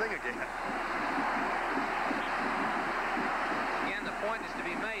the same thing again. Again, the point is to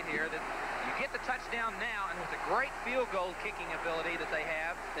be made here that you get the touchdown now, and with the great field goal kicking ability that they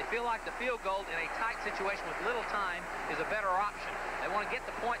have, they feel like the field goal in a tight situation with little time is a better option. They want to get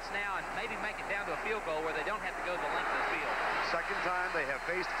the points now and maybe make it down to a field goal where they don't have to go the length of the field. Second time they have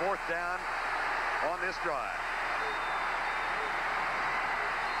faced fourth down on this drive.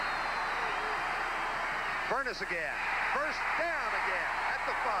 Furness again. First down again at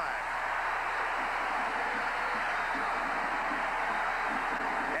the 5.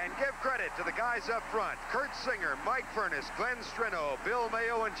 Give credit to the guys up front. Kurt Singer, Mike Furness, Glenn Strino, Bill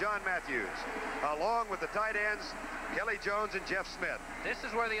Mayo, and John Matthews, along with the tight ends, Kelly Jones and Jeff Smith. This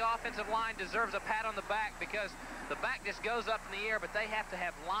is where the offensive line deserves a pat on the back, because the back just goes up in the air, but they have to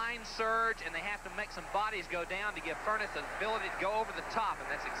have line surge, and they have to make some bodies go down to give Furness the ability to go over the top, and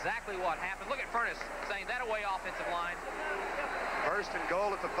that's exactly what happened. Look at Furness saying that away, offensive line. First and goal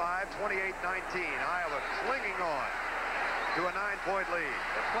at the 5, 28-19. Iowa clinging on to a 9-point lead.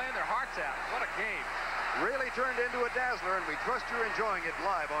 They're playing their hearts out. What a game. Really turned into a dazzler, and we trust you're enjoying it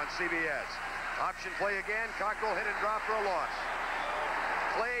live on CBS. Option play again. Cockrell hit and drop for a loss.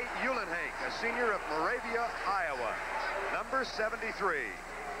 Clay Uhlenhake, a senior of Moravia, Iowa, number 73.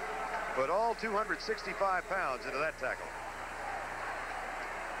 Put all 265 pounds into that tackle.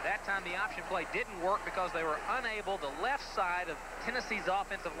 That time the option play didn't work because they were unable, the left side of Tennessee's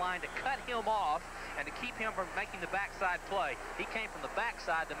offensive line, to cut him off and to keep him from making the backside play. He came from the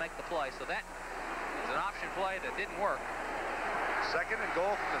backside to make the play, so that is an option play that didn't work. Second and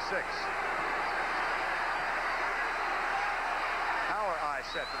goal from the 6. Power eye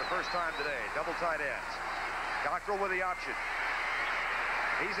set for the first time today. Double tight ends. Cockrell with the option.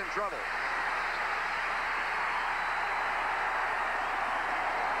 He's in trouble.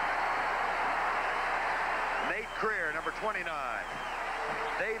 Nate Creer, number 29.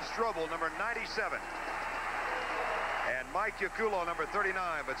 Dave Strobel, number 97. And Mike Yacullo, number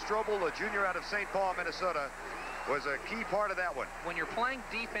 39. But Strobel, a junior out of St. Paul, Minnesota, was a key part of that one. When you're playing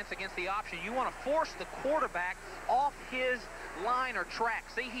defense against the option, you want to force the quarterback off his line or track.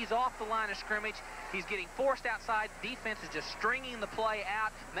 See, he's off the line of scrimmage. He's getting forced outside. Defense is just stringing the play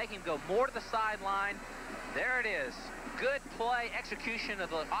out, making him go more to the sideline. There it is. Good play, execution of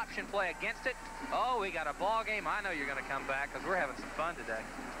the option play against it. Oh, we got a ball game. I know you're going to come back because we're having some fun today.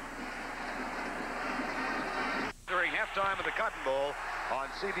 During halftime of the Cotton Bowl on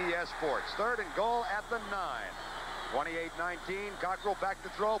CBS Sports. Third and goal at the 9. 28-19. Cockrell back to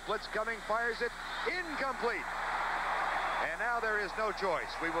throw. Blitz coming. Fires it. Incomplete. And now there is no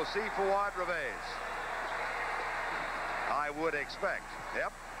choice. We will see Fouad Reveiz. I would expect.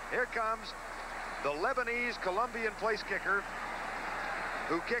 Yep. Here comes the Lebanese Colombian place kicker,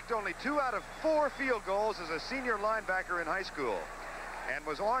 who kicked only 2 out of 4 field goals as a senior linebacker in high school, and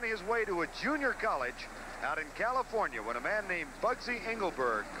was on his way to a junior college out in California when a man named Bugsy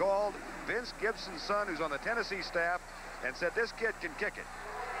Engelberg called Vince Gibson's son, who's on the Tennessee staff, and said, this kid can kick it.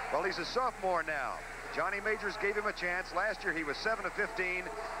 Well, he's a sophomore now. Johnny Majors gave him a chance. Last year he was 7 of 15.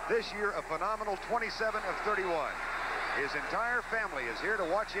 This year a phenomenal 27 of 31. His entire family is here to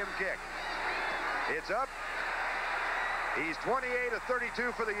watch him kick. It's up. He's 28 of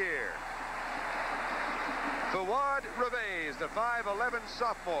 32 for the year. Fouad Reveiz, the 5'11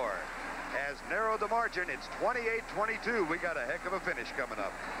 sophomore, has narrowed the margin. It's 28-22. We got a heck of a finish coming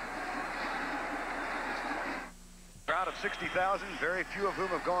up. Crowd of 60,000, very few of whom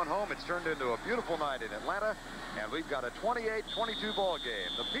have gone home. It's turned into a beautiful night in Atlanta, and we've got a 28-22 ball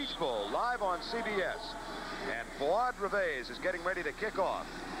game. The Peach Bowl live on CBS, and Fouad Reveiz is getting ready to kick off.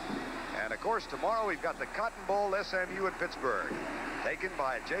 And, of course, tomorrow we've got the Cotton Bowl, SMU in Pittsburgh, taken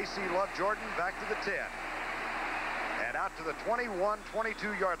by J.C. Love Jordan back to the 10 and out to the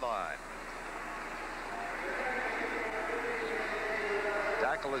 21-22-yard line.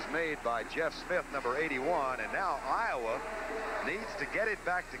 Tackle is made by Jeff Smith, number 81, and now Iowa needs to get it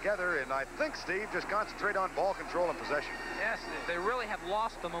back together, and I think, Steve, just concentrate on ball control and possession. Yes, they really have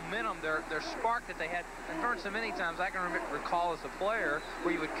lost the momentum, their spark that they had. I've heard so many times, I can recall as a player,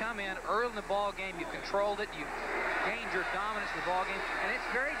 where you would come in early in the ball game, you controlled it, you gained your dominance in the ball game, and it's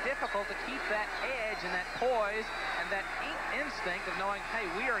very difficult to keep that edge and that poise and that instinct of knowing, hey,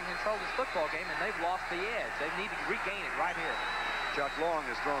 we are in control of this football game, and they've lost the edge. They need to regain it right here. Chuck Long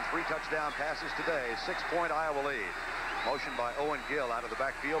has thrown 3 touchdown passes today, 6-point Iowa lead. Motion by Owen Gill out of the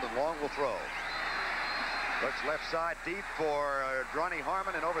backfield, and Long will throw. Looks left side deep for Ronnie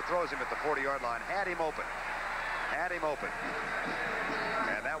Harmon and overthrows him at the 40-yard line. Had him open. Had him open.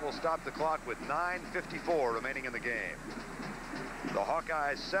 And that will stop the clock with 9:54 remaining in the game. The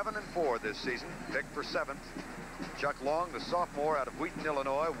Hawkeyes 7-4 this season, picked for 7th. Chuck Long, the sophomore out of Wheaton,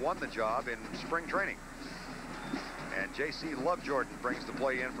 Illinois, won the job in spring training. And J.C. Lovejordan brings the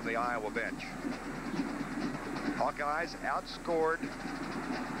play in from the Iowa bench. Hawkeyes outscored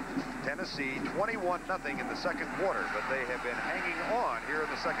Tennessee 21-0 in the second quarter, but they have been hanging on here in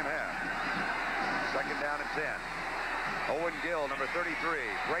the second half. Second down and 10. Owen Gill, number 33,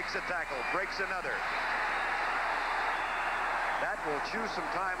 breaks a tackle, breaks another. That will chew some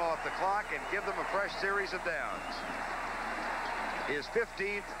time off the clock and give them a fresh series of downs. His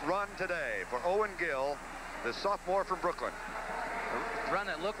 15th run today for Owen Gill, the sophomore from Brooklyn. A run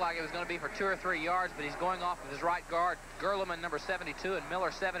that looked like it was going to be for 2 or 3 yards, but he's going off of his right guard, Gerleman, number 72, and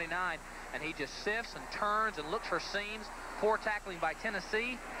Miller, 79, and he just sifts and turns and looks for seams. Poor tackling by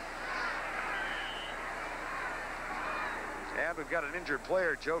Tennessee. And we've got an injured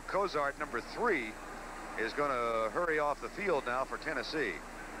player, Joe Cozart, number 3, is going to hurry off the field now for Tennessee.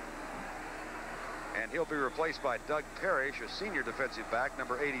 And he'll be replaced by Doug Parrish, a senior defensive back,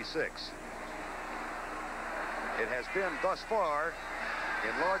 number 86. It has been thus far,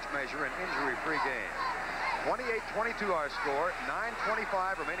 in large measure, an injury-free game. 28-22 our score,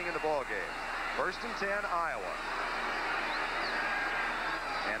 9:25 remaining in the ball game. 1st and 10, Iowa.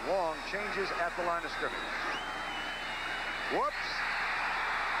 And Long changes at the line of scrimmage. Whoops.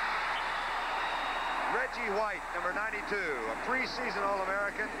 Reggie White, number 92, a preseason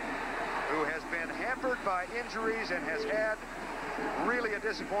All-American who has been hampered by injuries and has had really a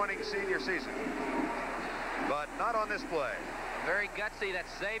disappointing senior season. But not on this play. Very gutsy. That's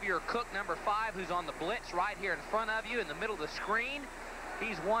Xavier Cook, number 5, who's on the blitz right here in front of you in the middle of the screen.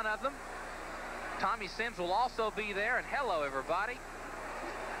 He's one of them. Tommy Sims will also be there, and hello, everybody.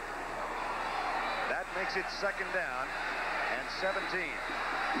 That makes it 2nd down and 17.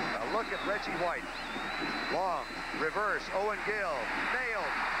 A look at Reggie White. Long, reverse, Owen Gill,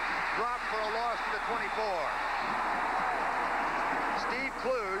 nailed, dropped for a loss to the 24. Steve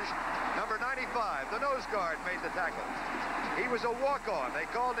Kluge, number 95, the nose guard, made the tackle. He was a walk-on. They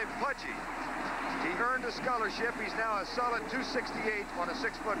called him Pudgy. He earned a scholarship. He's now a solid 268 on a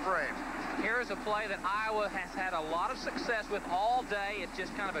 6-foot frame. Here's a play that Iowa has had a lot of success with all day. It's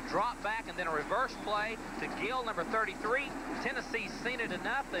just kind of a drop back and then a reverse play to Gill, number 33. Tennessee's seen it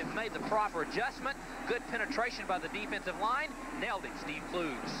enough. They've made the proper adjustment. Good penetration by the defensive line. Nailed it, Steve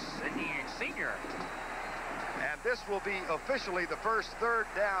Kluge, senior. And this will be officially the first 3rd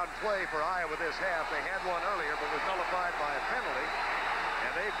down play for Iowa this half. They had one earlier, but was nullified by a penalty.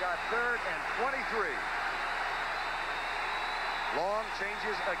 And they've got 3rd and 23. Long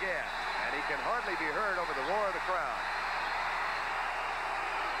changes again, and he can hardly be heard over the roar of the crowd.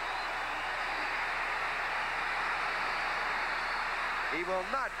 He will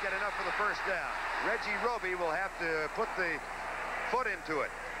not get enough for the first down. Reggie Roby will have to put the foot into it.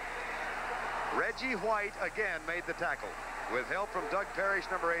 Reggie White again made the tackle with help from Doug Parrish,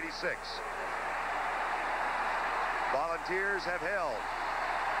 number 86. Volunteers have held.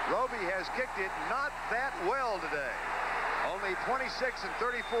 Roby has kicked it not that well today. Only 26 and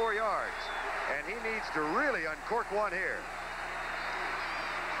 34 yards. And he needs to really uncork one here.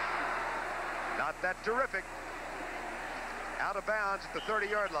 Not that terrific. Out of bounds at the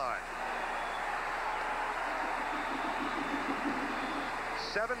 30-yard line.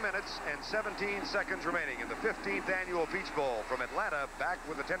 7 minutes and 17 seconds remaining in the 15th annual Peach Bowl from Atlanta. Back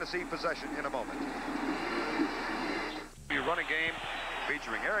with the Tennessee possession in a moment. You run a game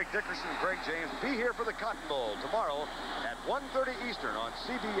featuring Eric Dickerson and Greg James. Be here for the Cotton Bowl tomorrow at 1:30 Eastern on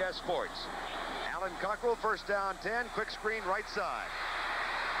CBS Sports. Alan Cockrell, 1st down 10, quick screen right side.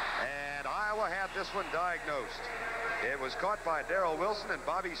 And Iowa had this one diagnosed. It was caught by Darrell Wilson, and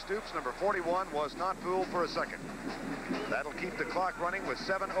Bobby Stoops, number 41, was not fooled for a second. That'll keep the clock running with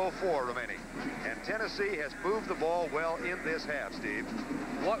 7:04 remaining. And Tennessee has moved the ball well in this half, Steve.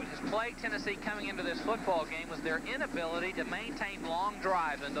 What has plagued Tennessee coming into this football game was their inability to maintain long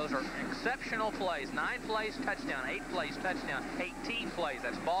drives, and those are exceptional plays. 9 plays, touchdown. 8 plays, touchdown. 18 plays,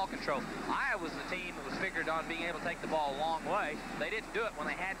 that's ball control. Iowa's the team that was figured on being able to take the ball a long way. They didn't do it when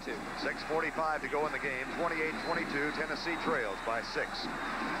they had to. 6:45 to go in the game. 28-22. Tennessee trails by 6.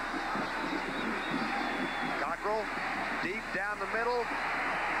 Cockrell, deep down the middle.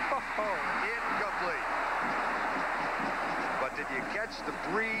 Incomplete. But did you catch the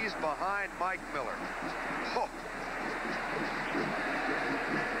breeze behind Mike Miller? Oh.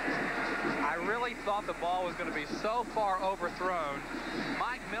 I really thought thought the ball was going to be so far overthrown.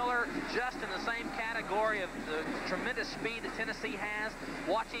 Mike Miller, just in the same category of the tremendous speed that Tennessee has.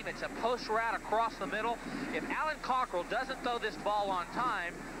 Watch him. It's a post route across the middle. If Alan Cockrell doesn't throw this ball on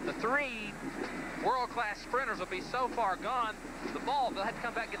time, the three world-class sprinters will be so far gone, they'll have to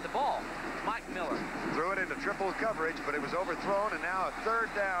come back and get the ball. Mike Miller. Threw it into triple coverage, but it was overthrown, and now a third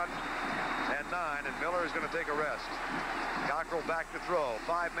down and 9, and Miller is going to take a rest. Cockrell back to throw.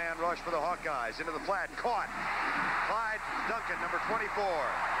 5-man rush for the Hawkeyes. Into the flat. Caught. Clyde Duncan, number 24.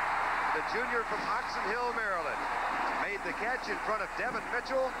 The junior from Oxon Hill, Maryland. Made the catch in front of Devin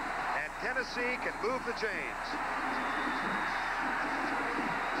Mitchell, and Tennessee can move the chains.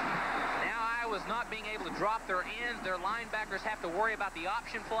 Was not being able to drop their ends. Their linebackers have to worry about the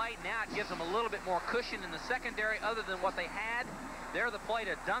option play. Now it gives them a little bit more cushion in the secondary other than what they had. There the play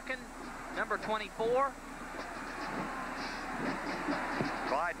to Duncan, number 24.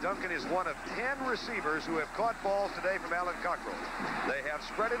 Clyde Duncan is one of 10 receivers who have caught balls today from Alan Cockrell. They have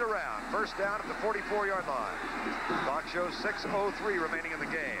spread it around. First down at the 44-yard line. Clock shows 6:03 remaining in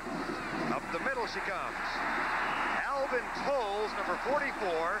the game. Up the middle she comes. Alvin Tolles, number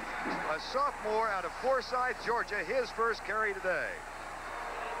 44, a sophomore out of Forsyth, Georgia, his first carry today.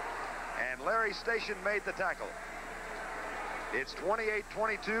 And Larry Station made the tackle. It's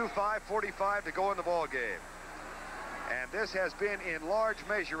 28-22, 5:45 to go in the ball game. And this has been in large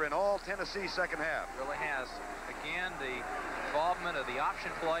measure in all Tennessee second half. It really has. Again, the involvement of the option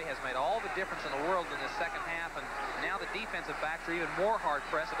play has made all the difference in the world in this second half, and now the defensive backs are even more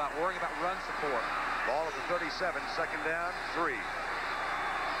hard-pressed about worrying about run support. Ball at the 37, second down, 3.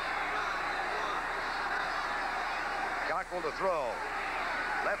 Cockrell to throw.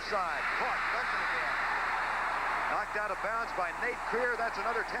 Left side, caught, Duncan again. Knocked out of bounds by Nate Creer. That's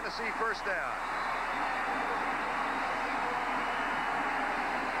another Tennessee first down.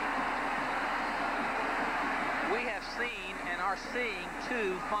 We have seen and are seeing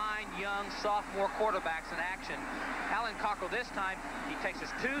two fine young sophomore quarterbacks in action. Alan Cockrell this time, he takes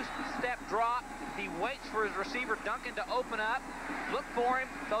his two-step drop. He waits for his receiver, Duncan, to open up. Look for him,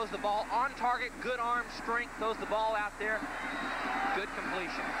 throws the ball on target. Good arm strength, throws the ball out there. Good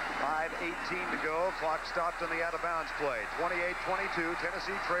completion. 5:18 to go. Clock stopped on the out-of-bounds play. 28-22,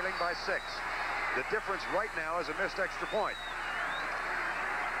 Tennessee trailing by 6. The difference right now is a missed extra point.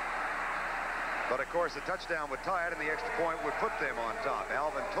 But, of course, the touchdown would tie it, and the extra point would put them on top.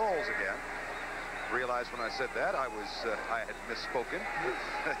 Alvin Tolles again. Realized when I said that I had misspoken.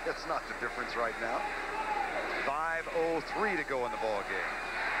 It's not the difference right now. 5:03 to go in the ball game.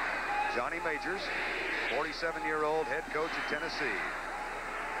 Johnny Majors, 47-year-old head coach at Tennessee.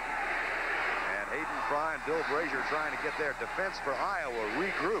 And Hayden Fry and Bill Brazier trying to get their defense for Iowa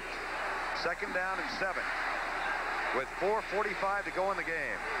regrouped. Second down and 7. With 4:45 to go in the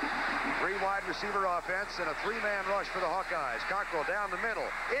game. 3 wide receiver offense and a 3-man rush for the Hawkeyes. Cockrell down the middle.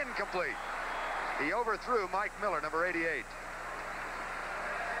 Incomplete. He overthrew Mike Miller, number 88.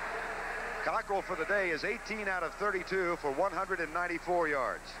 Cockrell for the day is 18 out of 32 for 194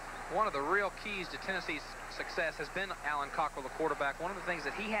 yards. One of the real keys to Tennessee's success has been Alan Cockrell, the quarterback. One of the things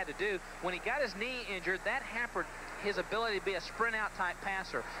that he had to do when he got his knee injured, that hampered his ability to be a sprint-out type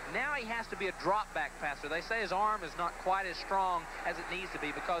passer. Now he has to be a drop-back passer. They say his arm is not quite as strong as it needs to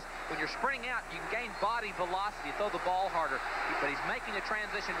be because when you're sprinting out, you can gain body velocity, throw the ball harder. But he's making the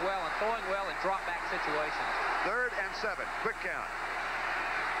transition well and throwing well in drop-back situations. 3rd and 7, quick count.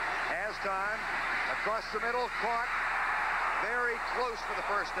 Has time, across the middle, caught, very close for the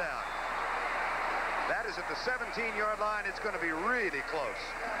first down. That is at the 17-yard line. It's going to be really close.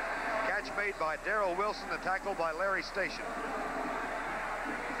 Catch made by Darrell Wilson, the tackle by Larry Station.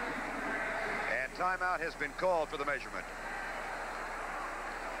 And timeout has been called for the measurement.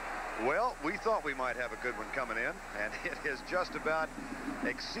 Well, we thought we might have a good one coming in, and it has just about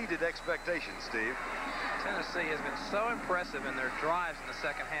exceeded expectations, Steve. Tennessee has been so impressive in their drives in the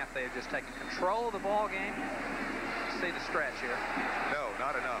second half. They have just taken control of the ball game. See the stretch here. No,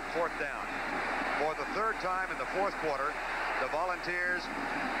 not enough. 4th down. For the 3rd time in the 4th quarter, the Volunteers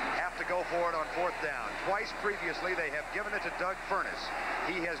have to go for it on 4th down. Twice previously, they have given it to Doug Furness.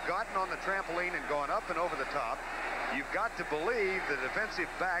 He has gotten on the trampoline and gone up and over the top. You've got to believe the defensive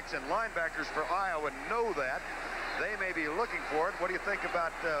backs and linebackers for Iowa know that. They may be looking for it. What do you think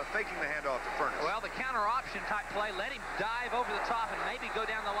about faking the handoff to Furness? Well, the counter option type play, let him dive over the top and maybe go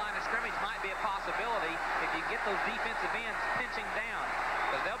down the line of scrimmage might be a possibility if you get those defensive ends pinching down.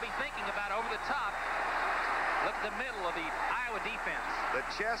 Because they'll be thinking about over the top. Look at the middle of the Iowa defense. The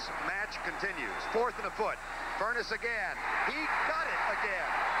chess match continues. 4th and a foot. Furness again. He got it again.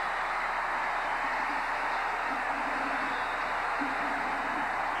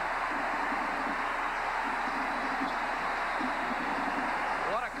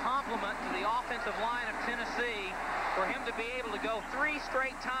 offensive line of Tennessee, for him to be able to go 3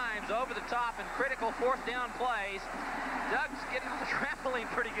 straight times over the top in critical 4th down plays. Doug's getting on the trampoline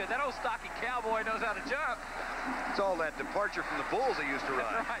pretty good. That old stocky cowboy knows how to jump. It's all that departure from the Bulls he used to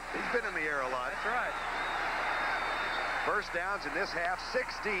run. That's right. He's been in the air a lot. That's right. First downs in this half,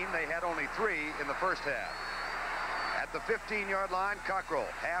 16. They had only 3 in the first half. At the 15-yard line, Cockrell,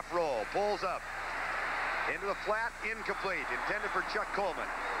 half roll, pulls up. Into the flat, incomplete, intended for Chuck Coleman.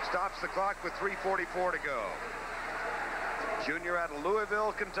 Stops the clock with 3:44 to go. Junior out of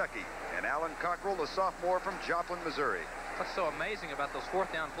Louisville, Kentucky. And Alan Cockrell, the sophomore from Joplin, Missouri. What's so amazing about those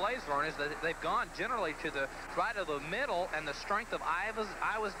 4th down plays, Vern, is that they've gone generally to the right of the middle and the strength of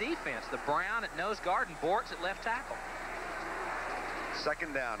Iowa's defense. The Brown at nose guard and Bortz at left tackle.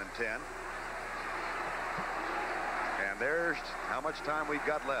 Second down and 10. And there's how much time we've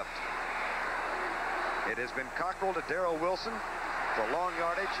got left. It has been Cockrell to Darrell Wilson for long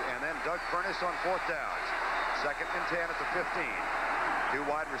yardage, and then Doug Furness on 4th downs. Second and 10 at the 15. 2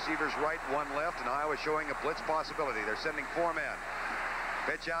 wide receivers right, 1 left, and Iowa showing a blitz possibility. They're sending 4 men.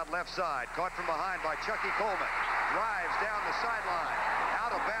 Pitch out left side, caught from behind by Chucky Coleman. Drives down the sideline,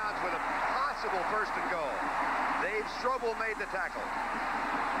 out of bounds with a possible 1st and goal. Dave Strobel made the tackle.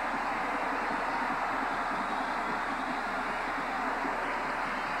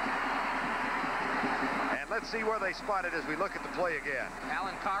 Let's see where they spot it as we look at the play again.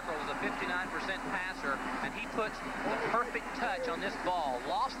 Alan Cockrell is a 59% passer, and he puts the perfect touch on this ball.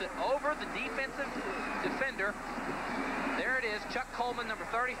 Lost it over the defensive defender. There it is, Chuck Coleman, number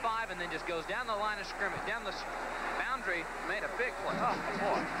 35, and then just goes down the line of scrimmage, down the boundary, made a big play. Oh,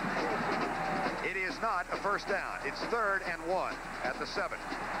 boy. It is not a 1st down. It's 3rd and 1 at the 7.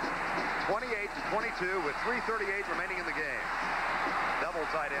 28-22 with 3:38 remaining in the game. Double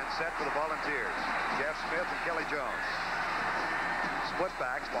tight end set for the Volunteers. Jeff Smith and Kelly Jones. Split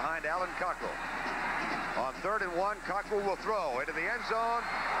backs behind Alan Cockrell. On 3rd and 1, Cockrell will throw into the end zone.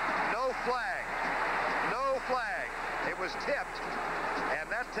 No flag. No flag. It was tipped, and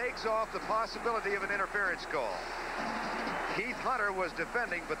that takes off the possibility of an interference call. Keith Hunter was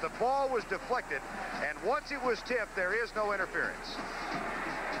defending, but the ball was deflected, and once it was tipped, there is no interference.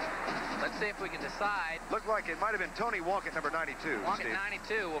 Let's see if we can decide. Looked like it might have been Tony Wonkett, number 92. Wonkett,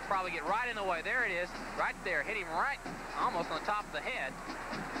 92, will probably get right in the way. There it is, right there. Hit him right almost on the top of the head.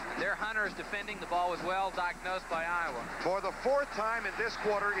 And there Hunter is defending. The ball was well diagnosed by Iowa. For the 4th time in this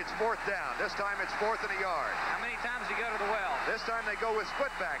quarter, it's 4th down. This time it's 4th and a yard. How many times do you go to the well? This time they go with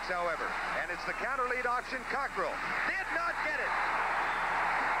split backs, however. And it's the counter lead option, Cockrell. Did not get it.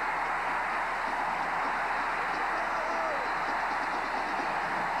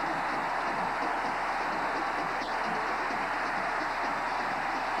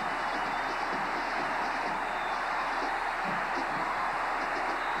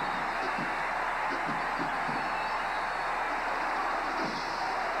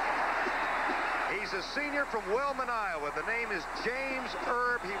 Senior from Wellman, Iowa. The name is James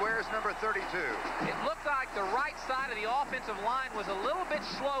Erb. He wears number 32. It looked like the right side of the offensive line was a little bit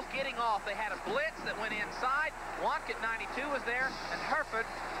slow getting off. They had a blitz that went inside. Wonkett, 92, was there, and Herford,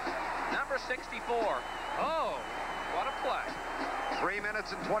 number 64. Oh, what a play. 3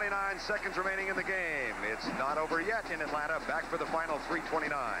 minutes and 29 seconds remaining in the game. It's not over yet in Atlanta. Back for the final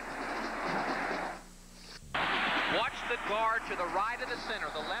 3:29. Watch the guard to the right of the center,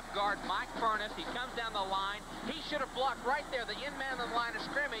 the left guard, Mike Furness. He comes down the line. He should have blocked right there, the in man on the line of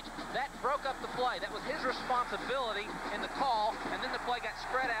scrimmage. That broke up the play. That was his responsibility in the call, and then the play got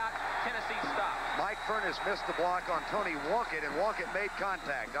spread out. Tennessee stopped. Mike Furness missed the block on Tony Wonkett, and Wonkett made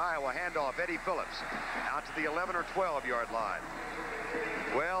contact. Iowa handoff, Eddie Phillips, out to the 11 or 12-yard line.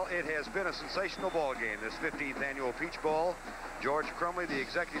 Well, it has been a sensational ball game, this 15th annual Peach Bowl. George Crumley, the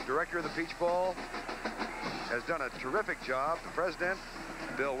executive director of the Peach Bowl, has done a terrific job. The president,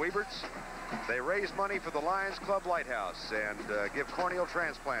 Bill Wieberts, they raise money for the Lions Club Lighthouse and give corneal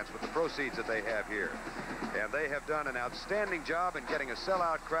transplants with the proceeds that they have here. And they have done an outstanding job in getting a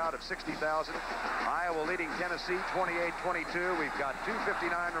sellout crowd of 60,000. Iowa leading Tennessee 28-22. We've got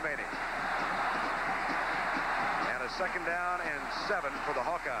 2:59 remaining. And a 2nd down and 7 for the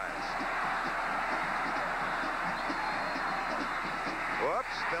Hawkeyes.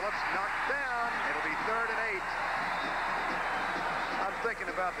 Whoops, Phillips knocked down. It'll be 3rd and 8. I'm thinking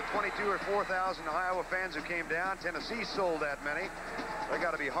about the 22 or 4,000 Iowa fans who came down. Tennessee sold that many. They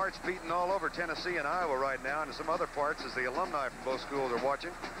got to be hearts beating all over Tennessee and Iowa right now, and in some other parts as the alumni from both schools are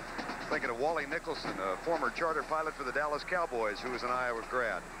watching. Thinking of Wally Nicholson, a former charter pilot for the Dallas Cowboys, who was an Iowa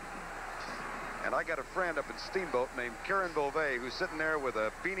grad. And I got a friend up in Steamboat named Karen Beauvais, who's sitting there with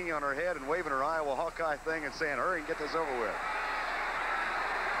a beanie on her head and waving her Iowa Hawkeye thing and saying, hurry and get this over with.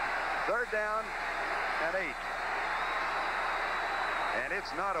 Third down and 8. And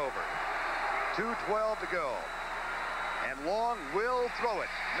it's not over. 2:12 to go. And Long will throw it.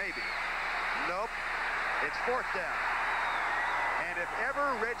 Maybe. Nope. It's fourth down. And if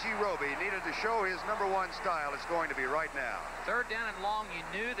ever Reggie Roby needed to show his #1 style, it's going to be right now. Third down and long, you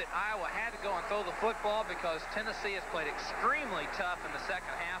knew that Iowa had to go and throw the football because Tennessee has played extremely tough in the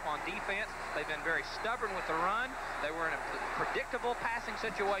second half on defense. They've been very stubborn with the run. They were in a predictable passing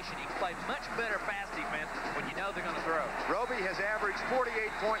situation. You can play much better pass defense when you know they're going to throw. Roby has averaged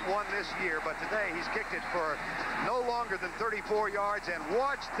 48.1 this year, but today he's kicked it for no longer than 34 yards, and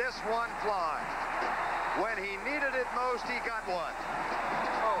watch this one fly. When he needed it most, he got one.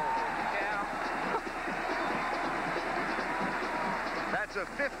 Oh, yeah. That's a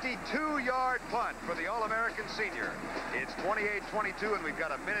 52-yard punt for the All-American senior. It's 28-22, and we've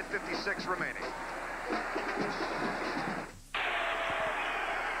got 1:56 remaining.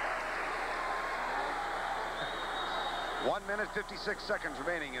 1:56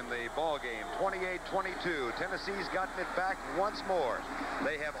 remaining in the ball game. 28-22. Tennessee's gotten it back once more.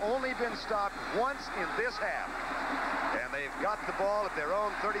 They have only been stopped once in this half, and they've got the ball at their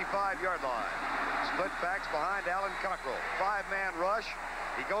own 35-yard line. Split backs behind Alan Cockrell. 5-man rush.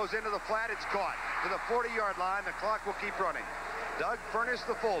 He goes into the flat. It's caught to the 40-yard line. The clock will keep running. Doug Furness,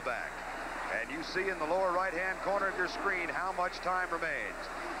 the fullback. And you see in the lower right-hand corner of your screen how much time remains.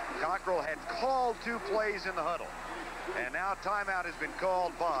 Cockrell had called 2 plays in the huddle. And now timeout has been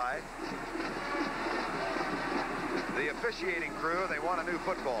called by the officiating crew. They want a new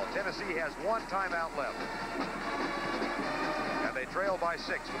football. Tennessee has 1 timeout left. And they trail by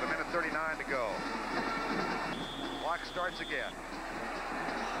 6 with 1:39 to go. Clock starts again.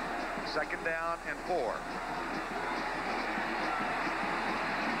 Second down and 4.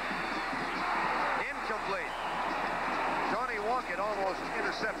 Incomplete. Tony Wonkett almost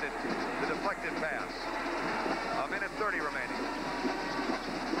intercepted the deflected pass. 1:30 remaining.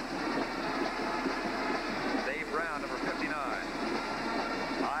 Dave Brown, number 59.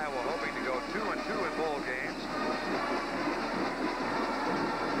 Iowa hoping to go 2-2 in bowl games.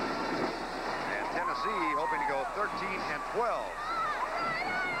 And Tennessee hoping to go 13-12.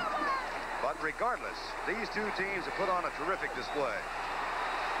 But regardless, these 2 teams have put on a terrific display.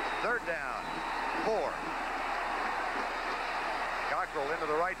 Third down, 4. Cockrell into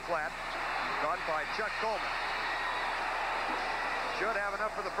the right flat. Done by Chuck Coleman. Should have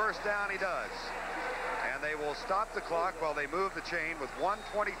enough for the first down. He does. And they will stop the clock while they move the chain with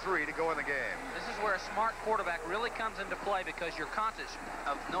 1:23 to go in the game. This is where a smart quarterback really comes into play because you're conscious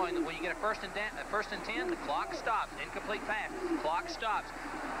of knowing that when you get a first and 10, the clock stops. Incomplete pass. Clock stops.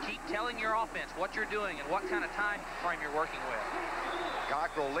 Keep telling your offense what you're doing and what kind of time frame you're working with.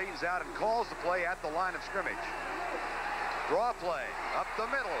 Cockrell leans out and calls the play at the line of scrimmage. Draw play up the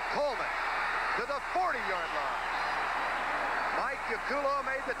middle. Coleman to the 40-yard line. Mike Yacullo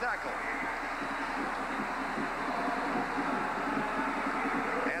made the tackle.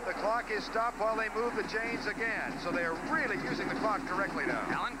 And the clock is stopped while they move the chains again. So they're really using the clock correctly now.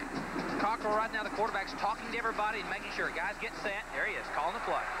 Alan Cockrell right now, the quarterback's talking to everybody and making sure guys get set. There he is, calling the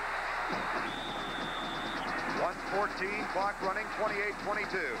play. 1:14, clock running,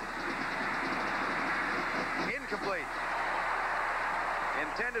 28-22. Incomplete.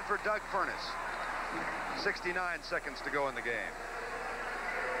 Intended for Doug Furness. 69 seconds to go in the game.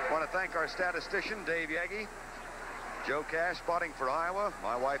 I want to thank our statistician, Dave Yaggy. Joe Cash spotting for Iowa.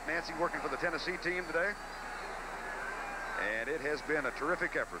 My wife, Nancy, working for the Tennessee team today. And it has been a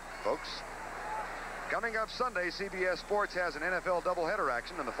terrific effort, folks. Coming up Sunday, CBS Sports has an NFL doubleheader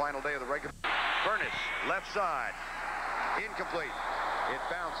action on the final day of the regular. Furness, left side. Incomplete. It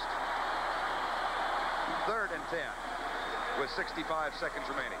bounced. 3rd and 10 with 65 seconds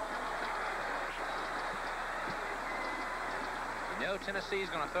remaining. You know Tennessee is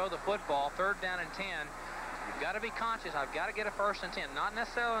going to throw the football 3rd down and 10. You've got to be conscious. I've got to get a 1st and 10. Not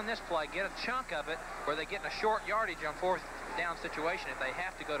necessarily in this play. Get a chunk of it where they get in a short yardage on 4th down situation if they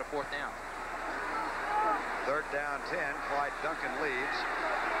have to go to 4th down. 3rd down 10. Clyde Duncan leads.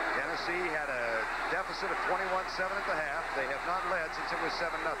 Tennessee had a deficit of 21-7 at the half. They have not led since it was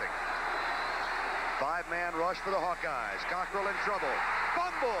 7-0. 5-man rush for the Hawkeyes. Cockrell in trouble.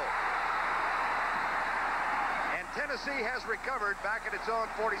 Fumble! And Tennessee has recovered back at its own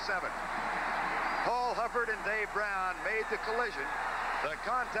 47. Paul Hufford and Dave Brown made the collision. The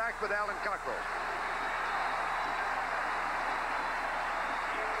contact with Alan Cockrell.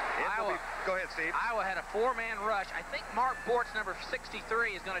 Go ahead, Steve. Iowa had a 4-man rush. I think Mark Bortz, number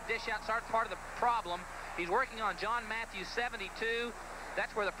 63, is going to dish out. Start part of the problem. He's working on John Matthews, 72.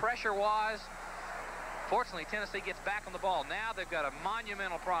 That's where the pressure was. Fortunately, Tennessee gets back on the ball. Now they've got a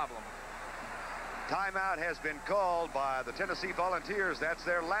monumental problem. Timeout has been called by the Tennessee Volunteers. That's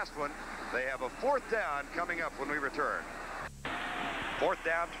their last one. They have a 4th down coming up when we return. 4th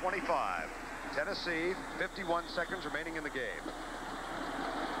down, 25. Tennessee, 51 seconds remaining in the game.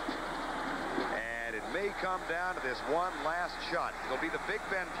 And it may come down to this one last shot. It'll be the Big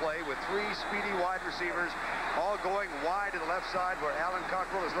Ben play with 3 speedy wide receivers all going wide to the left side where Alan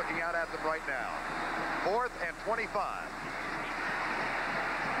Cockrell is looking out at them right now. 4th and 25.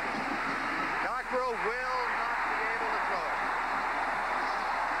 Cockrell will not be able to throw it.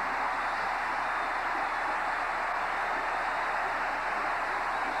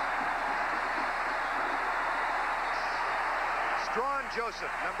 Strawn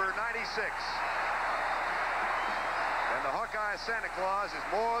Joseph, number 96. And the Hawkeye Santa Claus is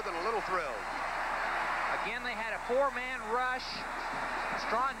more than a little thrilled. Again, they had a 4-man rush.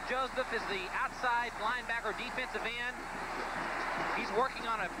 Strawn Joseph is the outside linebacker defensive end. He's working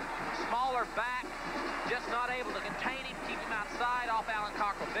on a smaller back, just not able to contain him, keep him outside off Alan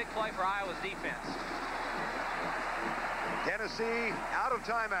Cockrell. Big play for Iowa's defense. Tennessee out of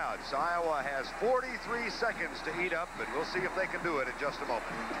timeouts. Iowa has 43 seconds to eat up, and we'll see if they can do it in just a moment.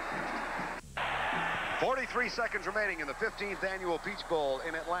 43 seconds remaining in the 15th annual Peach Bowl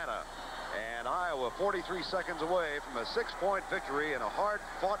in Atlanta. And Iowa 43 seconds away from a 6-point victory in a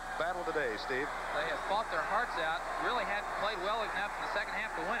hard-fought battle today, Steve. They have fought their hearts out. Really hadn't played well enough in the second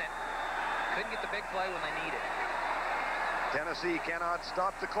half to win it. Couldn't get the big play when they needed it. Tennessee cannot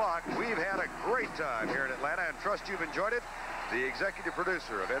stop the clock. We've had a great time here in Atlanta and trust you've enjoyed it. The executive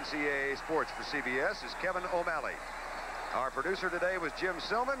producer of NCAA Sports for CBS is Kevin O'Malley. Our producer today was Jim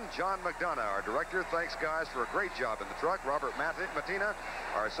Silman. John McDonough, our director. Thanks, guys, for a great job in the truck. Robert Matina,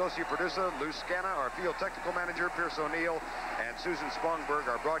 our associate producer. Lou Scanna, our field technical manager. Pierce O'Neill and Susan Spongberg,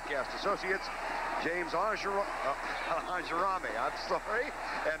 our broadcast associates. James Anjarami, I'm sorry,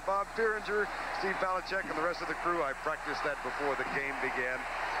 and Bob Pieringer, Steve Belichick, and the rest of the crew. I practiced that before the game began,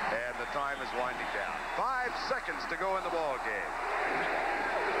 and the time is winding down. 5 seconds to go in the ball game.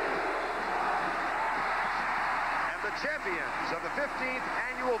 And the champions of the 15th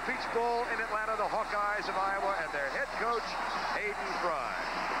annual Peach Bowl in Atlanta, the Hawkeyes of Iowa, and their head coach, Hayden Fry.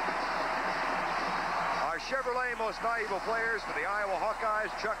 Chevrolet most valuable players for the Iowa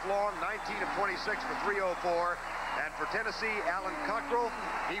Hawkeyes: Chuck Long, 19 of 26 for 304. And for Tennessee, Alan Cockrell,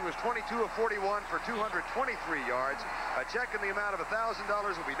 he was 22 of 41 for 223 yards. A check in the amount of $1,000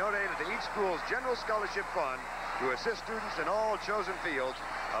 will be donated to each school's general scholarship fund to assist students in all chosen fields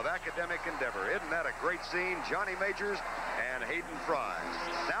of academic endeavor. Isn't that a great scene? Johnny Majors and Hayden Fry.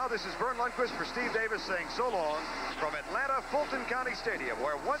 Now this is Vern Lundquist for Steve Davis saying so long from Atlanta Fulton County Stadium,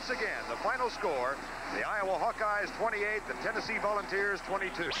 where once again the final score, the Iowa Hawkeyes 28, the Tennessee Volunteers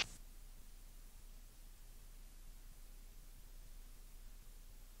 22.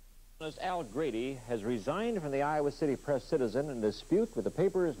 Al Grady has resigned from the Iowa City Press-Citizen in dispute with the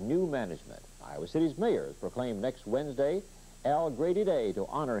paper's new management. Iowa City's mayor has proclaimed next Wednesday Al Grady Day to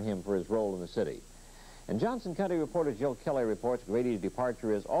honor him for his role in the city. And Johnson County reporter Jill Kelly reports Grady's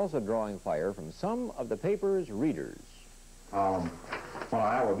departure is also drawing fire from some of the paper's readers. Well,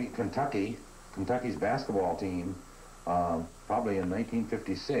 Iowa beat Kentucky, Kentucky's basketball team, probably in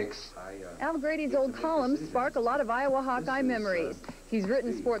 1956. Al Grady's old columns spark a lot of Iowa Hawkeye memories. He's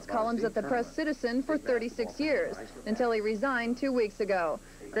written sports columns at the Press-Citizen for 36 years, until he resigned 2 weeks ago.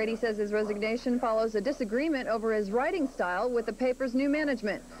 Grady says his resignation follows a disagreement over his writing style with the paper's new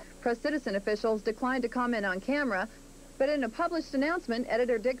management. Press-Citizen officials declined to comment on camera, but in a published announcement,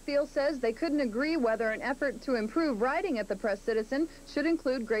 editor Dick Thiel says they couldn't agree whether an effort to improve writing at the Press-Citizen should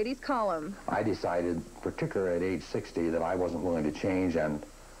include Grady's column. I decided, particularly at age 60, that I wasn't willing to change and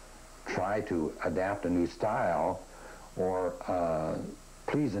try to adapt a new style or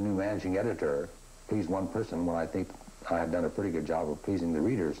please a new managing editor, please one person, when I think I have done a pretty good job of pleasing the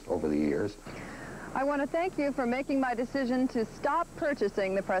readers over the years. I want to thank you for making my decision to stop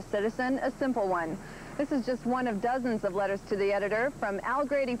purchasing the Press-Citizen a simple one. This is just one of dozens of letters to the editor from Al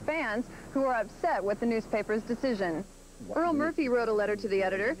Grady fans who are upset with the newspaper's decision. Earl Murphy wrote a letter to the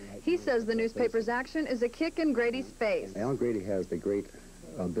editor. He says the newspaper's action is a kick in Grady's face. Al Grady has the great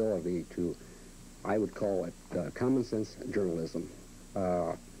ability to, I would call it common sense journalism.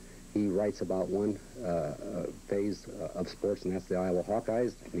 He writes about one phase of sports, and that's the Iowa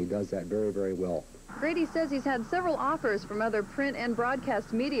Hawkeyes, and he does that very, very well. Grady says he's had several offers from other print and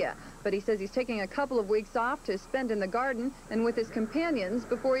broadcast media, but he says he's taking a couple of weeks off to spend in the garden and with his companions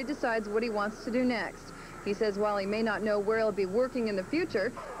before he decides what he wants to do next. He says while he may not know where he'll be working in the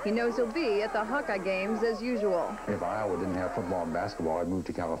future, he knows he'll be at the Hawkeye games as usual. If Iowa didn't have football and basketball, I'd move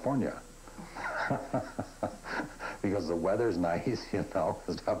to California. Because the weather's nice, you know,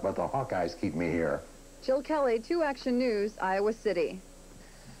 but the Hawkeyes keep me here. Jill Kelly, 2 Action News, Iowa City.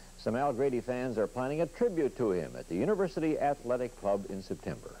 Some Al Grady fans are planning a tribute to him at the University Athletic Club in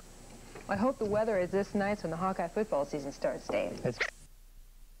September. I hope the weather is this nice when the Hawkeye football season starts, Dave.